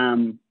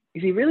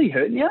is he really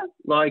hurting you?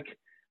 Like,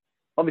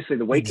 obviously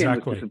the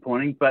weekend was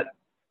disappointing, but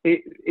is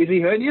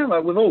he hurting you?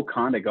 Like, we've all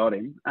kind of got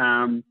him.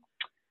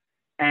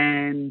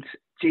 And,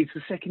 geez,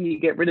 the second you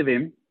get rid of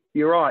him,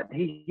 you're right.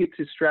 He hits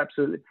his straps.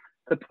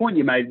 The point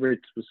you made, Rich,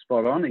 was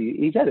spot on.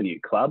 He's at a new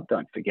club,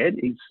 don't forget.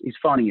 He's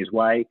finding his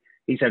way.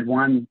 He's had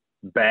one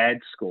bad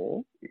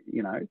score,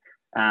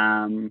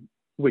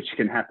 which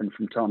can happen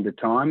from time to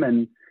time.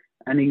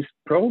 And he's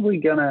probably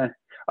going to...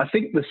 I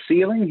think the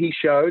ceiling he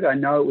showed, I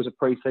know it was a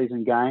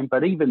preseason game,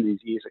 but even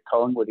these years at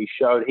Collingwood, he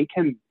showed he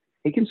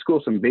can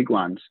score some big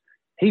ones.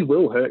 He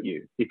will hurt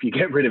you if you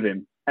get rid of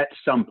him at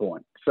some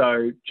point.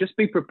 So just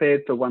be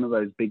prepared for one of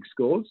those big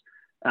scores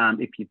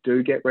if you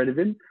do get rid of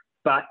him.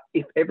 But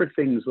if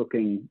everything's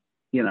looking,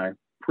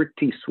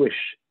 pretty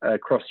swish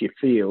across your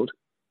field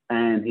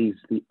and he's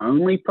the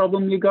only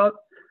problem you got,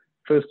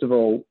 first of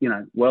all,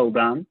 well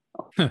done.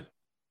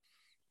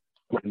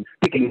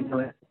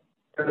 Picking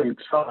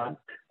side.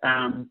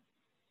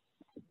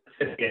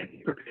 Again,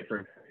 prepare for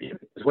him.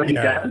 Because when he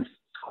does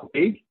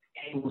big,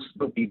 he will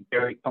still be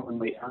very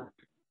commonly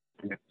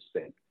under.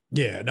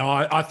 Yeah, no,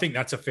 I think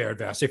that's a fair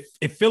advice.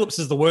 If Phillips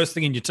is the worst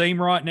thing in your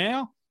team right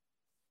now,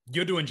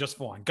 you're doing just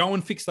fine. Go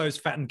and fix those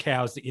fattened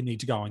cows that you need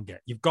to go and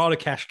get. You've got a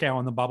cash cow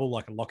in the bubble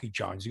like a Lockie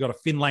Jones. You've got a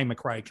Finlay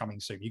McRae coming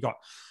soon. You've got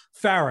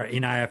Farah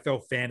in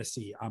AFL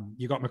Fantasy.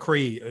 You've got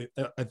McCree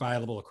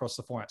available across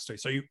the formats too.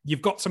 So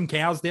you've got some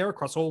cows there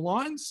across all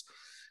lines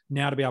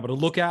now to be able to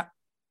look at.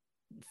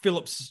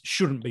 Phillips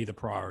shouldn't be the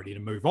priority to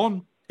move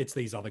on. It's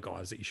these other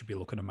guys that you should be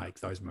looking to make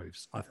those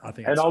moves. I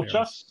think. And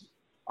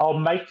I'll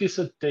make this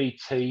a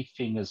DT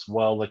thing as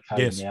well.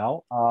 Okay, yes.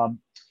 Now,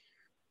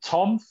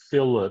 Tom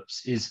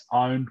Phillips is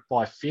owned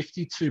by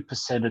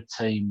 52% of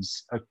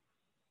teams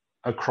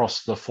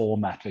across the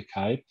format.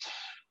 Okay,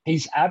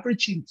 he's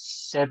averaging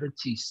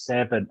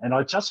 77, and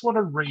I just want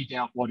to read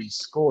out what he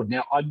scored.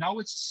 Now, I know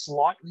it's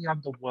slightly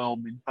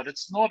underwhelming, but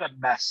it's not a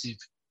massive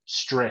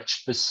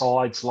stretch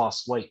besides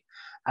last week.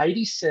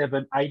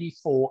 87,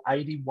 84,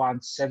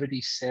 81,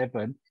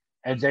 77,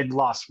 and then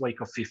last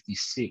week of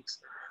 56.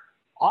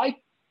 I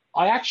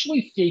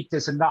actually think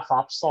there's enough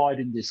upside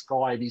in this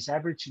guy, and he's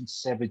averaging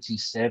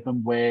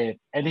 77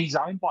 and he's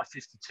owned by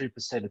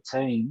 52% of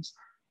teams.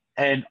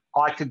 And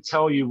I can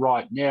tell you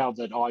right now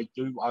that I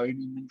do own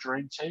him in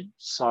Dream Team.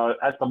 So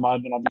at the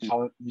moment, I'm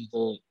currently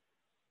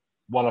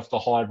one of the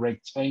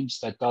high-ranked teams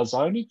that does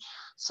own him.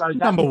 So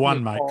number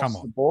one, mate. Come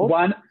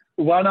on.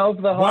 One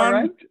of the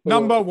high-ranked?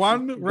 Number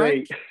one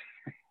ranked?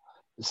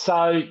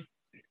 So,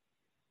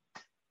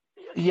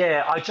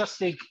 yeah, I just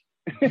think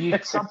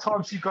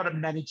sometimes you've got to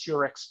manage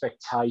your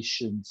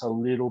expectations a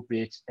little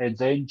bit and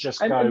then just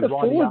go and the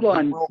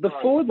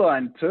right forward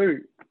line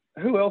too.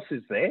 Who else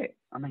is there?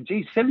 I mean,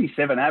 geez,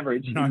 77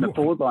 average in the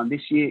forward line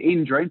this year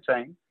in Dream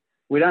Team.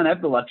 We don't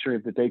have the luxury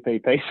of the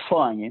DPPs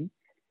flying in.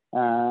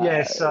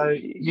 So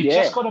you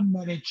just got to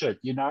manage it,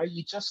 you know.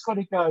 You just got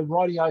to go,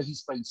 rightio,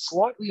 he's been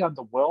slightly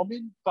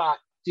underwhelming, but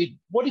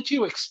what did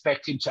you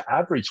expect him to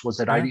average?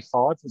 Was it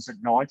 85? Was it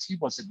 90?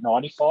 Was it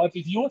 95?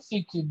 If you're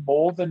thinking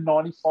more than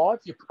 95,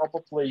 you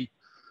probably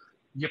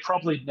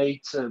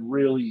need to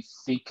really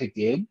think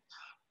again.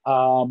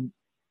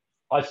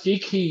 I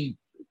think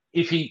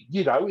if he,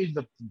 you know, in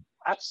the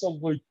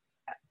absolute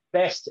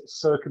best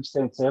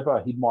circumstance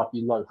ever, he might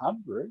be low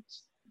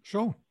hundreds.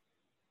 Sure.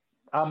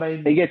 I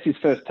mean, he gets his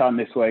first time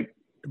this week.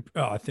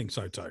 Oh, I think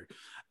so too.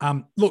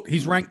 Look,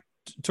 he's ranked,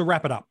 to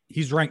wrap it up,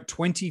 he's ranked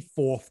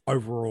 24th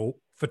overall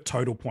for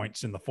total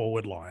points in the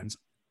forward lines,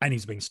 and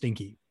he's been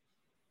stinky.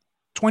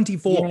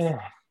 24th.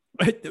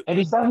 Yeah. And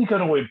he's only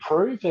going to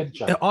improve,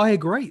 MJ. I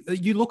agree.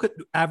 You look at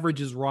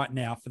averages right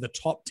now for the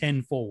top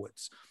 10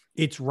 forwards.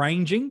 It's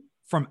ranging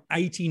from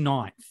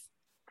 89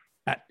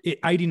 at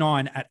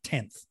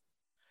 10th.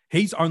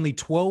 He's only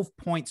 12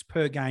 points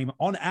per game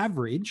on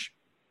average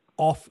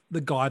off the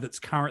guy that's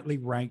currently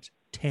ranked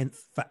 10th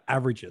for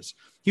averages.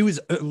 He was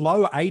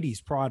low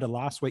 80s prior to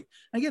last week.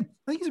 And again,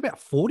 I think he's about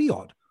 40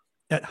 odd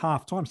at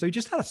halftime. So he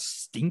just had a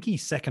stinky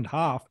second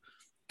half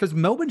because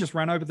Melbourne just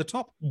ran over the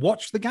top.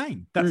 Watch the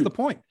game. That's the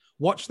point.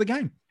 Watch the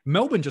game.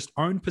 Melbourne just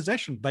owned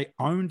possession. They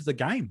owned the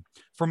game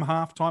from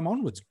halftime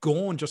onwards.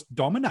 Gawn just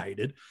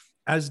dominated,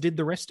 as did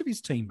the rest of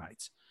his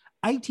teammates.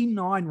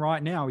 89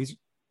 right now is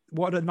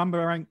what a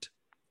number ranked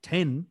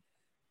 10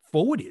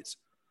 forward is.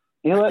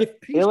 He'll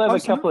have a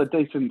couple of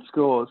decent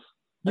scores.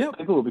 Yeah,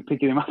 people will be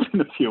picking him up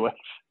in a few weeks.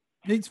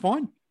 He's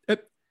fine.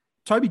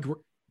 Toby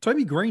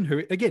Green,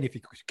 who again, if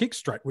he kicks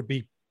straight, would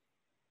be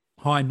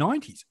high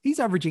 90s.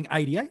 He's averaging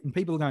 88, and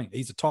people are going,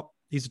 he's a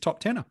top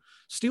tenner.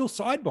 Steele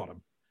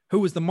Sidebottom, who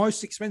was the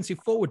most expensive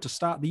forward to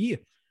start the year,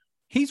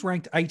 he's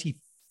ranked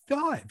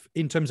 85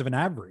 in terms of an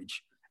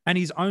average, and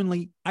he's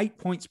only 8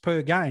 points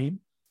per game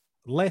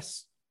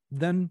less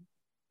than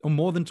or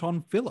more than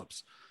Tom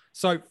Phillips.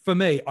 So for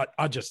me,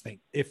 I just think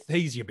if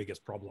he's your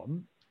biggest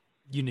problem,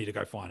 you need to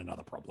go find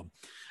another problem,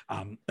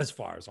 as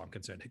far as I'm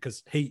concerned,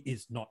 because he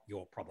is not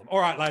your problem. All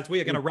right, lads,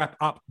 we are going to wrap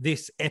up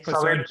this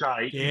episode. So,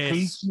 MJ, if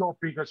he's your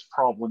biggest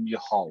problem, you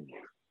hold.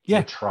 Yeah.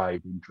 You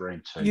trade in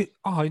Dream Team.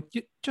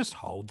 You just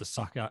hold the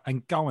sucker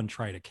and go and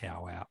trade a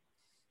cow out.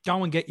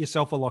 Go and get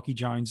yourself a Lockie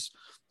Jones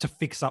to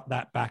fix up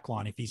that back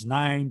line. If he's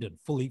named and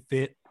fully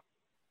fit,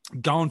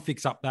 go and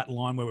fix up that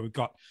line where we've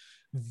got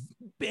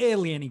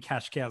barely any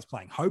cash cows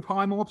playing. Hope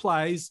Highmore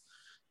plays.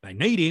 They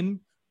need him,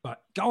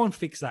 but go and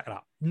fix that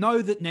up.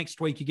 Know that next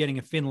week you're getting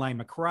a Finlay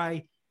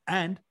McRae,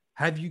 and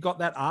have you got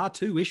that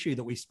R2 issue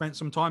that we spent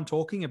some time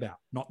talking about?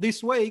 Not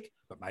this week,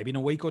 but maybe in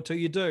a week or two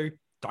you do.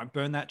 Don't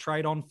burn that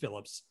trade on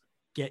Phillips.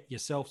 Get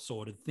yourself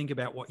sorted. Think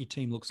about what your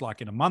team looks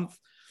like in a month,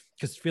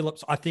 because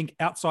Phillips, I think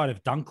outside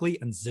of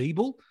Dunkley and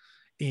Zeeble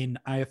in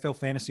AFL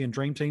Fantasy and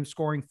Dream Team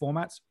scoring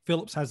formats,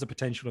 Phillips has the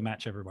potential to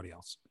match everybody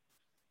else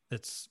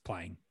that's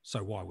playing.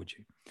 So why would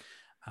you,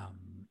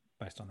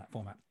 based on that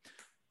format?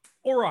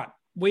 All right.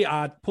 We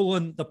are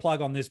pulling the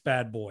plug on this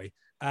bad boy.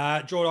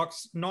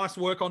 Jordox, nice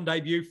work on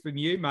debut from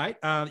you, mate.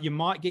 You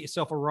might get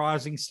yourself a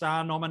Rising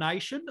Star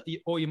nomination,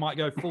 or you might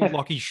go full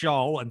Lockie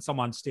Shoal and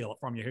someone steal it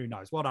from you. Who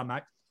knows? Well done,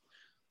 mate.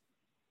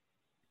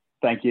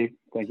 Thank you.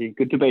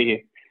 Good to be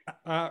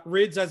here.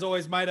 Rids, as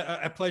always, mate,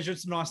 a pleasure.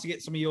 It's nice to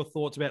get some of your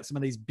thoughts about some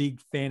of these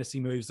big fantasy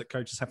moves that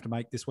coaches have to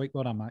make this week.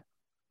 Well done, mate.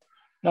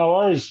 No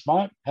worries,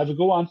 mate. Have a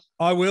good one.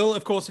 I will.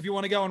 Of course, if you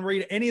want to go and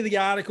read any of the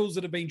articles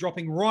that have been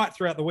dropping right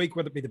throughout the week,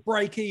 whether it be the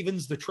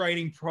break-evens, the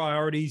trading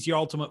priorities, your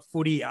ultimate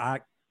footy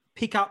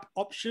pickup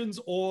options,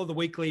 or the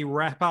weekly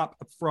wrap-up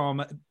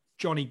from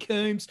Johnny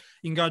Coombs,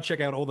 you can go and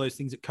check out all those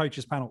things at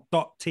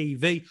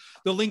coachespanel.tv.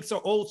 The links are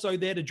also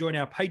there to join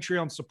our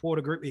Patreon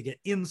supporter group. You get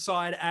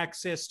inside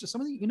access to some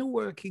of the inner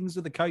workings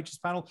of the Coaches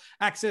Panel,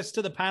 access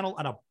to the panel,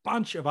 and a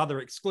bunch of other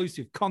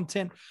exclusive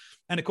content.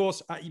 And of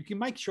course, you can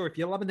make sure if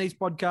you're loving these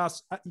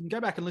podcasts, you can go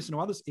back and listen to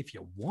others if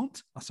you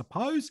want, I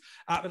suppose.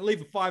 But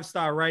leave a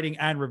 5-star rating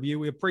and review.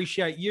 We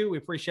appreciate you. We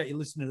appreciate you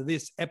listening to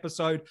this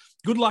episode.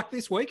 Good luck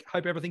this week.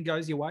 Hope everything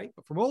goes your way.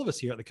 But from all of us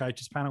here at the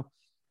Coaches Panel,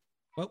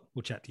 well,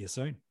 we'll chat to you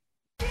soon.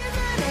 Give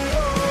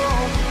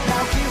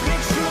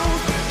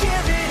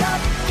it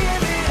up.